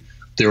alone.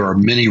 There are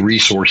many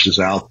resources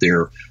out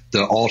there.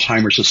 The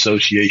Alzheimer's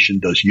Association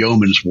does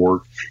yeoman's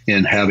work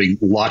in having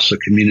lots of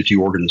community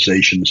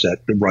organizations that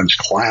runs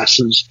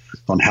classes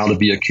on how to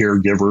be a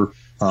caregiver.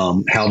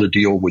 how to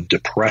deal with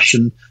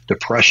depression.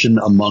 Depression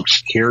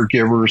amongst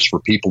caregivers for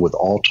people with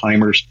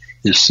Alzheimer's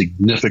is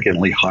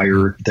significantly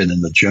higher than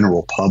in the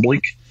general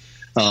public.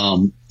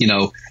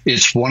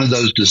 It's one of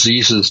those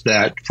diseases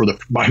that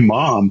my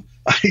mom,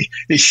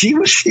 she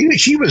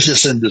was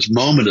just in this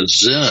moment of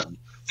zen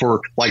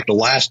for like the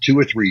last 2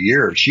 or 3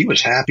 years. She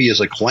was happy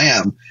as a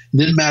clam. It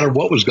didn't matter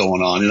what was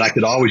going on. And I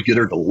could always get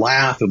her to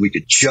laugh and we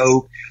could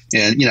joke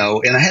and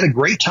I had a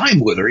great time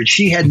with her and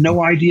she had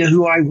no idea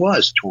who I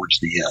was towards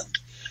the end.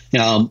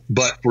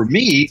 But for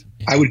me,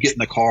 I would get in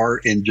the car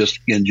and just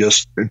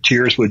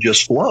tears would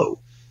just flow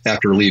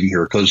after leaving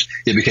her because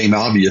it became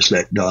obvious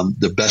that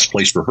the best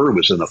place for her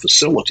was in a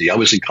facility. I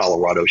was in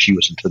Colorado. She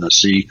was in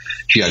Tennessee.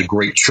 She had a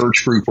great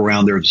church group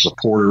around there to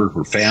support her.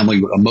 Her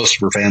family, most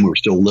of her family were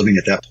still living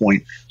at that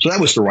point. So that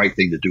was the right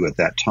thing to do at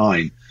that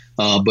time.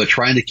 But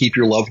trying to keep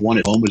your loved one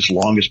at home as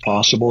long as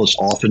possible is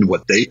often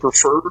what they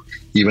prefer,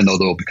 even though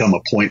there'll become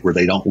a point where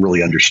they don't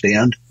really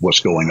understand what's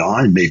going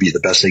on. Maybe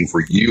the best thing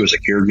for you as a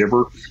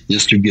caregiver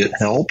is to get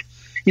help.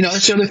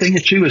 That's the other thing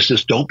too, is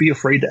just don't be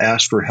afraid to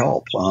ask for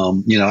help.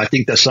 I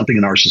think that's something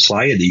in our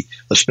society,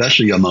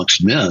 especially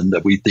amongst men,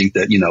 that we think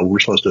that, we're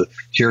supposed to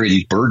carry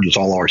these burdens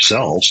all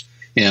ourselves.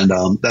 And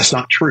that's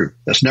not true.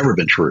 That's never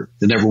been true.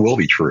 It never will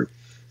be true.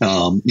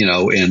 And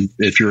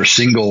if you're a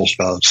single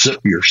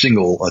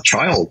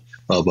child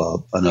of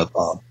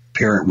a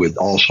parent with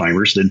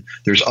Alzheimer's, then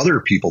there's other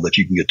people that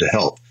you can get to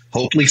help.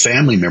 Hopefully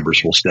family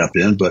members will step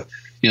in. But,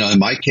 in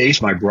my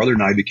case, my brother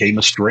and I became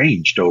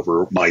estranged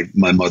over my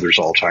mother's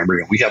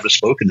Alzheimer's, and we haven't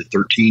spoken in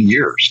 13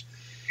 years.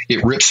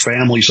 It rips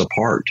families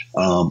apart.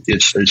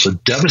 It's a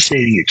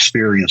devastating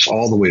experience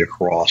all the way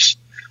across.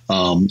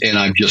 And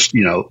I'm just,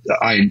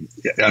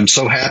 I'm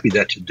so happy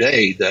that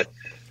today that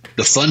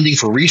the funding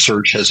for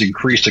research has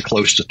increased to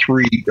close to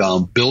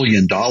 $3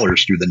 billion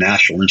through the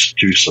National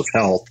Institutes of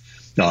Health.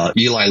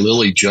 Eli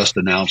Lilly just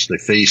announced a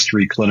phase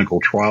 3 clinical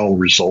trial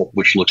result,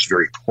 which looks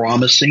very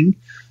promising.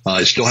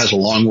 It still has a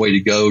long way to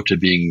go to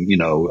being,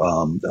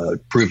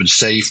 proven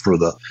safe for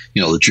the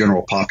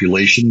general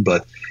population.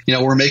 But,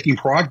 we're making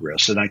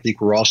progress. And I think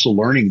we're also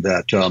learning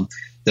that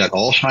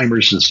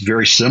Alzheimer's is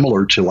very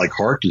similar to like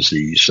heart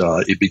disease.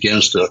 It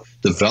begins to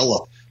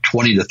develop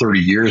 20 to 30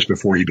 years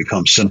before you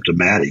become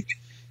symptomatic.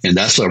 And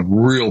that's a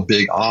real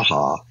big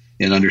aha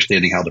in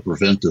understanding how to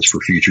prevent this for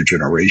future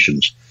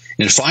generations.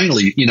 And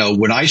finally,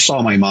 when I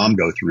saw my mom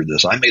go through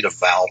this, I made a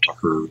vow to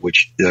her,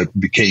 which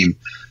became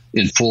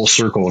in full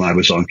circle when I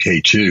was on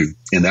K2.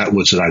 And that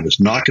was that I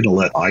was not going to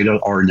let Ida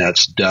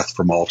Arnette's death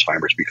from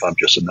Alzheimer's become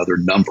just another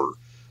number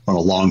on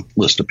a long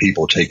list of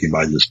people taken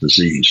by this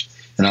disease.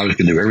 And I was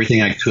going to do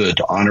everything I could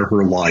to honor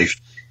her life,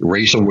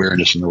 raise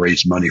awareness, and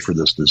raise money for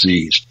this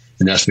disease.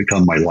 And that's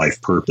become my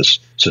life purpose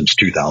since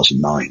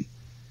 2009.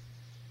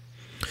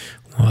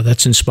 Well,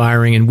 that's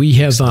inspiring, and we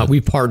have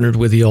we partnered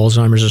with the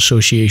Alzheimer's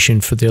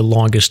Association for their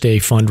Longest Day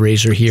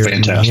fundraiser here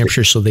in New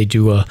Hampshire. So they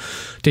do a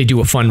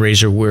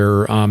fundraiser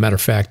where, matter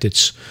of fact,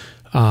 it's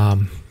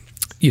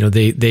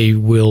they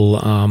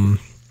will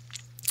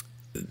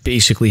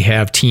basically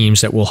have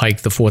teams that will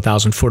hike the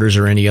 4,000 footers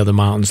or any other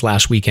mountains.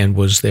 Last weekend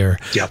was their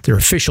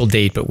official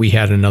date, but we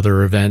had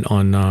another event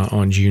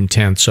on June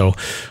 10th. So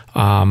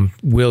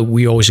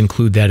we always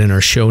include that in our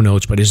show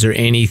notes. But is there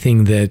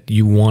anything that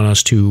you want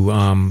us to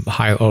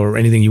or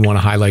anything you want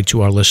to highlight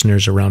to our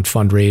listeners around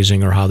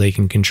fundraising or how they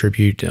can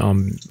contribute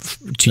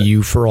to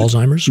you for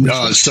Alzheimer's?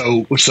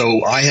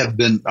 So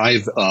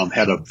I've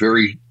had a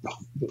very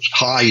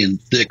high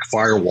and thick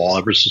firewall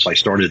ever since I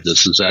started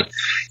this, is that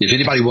if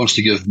anybody wants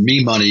to give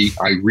me money,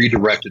 I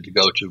redirect it to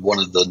go to one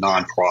of the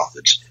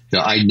nonprofits.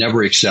 I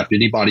never accept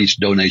anybody's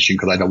donation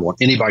because I don't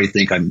want anybody to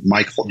think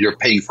you're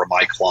paying for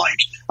my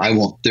clients. I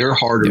want their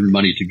hard-earned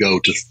money to go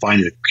to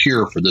find a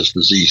cure for this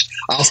disease.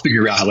 I'll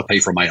figure out how to pay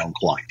for my own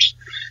clients.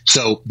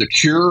 So the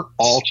Cure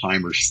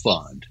Alzheimer's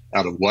Fund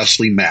out of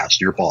Wesley, Mass,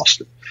 near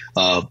Boston.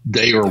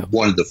 They are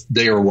one of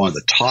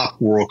the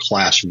top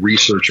world-class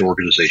research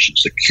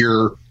organizations, the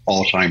Cure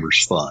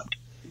Alzheimer's Fund.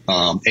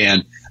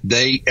 And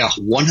they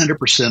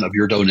 100% of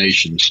your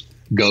donations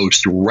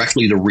goes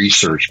directly to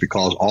research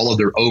because all of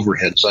their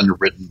overhead is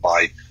underwritten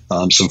by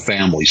some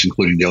families,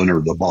 including the owner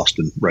of the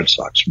Boston Red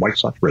Sox. Red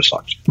Sox.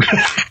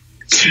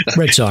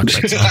 Red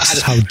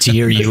Sox. How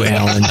dare you,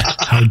 Alan?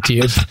 How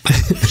dare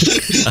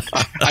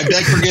I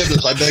beg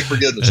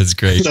forgiveness. That's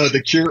great. So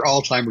the Cure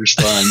Alzheimer's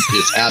Fund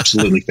is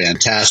absolutely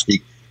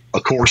fantastic.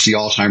 Of course, the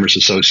Alzheimer's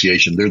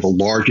Association, they're the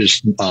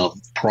largest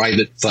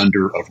private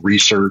funder of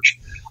research.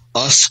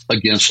 Us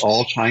Against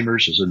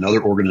Alzheimer's is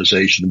another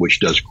organization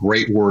which does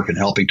great work in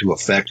helping to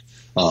affect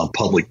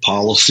public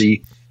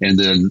policy. And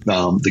then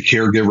the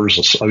Caregivers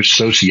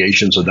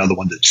Association is another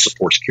one that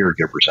supports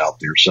caregivers out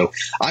there. So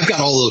I've got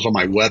all those on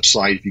my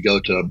website. If you go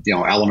to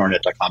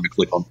alanarnette.com and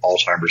click on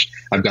Alzheimer's,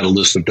 I've got a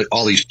list of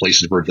all these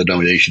places where the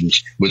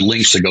donations with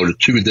links to go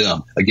to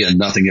them. Again,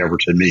 nothing ever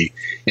to me.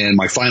 And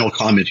my final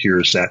comment here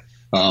is that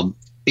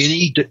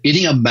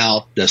any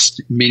amount that's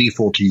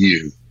meaningful to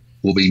you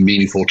will be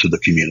meaningful to the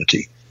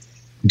community.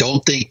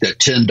 Don't think that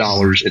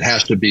 $10, it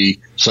has to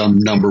be some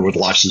number with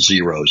lots of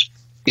zeros.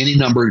 any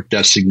number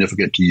that's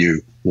significant to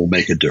you will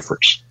make a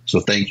difference. So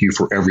thank you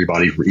for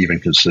everybody for even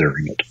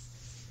considering it.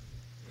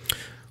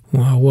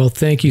 Wow. Well,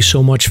 thank you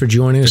so much for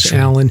joining us,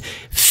 Alan.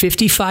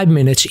 55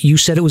 minutes. You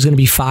said it was going to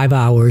be 5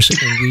 hours, and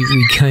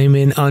we came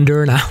in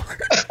under an hour.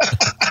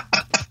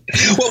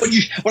 Well,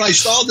 when I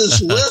saw this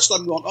list,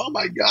 I'm going, oh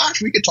my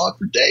gosh, we could talk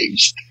for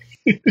days.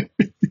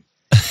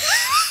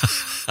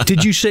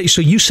 Did you say,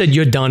 so you said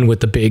you're done with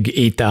the big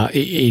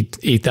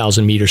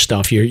 8,000 meter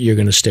stuff. You're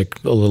going to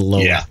stick a little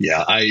lower.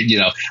 Yeah.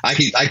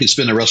 I could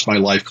spend the rest of my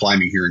life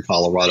climbing here in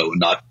Colorado and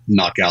not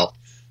knock out.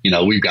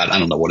 We've got, I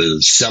don't know what it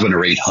is, 700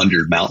 or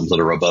 800 mountains that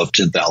are above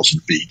 10,000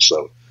 feet.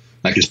 So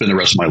I could spend the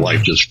rest of my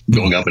life just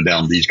going up and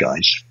down these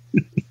guys.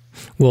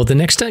 Well, the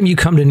next time you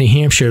come to New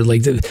Hampshire,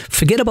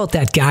 forget about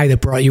that guy that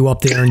brought you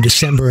up there in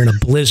December in a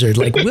blizzard.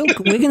 We're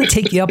going to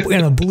take you up on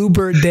a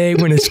bluebird day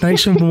when it's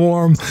nice and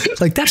warm.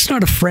 That's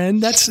not a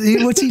friend. What's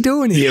he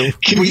doing to you?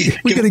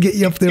 We're going to get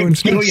you up there.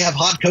 Can we have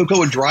hot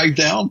cocoa and drive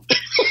down?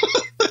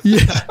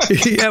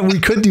 Yeah, we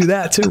could do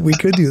that too.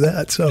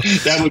 So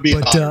that would be.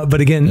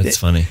 But again, that's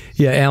funny.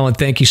 Yeah, Alan,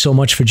 thank you so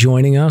much for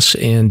joining us,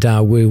 and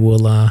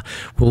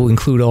we'll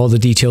include all the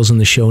details in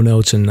the show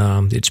notes. And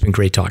it's been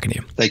great talking to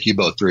you. Thank you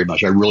both very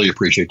much. I really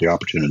appreciate the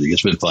opportunity.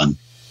 It's been fun.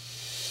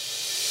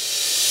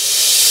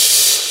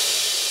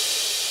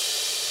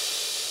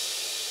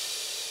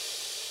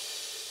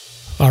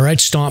 All right,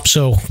 Stomp.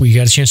 So we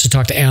got a chance to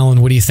talk to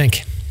Alan. What do you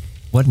think?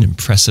 What an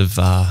impressive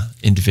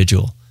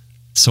individual.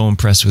 So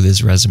impressed with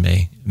his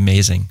resume.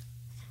 Amazing.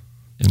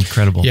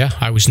 Incredible. Yeah,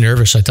 I was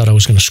nervous. I thought I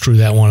was going to screw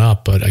that one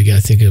up, but I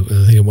think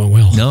it went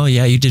well. No,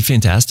 yeah, you did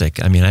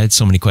fantastic. I mean, I had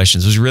so many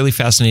questions. It was really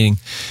fascinating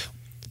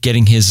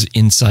getting his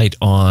insight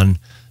on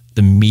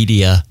the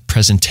media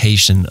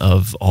presentation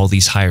of all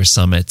these higher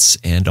summits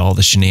and all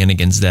the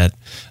shenanigans that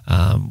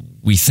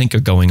we think are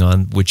going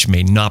on, which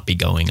may not be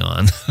going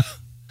on.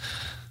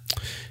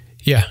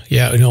 Yeah.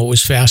 It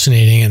was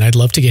fascinating, and I'd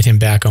love to get him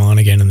back on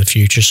again in the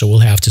future. So we'll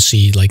have to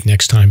see,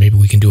 next time, maybe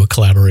we can do a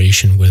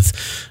collaboration with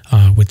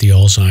the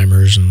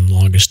Alzheimer's and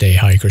Longest Day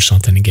Hike or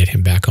something, and get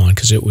him back on,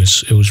 because it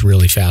was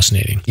really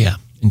fascinating. Yeah,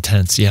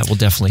 intense. Yeah, we'll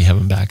definitely have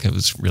him back. It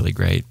was really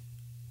great.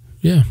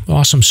 Yeah,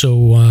 awesome. So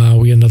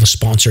we got another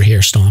sponsor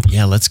here, Stomp.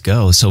 Yeah, let's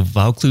go. So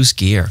Vaucluse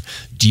Gear.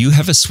 Do you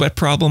have a sweat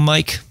problem,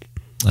 Mike?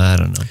 I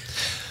don't know.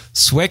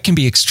 Sweat can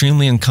be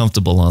extremely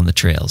uncomfortable on the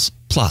trails.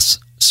 Plus,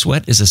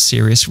 sweat is a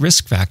serious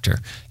risk factor.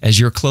 As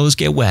your clothes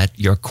get wet,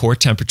 your core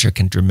temperature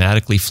can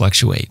dramatically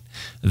fluctuate.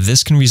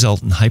 This can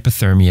result in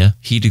hypothermia,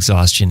 heat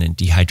exhaustion, and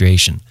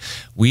dehydration.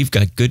 We've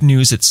got good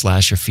news at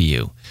Slasher for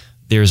you.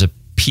 There's a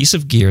piece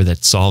of gear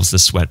that solves the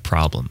sweat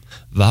problem.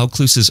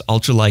 Vaucluse's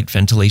ultralight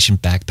ventilation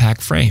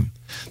backpack frame.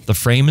 The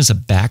frame is a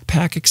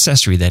backpack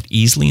accessory that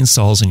easily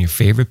installs in your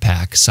favorite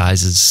pack,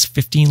 sizes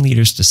 15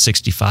 liters to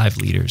 65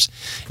 liters,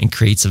 and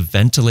creates a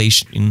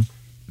ventilating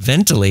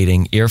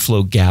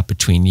airflow gap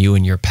between you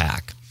and your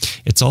pack.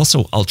 It's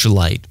also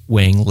ultralight,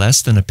 weighing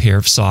less than a pair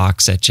of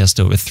socks at just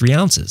over 3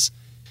 ounces.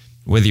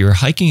 Whether you're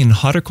hiking in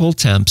hot or cold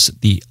temps,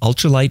 the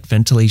ultralight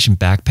ventilation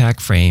backpack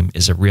frame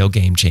is a real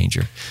game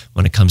changer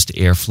when it comes to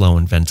airflow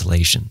and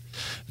ventilation.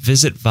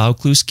 Visit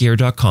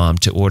VaucluseGear.com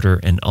to order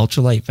an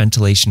ultralight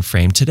ventilation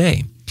frame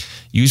today.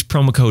 Use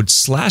promo code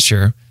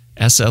SLASHER,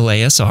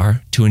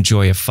 SLASR, to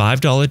enjoy a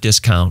 $5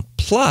 discount,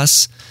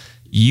 plus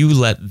you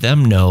let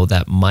them know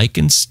that Mike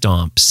and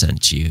Stomp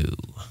sent you.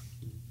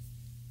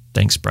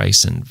 Thanks,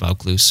 Bryce and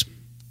Vaucluse.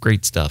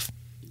 Great stuff.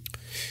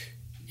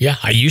 Yeah,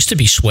 I used to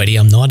be sweaty.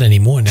 I'm not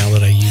anymore now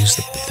that I use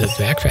the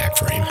backpack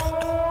frame.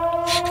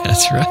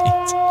 That's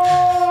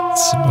right.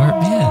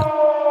 Smart man.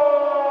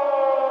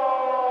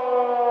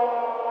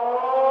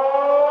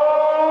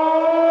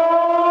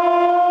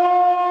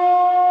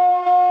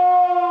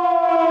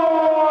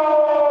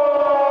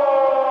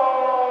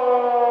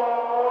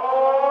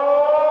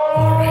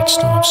 All right,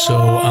 Stomp.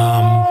 So,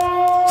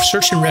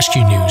 search and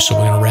rescue news. So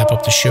we're going to wrap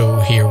up the show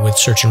here with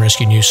search and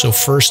rescue news. So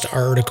first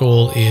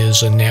article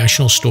is a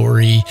national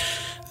story.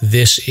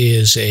 This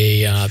is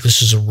a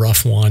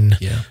rough one.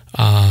 Yeah,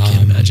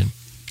 can't imagine.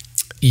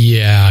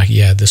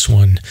 Yeah, this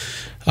one.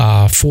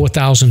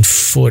 4,000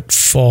 foot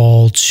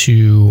fall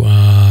to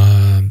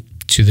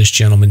this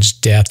gentleman's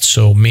death.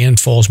 So man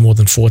falls more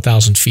than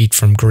 4,000 feet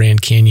from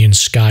Grand Canyon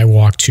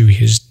skywalk to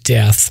his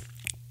death.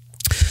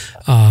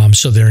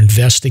 So they're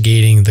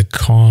investigating the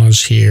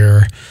cause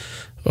here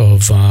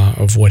of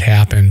what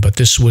happened. But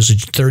this was a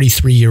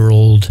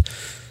 33-year-old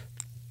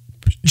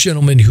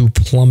gentleman who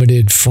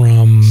plummeted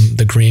from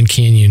the Grand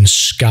Canyon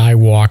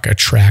skywalk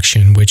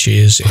attraction, which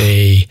is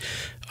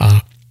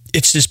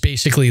it's just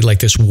basically like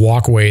this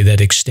walkway that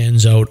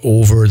extends out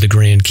over the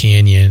Grand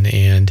Canyon.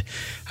 And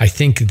I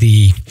think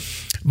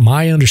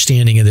my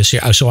understanding of this,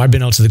 so I've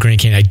been out to the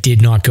Grand Canyon. I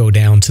did not go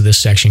down to this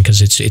section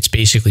because it's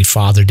basically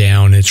farther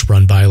down. It's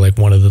run by like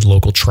one of the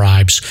local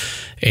tribes,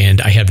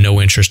 and I have no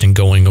interest in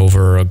going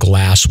over a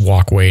glass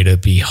walkway to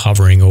be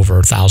hovering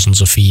over thousands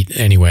of feet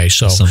anyway.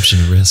 So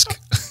assumption risk.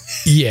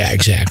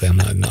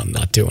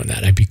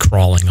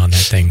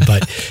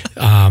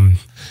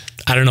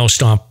 I don't know,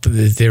 Stomp.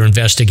 They're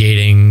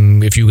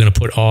investigating if you're going to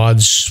put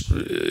odds,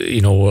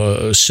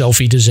 a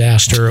selfie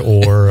disaster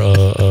or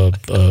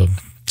a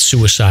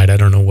suicide. I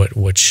don't know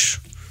which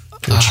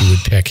you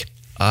would pick.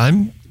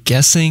 I'm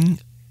guessing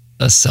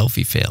a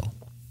selfie fail.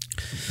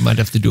 Might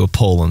have to do a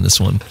poll on this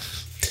one.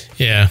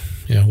 Yeah,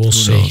 we'll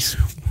see. Knows?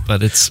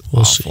 But it's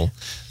awful.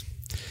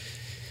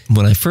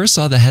 When I first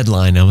saw the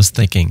headline, I was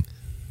thinking,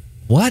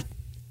 what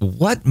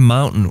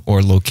mountain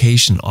or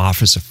location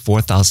offers a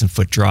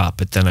 4,000-foot drop?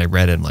 But then I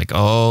read it and like,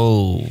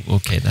 oh,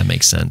 okay, that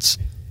makes sense.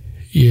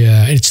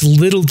 Yeah, it's a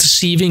little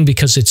deceiving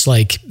because it's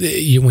like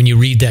when you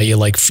read that,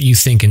 you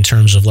think in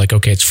terms of like,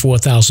 okay, it's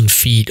 4,000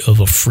 feet of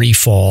a free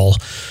fall.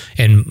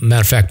 And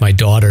matter of fact, my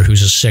daughter,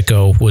 who's a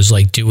sicko, was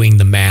like doing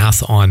the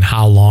math on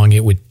how long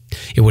it would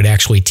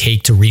actually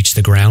take to reach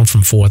the ground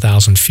from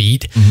 4,000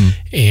 feet.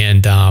 Mm-hmm.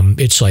 And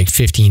it's like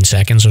 15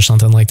 seconds or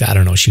something like that. I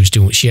don't know.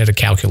 She had a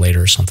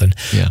calculator or something.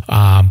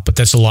 Yeah. But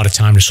that's a lot of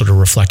time to sort of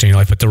reflect on your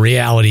life. But the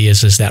reality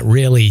is that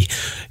really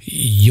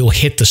you'll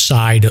hit the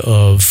side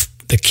of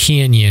the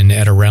canyon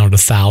at around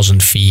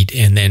 1,000 feet.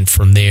 And then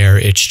from there,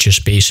 it's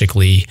just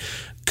basically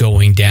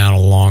going down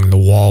along the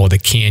wall of the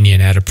canyon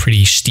at a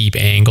pretty steep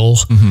angle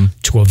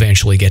to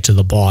eventually get to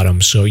the bottom.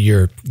 So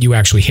you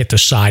actually hit the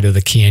side of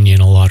the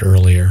canyon a lot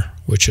earlier,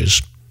 which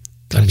is,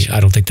 I mean,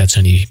 I don't think that's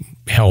any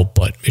help,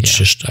 but it's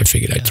just, I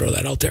figured I'd throw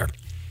that out there.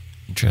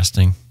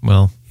 Interesting.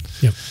 Well,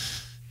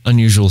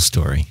 unusual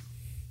story.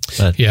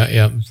 But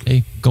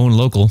hey, going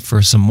local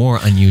for some more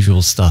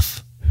unusual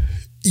stuff.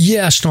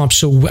 Yeah, Stomp.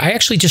 So I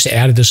actually just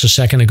added this a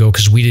second ago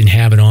because we didn't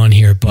have it on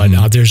here, but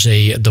there's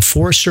the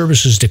Forest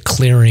Service is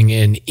declaring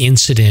an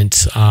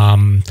incident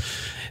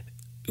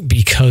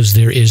because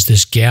there is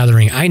this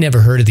gathering. I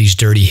never heard of these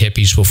dirty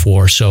hippies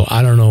before, so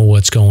I don't know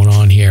what's going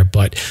on here,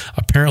 but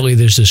apparently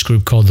there's this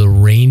group called the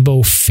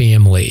Rainbow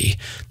Family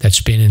that's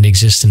been in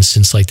existence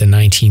since like the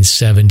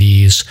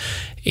 1970s.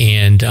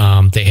 And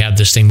they have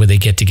this thing where they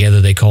get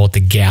together. They call it the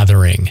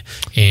Gathering.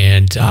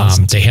 And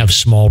they have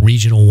small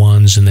regional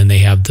ones, and then they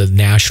have the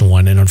national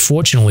one. And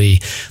unfortunately,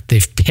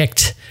 they've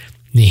picked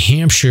New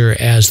Hampshire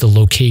as the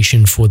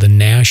location for the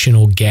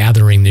national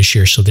gathering this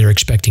year. So they're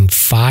expecting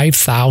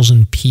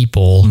 5,000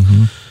 people.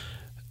 Mm-hmm.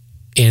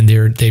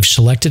 And they've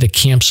selected a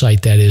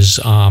campsite that is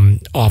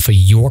off of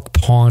York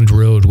Pond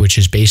Road, which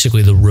is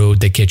basically the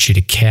road that gets you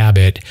to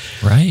Cabot.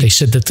 Right. They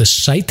said that the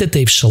site that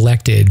they've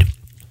selected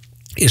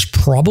is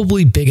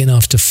probably big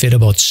enough to fit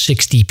about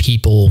 60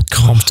 people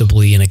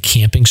comfortably in a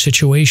camping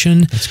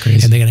situation. That's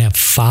crazy. And they're going to have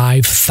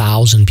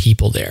 5,000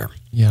 people there.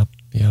 Yep.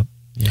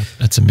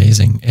 That's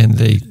amazing. And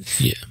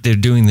they're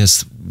doing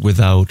this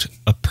without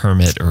a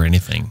permit or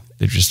anything.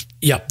 They're just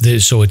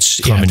so it's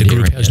the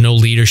group has no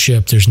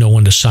leadership. There's no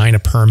one to sign a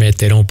permit.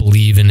 They don't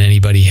believe in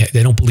anybody.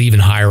 They don't believe in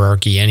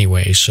hierarchy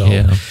anyway.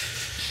 So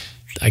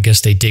I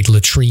guess they dig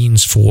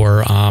latrines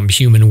for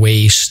human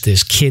waste.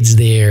 There's kids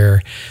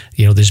there.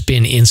 There's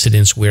been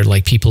incidents where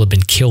like people have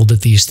been killed at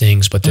these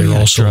things, but they're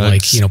also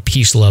drugs. Like,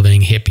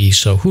 peace-loving hippies.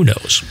 So who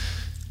knows?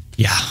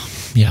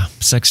 Yeah.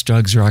 Sex,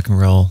 drugs, rock and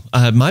roll.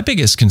 My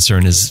biggest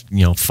concern is,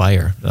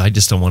 fire. I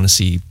just don't want to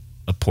see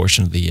a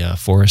portion of the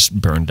forest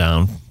burned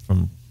down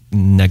from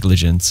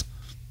negligence.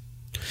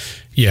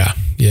 Yeah,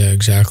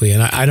 exactly.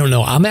 And I don't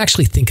know. I'm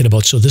actually thinking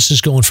about, so this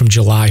is going from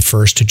July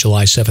 1st to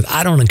July 7th.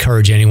 I don't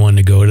encourage anyone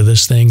to go to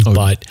this thing,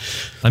 but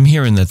I'm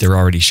hearing that they're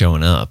already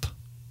showing up.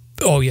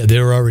 Oh, yeah,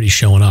 they're already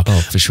showing up.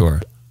 Oh, for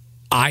sure.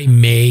 I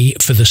may,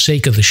 for the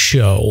sake of the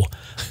show,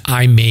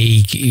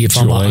 if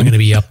I'm going to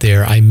be up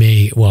there, I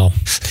may go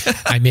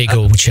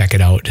check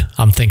it out.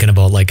 I'm thinking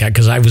about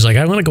because I was like,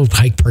 I want to go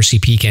hike Percy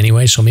Peak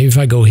anyway. So maybe if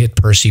I go hit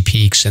Percy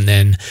Peaks and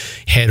then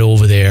head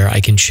over there, I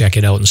can check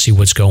it out and see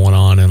what's going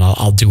on. And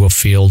I'll do a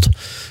field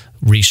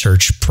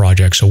research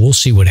project. So we'll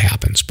see what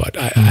happens. But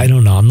I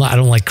don't know. I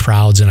don't like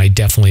crowds, and I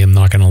definitely am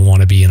not going to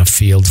want to be in a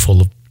field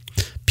full of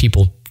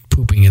people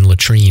pooping in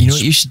latrines. You know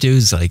what you should do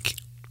is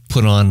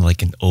put on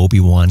like an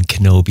Obi-Wan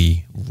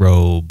Kenobi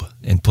robe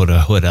and put a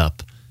hood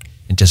up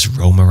and just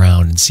roam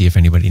around and see if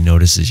anybody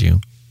notices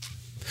you.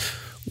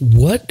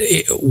 What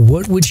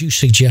would you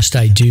suggest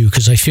I do?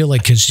 Because I feel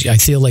like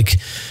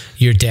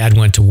your dad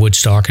went to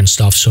Woodstock and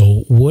stuff.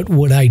 So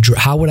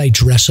how would I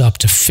dress up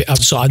to fit?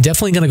 So I'm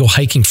definitely going to go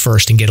hiking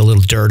first and get a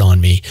little dirt on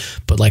me.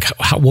 But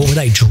how would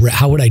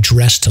I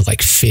dress to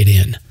fit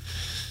in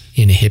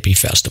a hippie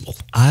festival?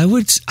 I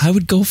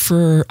would go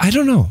for, I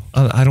don't know.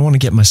 I don't want to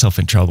get myself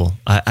in trouble.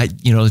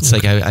 It's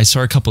okay. Like I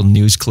saw a couple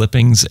news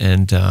clippings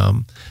and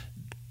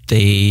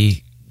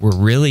they were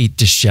really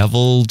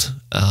disheveled.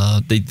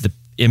 The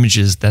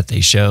images that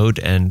they showed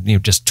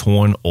and, just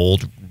torn,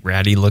 old,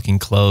 ratty looking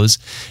clothes.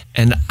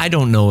 And I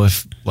don't know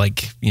if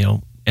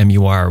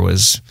MUR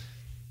was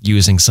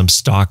using some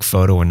stock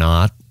photo or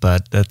not,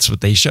 but that's what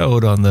they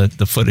showed on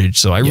the footage.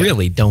 So I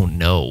really don't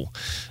know.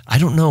 I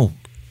don't know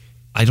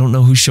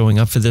who's showing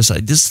up for this.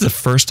 This is the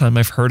first time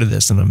I've heard of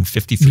this, and I'm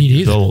 53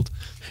 years old.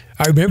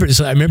 I remember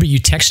you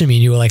texted me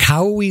and you were like,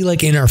 how are we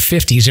in our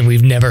 50s and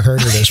we've never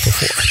heard of this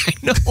before? I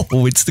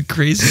know. It's the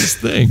craziest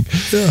thing.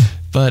 Yeah.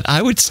 But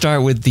I would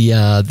start with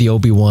the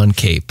Obi-Wan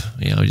cape.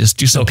 Just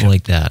do something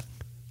like that.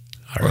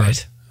 All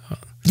right.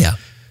 Yeah.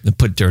 Then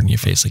put dirt in your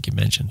face, like you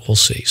mentioned. We'll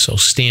see. So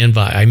stand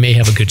by. I may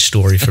have a good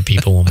story for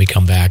people when we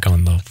come back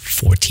on the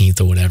 14th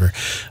or whatever.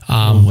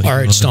 All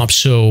right, Stomp.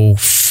 So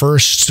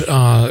first, we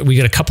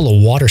got a couple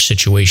of water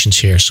situations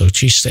here. So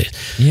geez,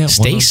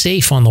 stay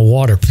safe on the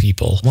water,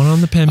 people. One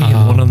on the Pemi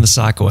and one on the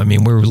Saco. I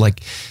mean, we're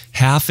like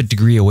half a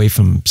degree away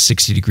from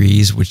 60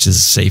 degrees, which is a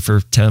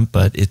safer temp,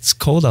 but it's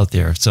cold out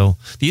there. So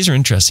these are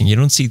interesting. You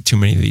don't see too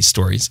many of these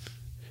stories.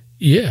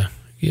 Yeah.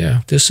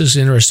 Yeah, this is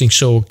interesting.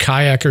 So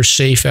kayaker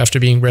safe after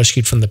being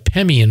rescued from the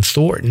Pemi in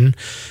Thornton.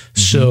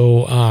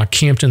 So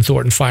Campton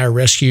Thornton Fire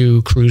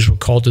Rescue crews were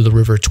called to the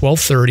river at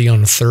 12:30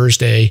 on a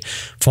Thursday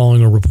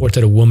following a report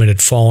that a woman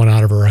had fallen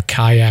out of her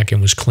kayak and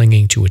was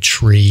clinging to a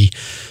tree.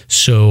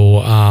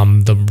 So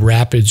the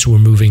rapids were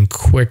moving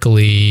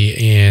quickly,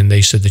 and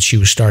they said that she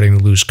was starting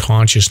to lose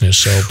consciousness.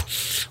 So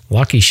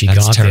lucky she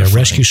got there.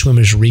 Rescue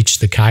swimmers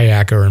reached the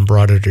kayaker and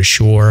brought her to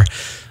shore.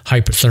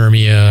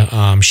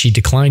 Hypothermia. She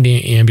declined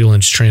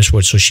ambulance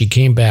transport, so she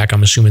came back.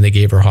 I'm assuming they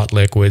gave her hot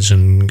liquids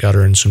and got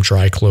her in some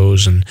dry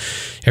clothes and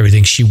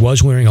everything. She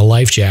was wearing a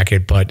life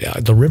jacket, but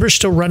the river's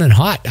still running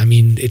hot. I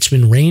mean, it's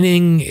been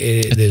raining.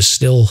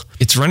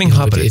 It's running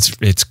hot, but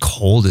it's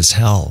cold as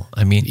hell.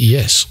 I mean,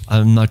 yes.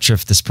 I'm not sure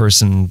if this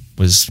person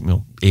was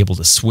able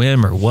to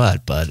swim or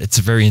what, but it's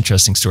a very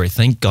interesting story.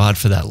 Thank God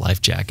for that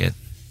life jacket.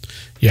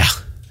 Yeah.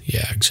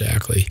 Yeah,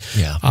 exactly.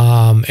 Yeah.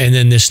 And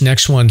then this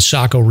next one,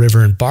 Saco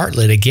River in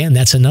Bartlett. Again,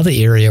 that's another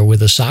area where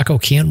the Saco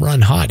can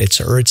run hot.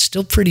 It's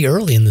still pretty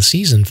early in the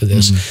season for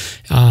this.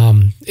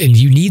 And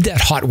you need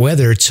that hot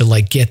weather to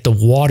like get the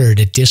water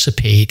to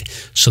dissipate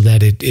so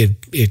that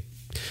it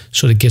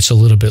sort of gets a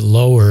little bit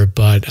lower.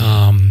 But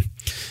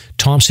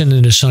Thompson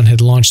and his son had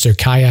launched their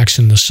kayaks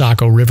in the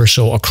Saco River.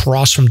 So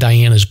across from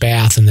Diana's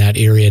Bath in that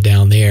area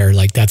down there,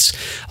 like that's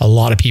a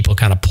lot of people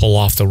kind of pull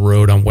off the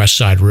road on West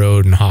Side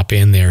Road and hop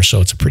in there. So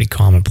it's a pretty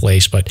common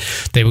place, but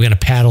they were going to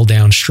paddle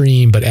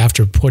downstream. But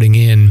after putting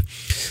in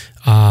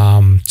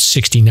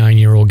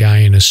 69-year-old guy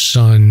and his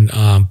son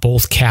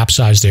both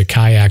capsized their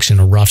kayaks in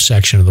a rough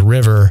section of the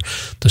river.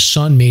 The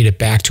son made it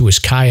back to his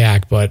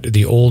kayak, but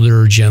the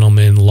older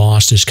gentleman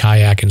lost his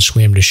kayak and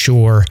swam to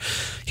shore.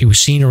 He was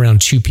seen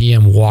around 2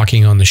 p.m.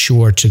 walking on the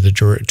shore towards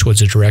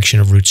the direction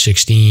of Route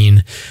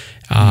 16.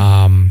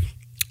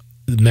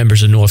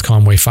 Members of North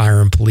Conway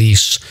Fire and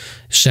Police,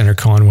 Center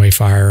Conway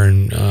Fire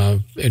and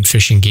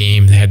Fish and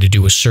Game, they had to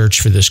do a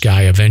search for this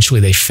guy. Eventually,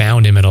 they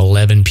found him at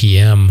 11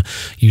 p.m.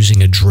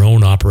 using a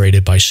drone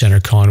operated by Center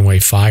Conway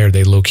Fire.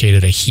 They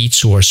located a heat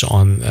source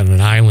on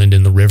an island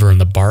in the river on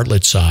the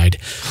Bartlett side,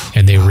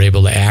 and they were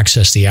able to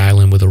access the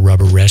island with a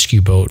rubber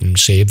rescue boat and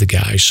save the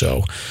guy.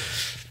 So,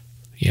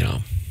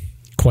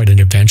 quite an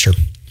adventure.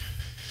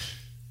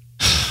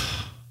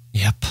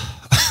 Yep.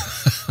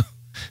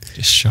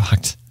 Just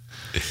shocked.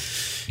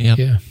 Yep.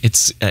 Yeah.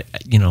 It's, I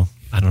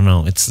don't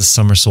know. It's the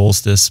summer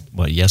solstice,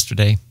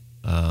 yesterday?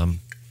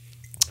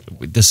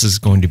 This is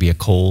going to be a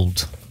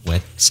cold,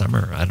 wet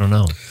summer. I don't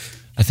know.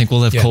 I think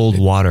we'll have cold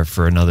water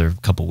for another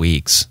couple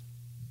weeks.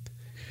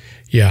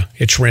 Yeah,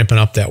 it's ramping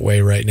up that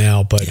way right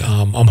now. But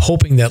I'm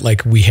hoping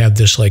that we have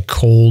this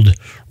cold,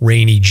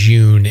 rainy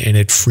June and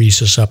it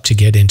freezes up to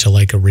get into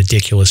a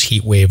ridiculous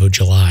heat wave of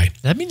July.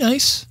 That'd be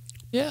nice.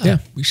 Yeah.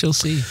 We shall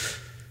see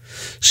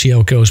how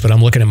it goes. But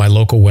I'm looking at my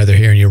local weather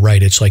here, and you're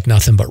right. It's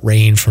nothing but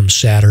rain from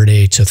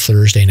Saturday to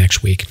Thursday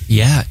next week.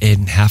 Yeah,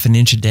 and half an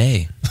inch a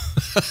day.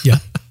 Yeah.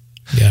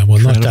 Well,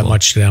 Incredible. Not that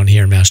much down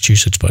here in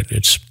Massachusetts, but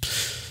it's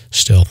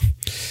still.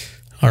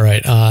 All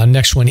right.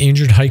 Next one,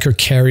 injured hiker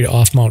carried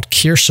off Mount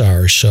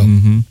Kearsarge. So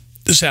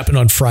this happened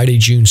on Friday,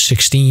 June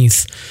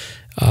 16th.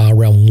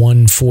 Around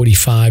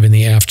 1:45 in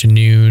the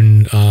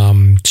afternoon,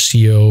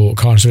 CO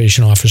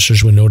conservation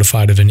officers were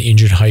notified of an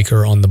injured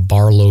hiker on the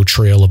Barlow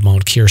Trail of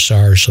Mount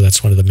Kearsarge. So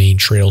that's one of the main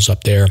trails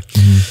up there.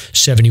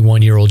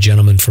 71-year-old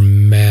gentleman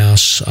from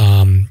Mass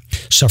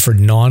suffered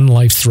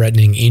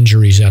non-life-threatening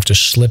injuries after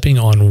slipping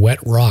on wet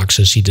rocks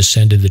as he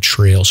descended the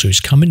trail. So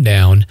he's coming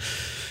down.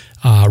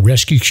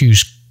 Rescue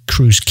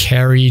crews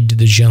carried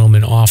the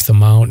gentleman off the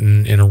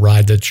mountain and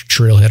arrived at the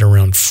trailhead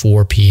around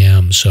 4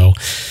 p.m. So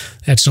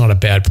that's not a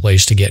bad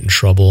place to get in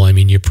trouble. I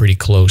mean, you're pretty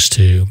close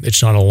to,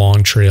 it's not a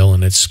long trail,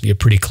 and you're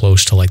pretty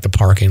close to the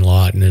parking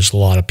lot, and there's a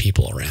lot of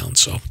people around.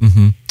 So,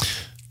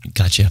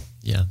 Gotcha.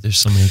 Yeah, there's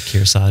so many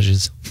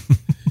Kearsarges.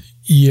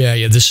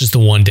 Yeah. This is the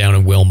one down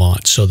in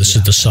Wilmot. So this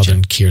is the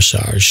southern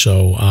Kearsarge.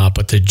 So,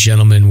 but the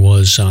gentleman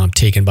was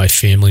taken by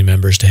family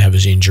members to have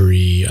his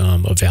injury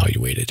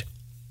evaluated.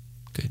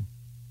 Good.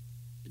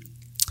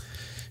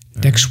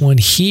 Next one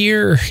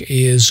here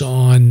is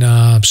on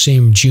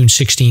same June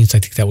 16th. I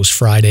think that was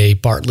Friday.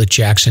 Bartlett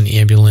Jackson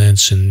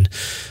Ambulance and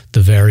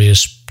the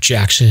various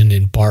Jackson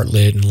and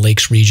Bartlett and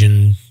Lakes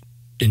Region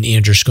and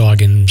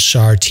Androscoggin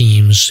SAR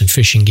teams and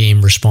Fish and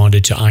Game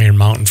responded to Iron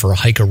Mountain for a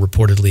hiker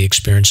reportedly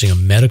experiencing a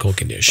medical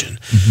condition.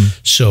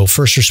 So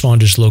first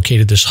responders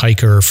located this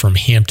hiker from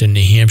Hampton,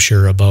 New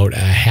Hampshire, about a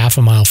half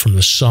a mile from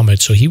the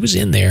summit. So he was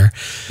in there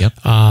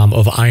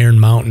of Iron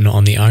Mountain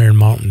on the Iron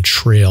Mountain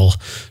Trail.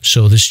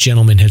 So this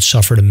gentleman had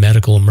suffered a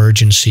medical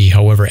emergency.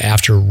 However,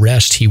 after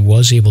rest, he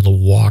was able to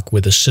walk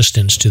with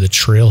assistance to the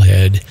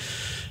trailhead.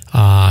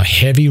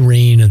 Heavy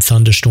rain and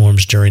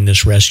thunderstorms during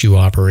this rescue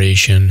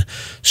operation.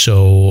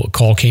 So a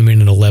call came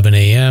in at 11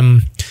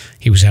 a.m.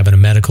 He was having a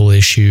medical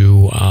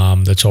issue.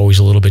 That's always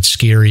a little bit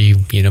scary.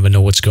 You never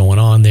know what's going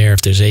on there,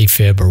 if there's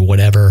AFib or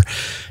whatever.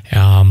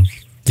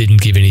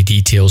 Didn't give any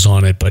details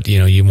on it, but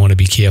you want to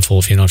be careful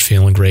if you're not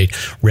feeling great.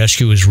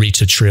 Rescuers reached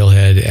the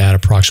trailhead at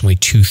approximately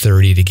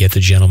 2:30 to get the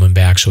gentleman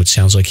back. So it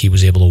sounds like he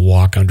was able to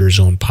walk under his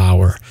own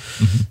power.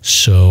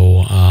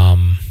 So,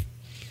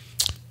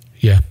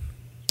 yeah.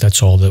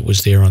 That's all that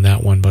was there on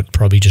that one, but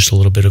probably just a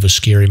little bit of a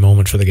scary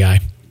moment for the guy.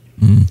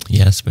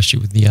 Yeah, especially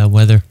with the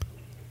weather.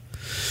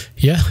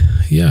 Yeah.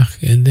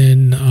 And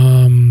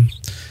then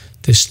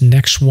this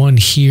next one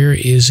here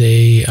is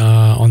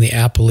on the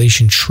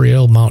Appalachian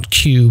Trail, Mount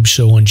Cube.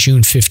 So on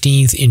June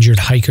 15th, injured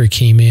hiker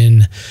came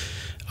in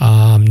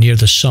near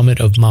the summit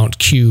of Mount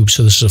Cube.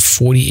 So this is a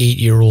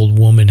 48-year-old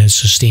woman has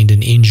sustained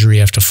an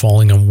injury after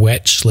falling on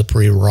wet,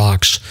 slippery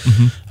rocks.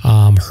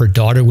 Her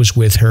daughter was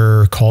with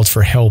her, called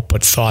for help,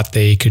 but thought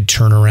they could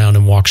turn around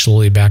and walk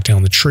slowly back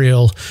down the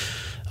trail.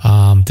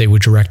 They were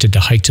directed to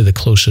hike to the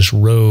closest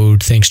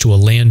road. Thanks to a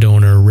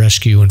landowner,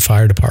 rescue, and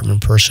fire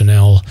department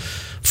personnel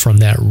from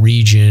that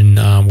region,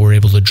 were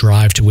able to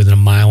drive to within a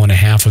mile and a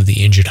half of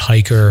the injured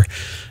hiker.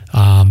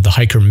 The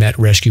hiker met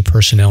rescue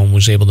personnel and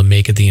was able to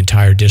make it the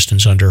entire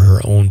distance under her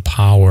own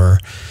power.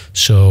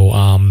 So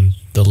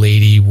the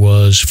lady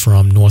was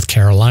from North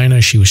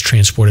Carolina. She was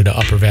transported to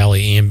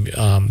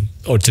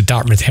to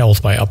Dartmouth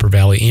Health by Upper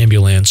Valley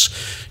Ambulance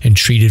and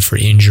treated for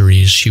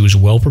injuries. She was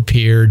well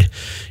prepared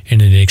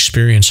and an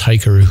experienced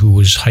hiker who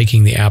was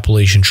hiking the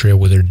Appalachian Trail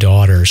with her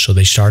daughter. So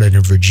they started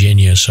in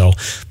Virginia, so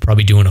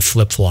probably doing a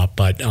flip-flop.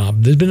 But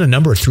there's been a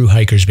number of through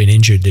hikers been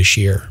injured this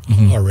year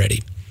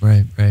already.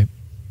 Right.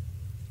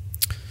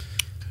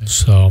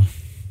 So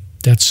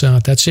that's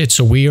it.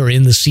 So we are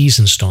in the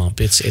season, Stomp.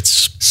 It's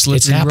slippery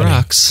it's happening.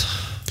 rocks.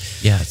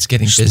 Yeah, it's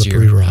getting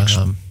Slippery busier. Rocks.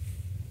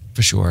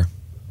 For sure.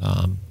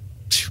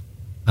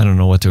 I don't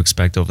know what to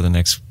expect over the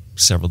next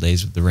several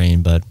days with the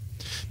rain, but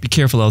be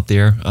careful out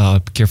there.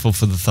 Be careful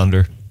for the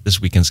thunder.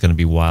 This weekend's going to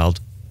be wild.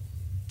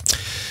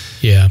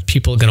 Yeah,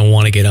 people are going to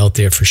want to get out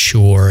there for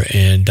sure.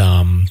 And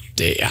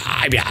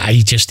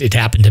it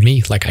happened to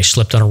me. Like I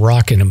slipped on a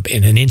rock in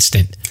an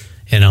instant,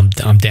 and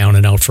I'm down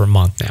and out for a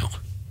month now.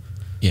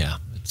 Yeah,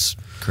 it's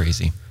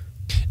crazy.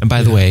 And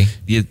by the way,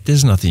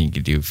 there's nothing you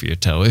can do for your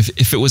toe.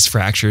 If it was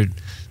fractured,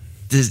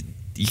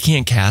 you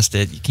can't cast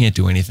it. You can't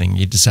do anything.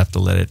 You just have to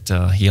let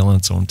it heal in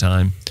its own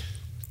time.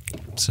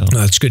 So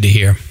that's good to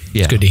hear.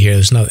 Yeah. It's good to hear.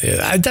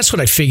 That's what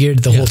I figured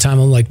the whole time.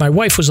 I'm like, my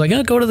wife was like,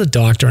 go to the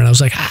doctor. And I was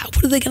like,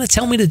 what are they going to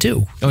tell me to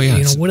do? Oh,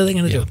 yeah. What are they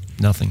going to do?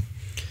 Nothing.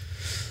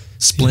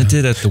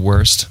 Splinted at the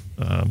worst.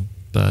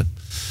 But,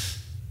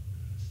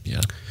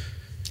 yeah.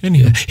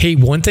 Anyhow. Hey,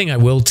 one thing I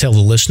will tell the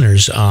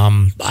listeners,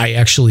 I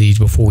actually,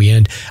 before we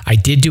end, I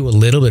did do a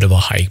little bit of a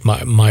hike.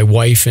 My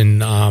wife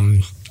and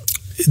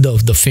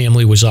the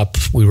family was up.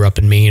 We were up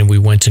in Maine, and we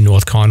went to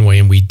North Conway,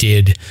 and we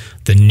did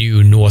the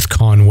new North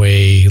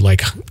Conway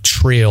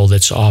trail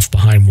that's off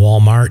behind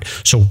Walmart.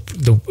 So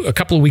a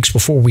couple of weeks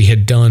before, we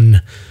had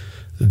done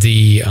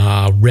the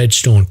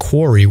Redstone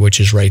Quarry,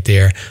 which is right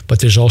there. But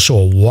there's also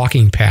a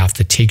walking path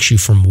that takes you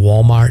from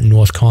Walmart in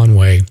North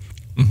Conway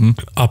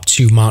up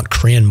to Mount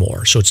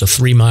Cranmore. So it's a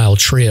 3-mile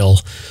trail,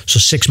 so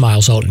 6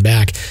 miles out and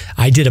back.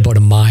 I did about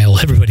a mile.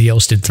 Everybody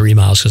else did 3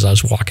 miles because I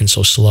was walking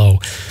so slow.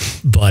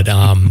 But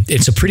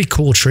it's a pretty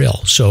cool trail.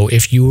 So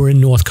if you were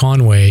in North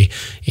Conway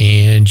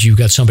and you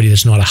got somebody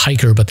that's not a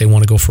hiker, but they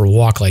want to go for a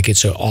walk,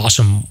 it's an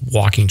awesome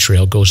walking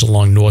trail. It goes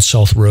along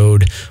North-South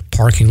Road.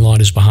 Parking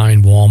lot is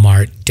behind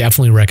Walmart.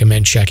 Definitely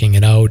recommend checking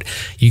it out.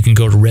 You can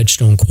go to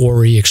Redstone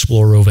Quarry,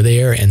 explore over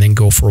there, and then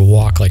go for a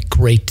walk.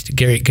 Great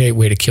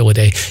way to kill a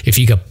day. If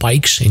you got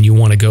bikes and you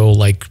want to go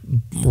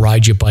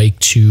ride your bike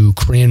to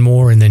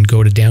Cranmore and then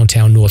go to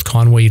downtown North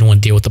Conway, you don't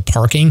want to deal with the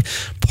parking,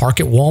 park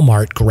at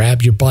Walmart,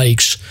 grab your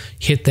bikes,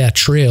 hit that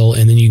trail,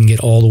 and then you can get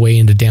all the way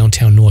into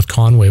downtown North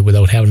Conway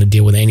without having to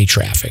deal with any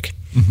traffic.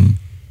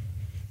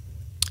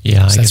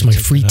 Yeah, so that's my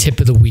free tip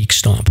of the week,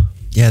 Stomp.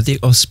 Yeah.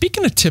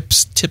 Speaking of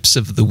tips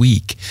of the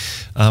week,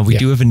 we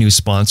do have a new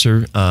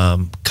sponsor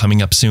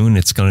coming up soon.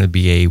 It's going to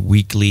be a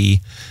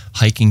weekly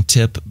hiking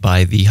tip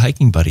by the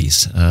Hiking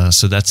Buddies.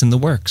 So that's in the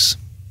works.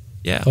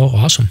 Yeah. Oh,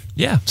 awesome.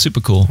 Yeah.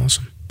 Super cool.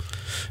 Awesome.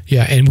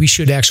 Yeah, and we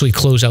should actually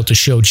close out the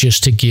show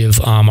just to give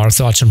our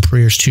thoughts and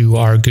prayers to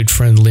our good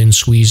friend Lynn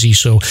Sweezy.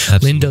 So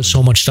absolutely. Lynn does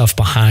so much stuff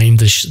behind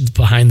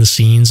the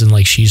scenes, and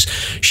like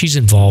she's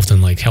involved in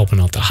like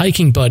helping out the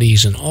hiking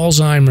buddies and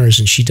Alzheimer's,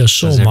 and she does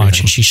so much,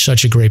 and she's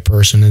such a great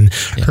person. And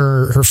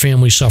her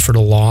family suffered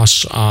a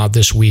loss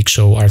this week,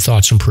 so our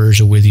thoughts and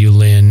prayers are with you,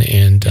 Lynn.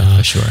 And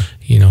for sure.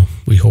 You know,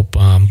 we hope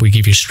we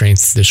give you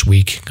strength this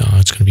week.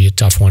 It's going to be a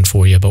tough one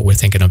for you, but we're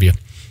thinking of you.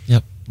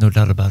 Yep, no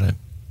doubt about it.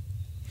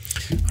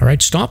 All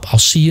right, stop. I'll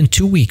see you in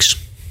 2 weeks.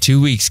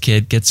 2 weeks,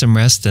 kid. Get some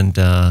rest and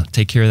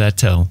take care of that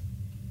toe.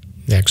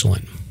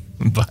 Excellent.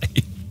 Bye.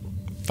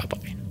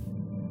 Bye-bye.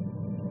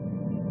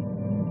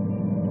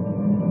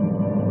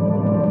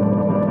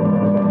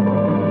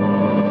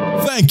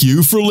 Thank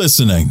you for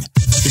listening.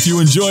 If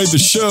you enjoyed the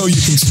show, you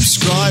can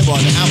subscribe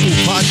on Apple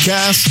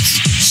Podcasts,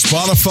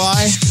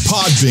 Spotify,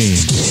 Podbean,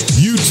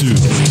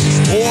 YouTube,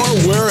 or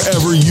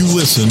wherever you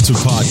listen to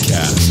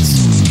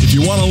podcasts. If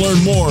you want to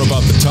learn more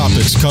about the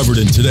topics covered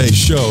in today's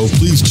show,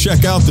 please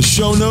check out the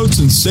show notes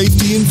and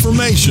safety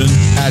information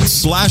at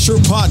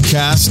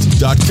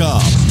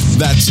slasherpodcast.com.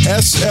 That's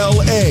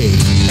SLASR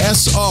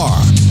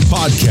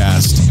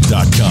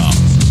podcast.com.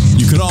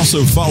 You can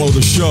also follow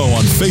the show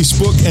on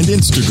Facebook and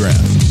Instagram.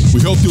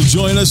 We hope you'll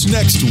join us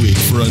next week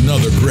for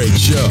another great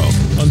show.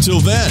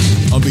 Until then,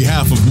 on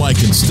behalf of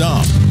Mike and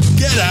Stomp,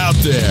 get out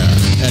there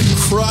and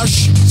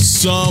crush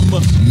some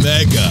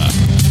mega.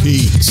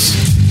 Peace.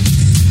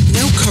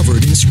 Now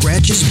covered in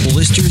scratches,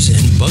 blisters,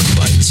 and bug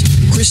bites,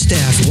 Chris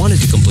Staff wanted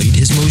to complete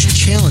his most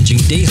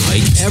challenging day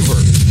hike ever.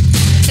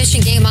 Fish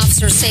and Game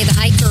officers say the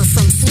hiker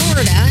from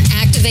Florida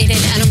activated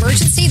an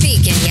emergency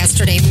beacon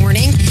yesterday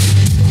morning.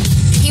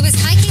 He was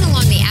hiking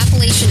along the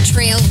Appalachian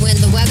Trail when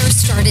the weather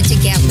started to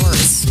get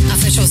worse.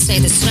 Officials say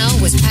the snow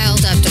was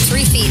piled up to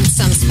 3 feet in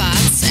some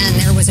spots, and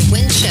there was a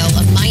wind chill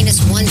of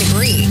 -1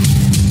 degree.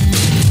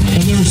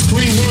 And there's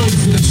 3 words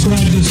that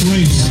describe this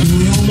race. Do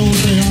we all know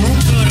what they are?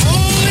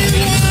 Only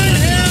one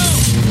hill!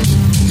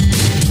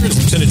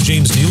 Lieutenant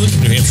James Nealon,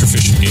 New Hampshire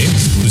Fish and Game.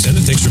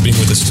 Lieutenant, thanks for being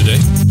with us today.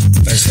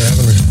 Thanks for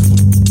having me.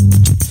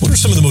 What are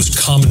some of the most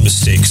common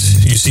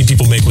mistakes you see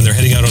people make when they're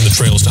heading out on the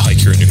trails to hike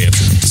here in New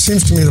Hampshire? It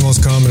seems to me the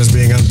most common is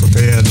being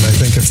unprepared, and I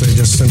think if they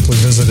just simply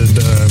visited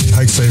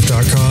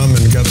hikesafe.com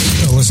and got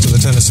a list of the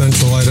 10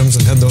 essential items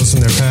and had those in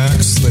their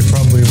packs, they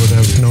probably would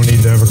have no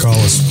need to ever call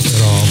us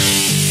at all.